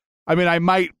past. I mean, I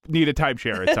might need a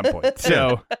timeshare at some point.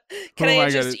 So, Can who am I I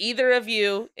interest gonna- either of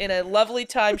you in a lovely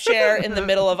timeshare in the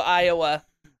middle of Iowa?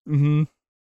 Mm-hmm.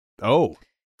 Oh,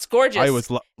 It's gorgeous. Iowa's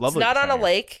lovely. It's not on a time.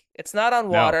 lake. It's not on No.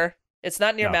 water. It's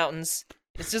not near No. mountains.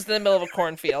 It's just in the middle of a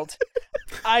cornfield.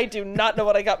 I do not know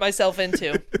what I got myself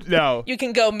into. No. You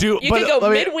can go. But You can go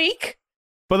let me- midweek.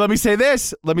 But let me say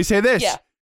this. Yeah.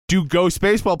 Do ghost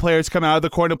baseball players come out of the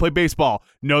corn to play baseball?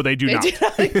 No, they do They not. do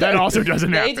not either. That also doesn't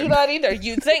They happen. do not either.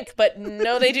 You'd think, but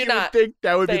no, they do You not. would think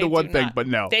that would be They the one do thing, not. but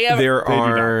no. They have. There They do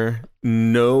not. are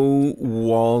no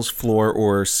walls, floor,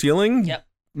 or ceiling, Yep.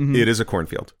 it is a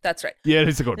cornfield. That's right. Yeah, it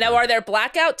is a good Now, are there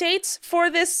blackout dates for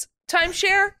this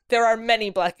timeshare? There are many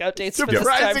blackout dates for this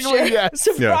Surprisingly, timeshare. yes.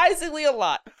 Surprisingly, a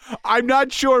lot. I'm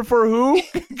not sure for who,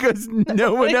 because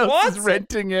no one Nobody else wants is it.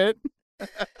 renting it.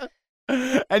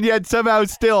 And yet somehow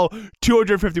still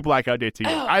 250 blackout dates a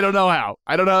year. I don't know how.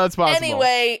 I don't know how that's possible.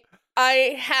 Anyway,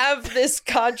 I have this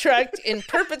contract in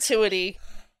perpetuity.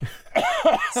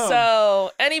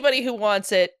 So anybody who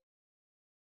wants it,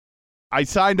 I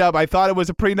signed up. I thought it was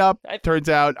a prenup. I- Turns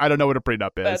out I don't know what a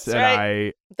prenup is. That's and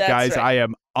right. That's guys, right. I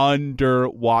am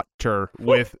underwater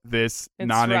with this It's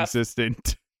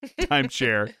non-existent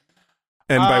timeshare.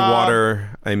 And by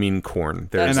water, I mean corn.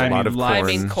 There's And a I lot mean of live. corn. I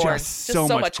mean corn. Just Just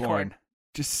so much corn.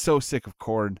 Just so sick of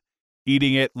corn.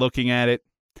 Eating it, looking at it.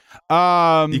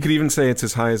 You could even say it's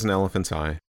as high as an elephant's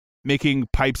eye. Making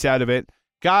pipes out of it.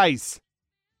 Guys,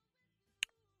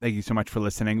 thank you so much for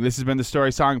listening. This has been the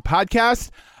Story Song Podcast.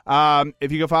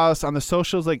 If you can follow us on the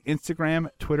socials like Instagram,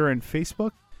 Twitter, and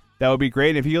Facebook, that would be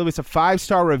great. If you give us a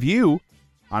 5-star review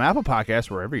on Apple Podcasts,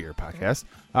 wherever your podcast,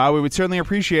 we would certainly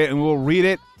appreciate it, and we'll read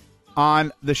it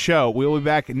on the show. We will be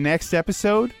back next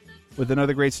episode with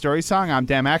another great story song. I'm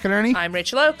Dan McInerney. I'm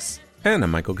Rachel Oakes. And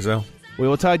I'm Michael Gazelle. We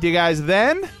will talk to you guys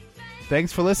then.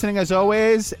 Thanks for listening as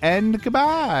always, and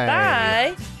goodbye.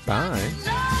 Bye. Bye.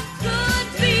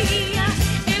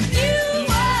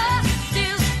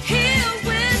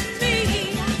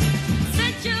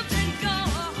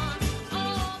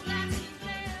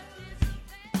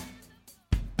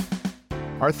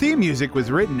 Our theme music was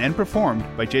written and performed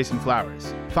by Jason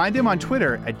Flowers. Find him on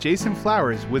Twitter at Jason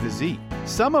Flowers with a Z.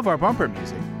 Some of our bumper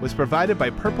music was provided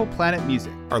by Purple Planet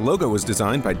Music. Our logo was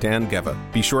designed by Dan Geva.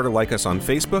 Be sure to like us on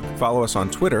Facebook, follow us on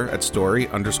Twitter at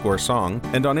story_song,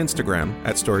 and on Instagram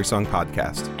at Story Song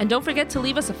Podcast. And don't forget to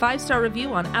leave us a 5-star review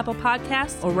on Apple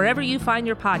Podcasts or wherever you find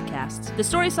your podcasts. The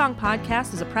Story Song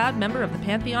Podcast is a proud member of the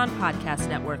Pantheon Podcast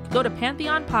Network. Go to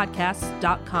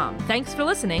pantheonpodcasts.com. Thanks for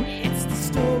listening. It's the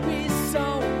Story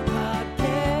Song Podcast.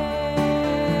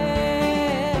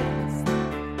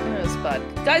 That was fun.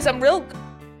 Guys, I'm real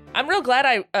glad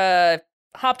I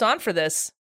hopped on for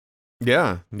this.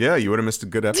 Yeah, you would have missed a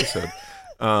good episode.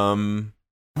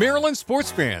 Maryland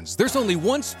sports fans, there's only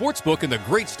one sports book in the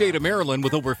great state of Maryland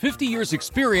with over 50 years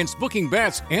experience booking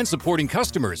bets and supporting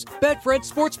customers. Betfred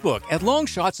Sportsbook at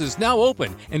Longshots is now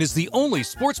open and is the only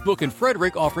sportsbook in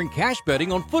Frederick offering cash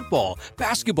betting on football,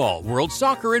 basketball, world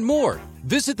soccer, and more.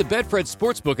 Visit the Betfred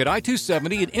Sportsbook at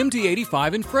I-270 and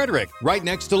MD-85 in Frederick, right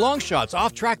next to Longshots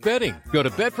off-track betting. Go to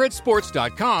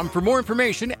betfredsports.com for more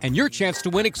information and your chance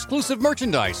to win exclusive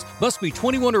merchandise. Must be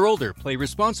 21 or older. Play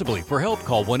responsibly. For help,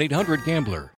 call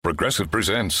 1-800-GAMBLER. Progressive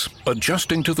presents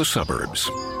Adjusting to the Suburbs.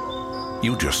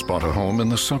 You just bought a home in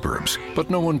the suburbs, but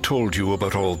no one told you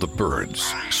about all the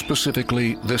birds,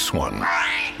 specifically this one,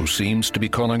 who seems to be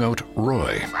calling out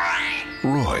Roy.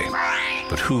 Roy.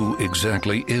 But who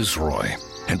exactly is Roy?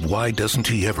 And why doesn't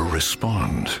he ever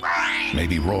respond?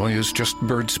 Maybe Roy is just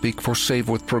bird speak for save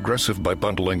with Progressive by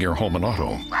bundling your home and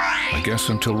auto. I guess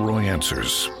until Roy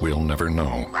answers, we'll never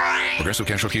know. Progressive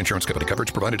Casualty Insurance Company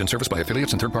coverage provided in service by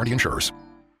affiliates and third-party insurers.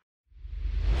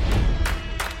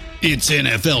 It's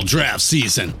NFL draft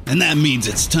season, and that means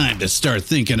it's time to start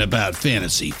thinking about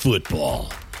fantasy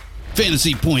football.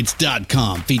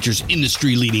 FantasyPoints.com features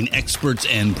industry-leading experts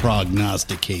and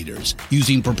prognosticators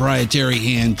using proprietary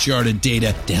hand-charted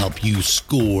data to help you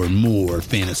score more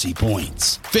fantasy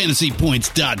points.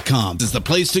 FantasyPoints.com is the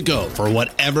place to go for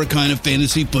whatever kind of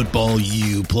fantasy football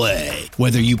you play.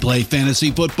 Whether you play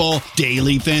fantasy football,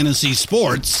 daily fantasy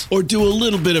sports, or do a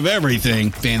little bit of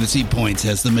everything, Fantasy Points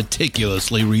has the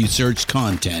meticulously researched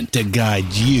content to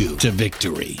guide you to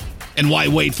victory. And why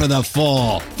wait for the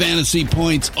fall? Fantasy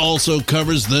Points also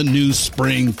covers the new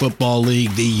spring football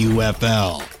league, the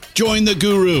UFL. Join the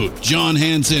guru, John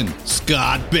Hansen,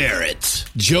 Scott Barrett,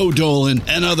 Joe Dolan,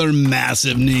 and other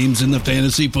massive names in the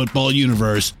fantasy football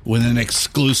universe with an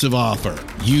exclusive offer.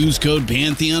 Use code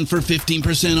Pantheon for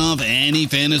 15% off any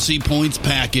Fantasy Points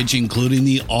package, including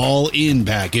the all-in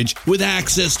package, with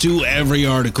access to every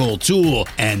article, tool,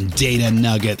 and data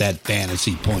nugget that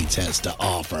Fantasy Points has to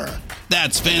offer.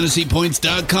 That's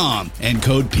FantasyPoints.com and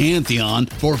code Pantheon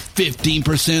for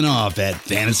 15% off at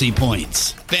Fantasy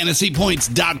Points.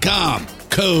 FantasyPoints.com,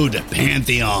 code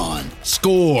Pantheon.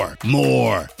 Score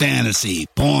more fantasy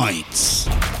points.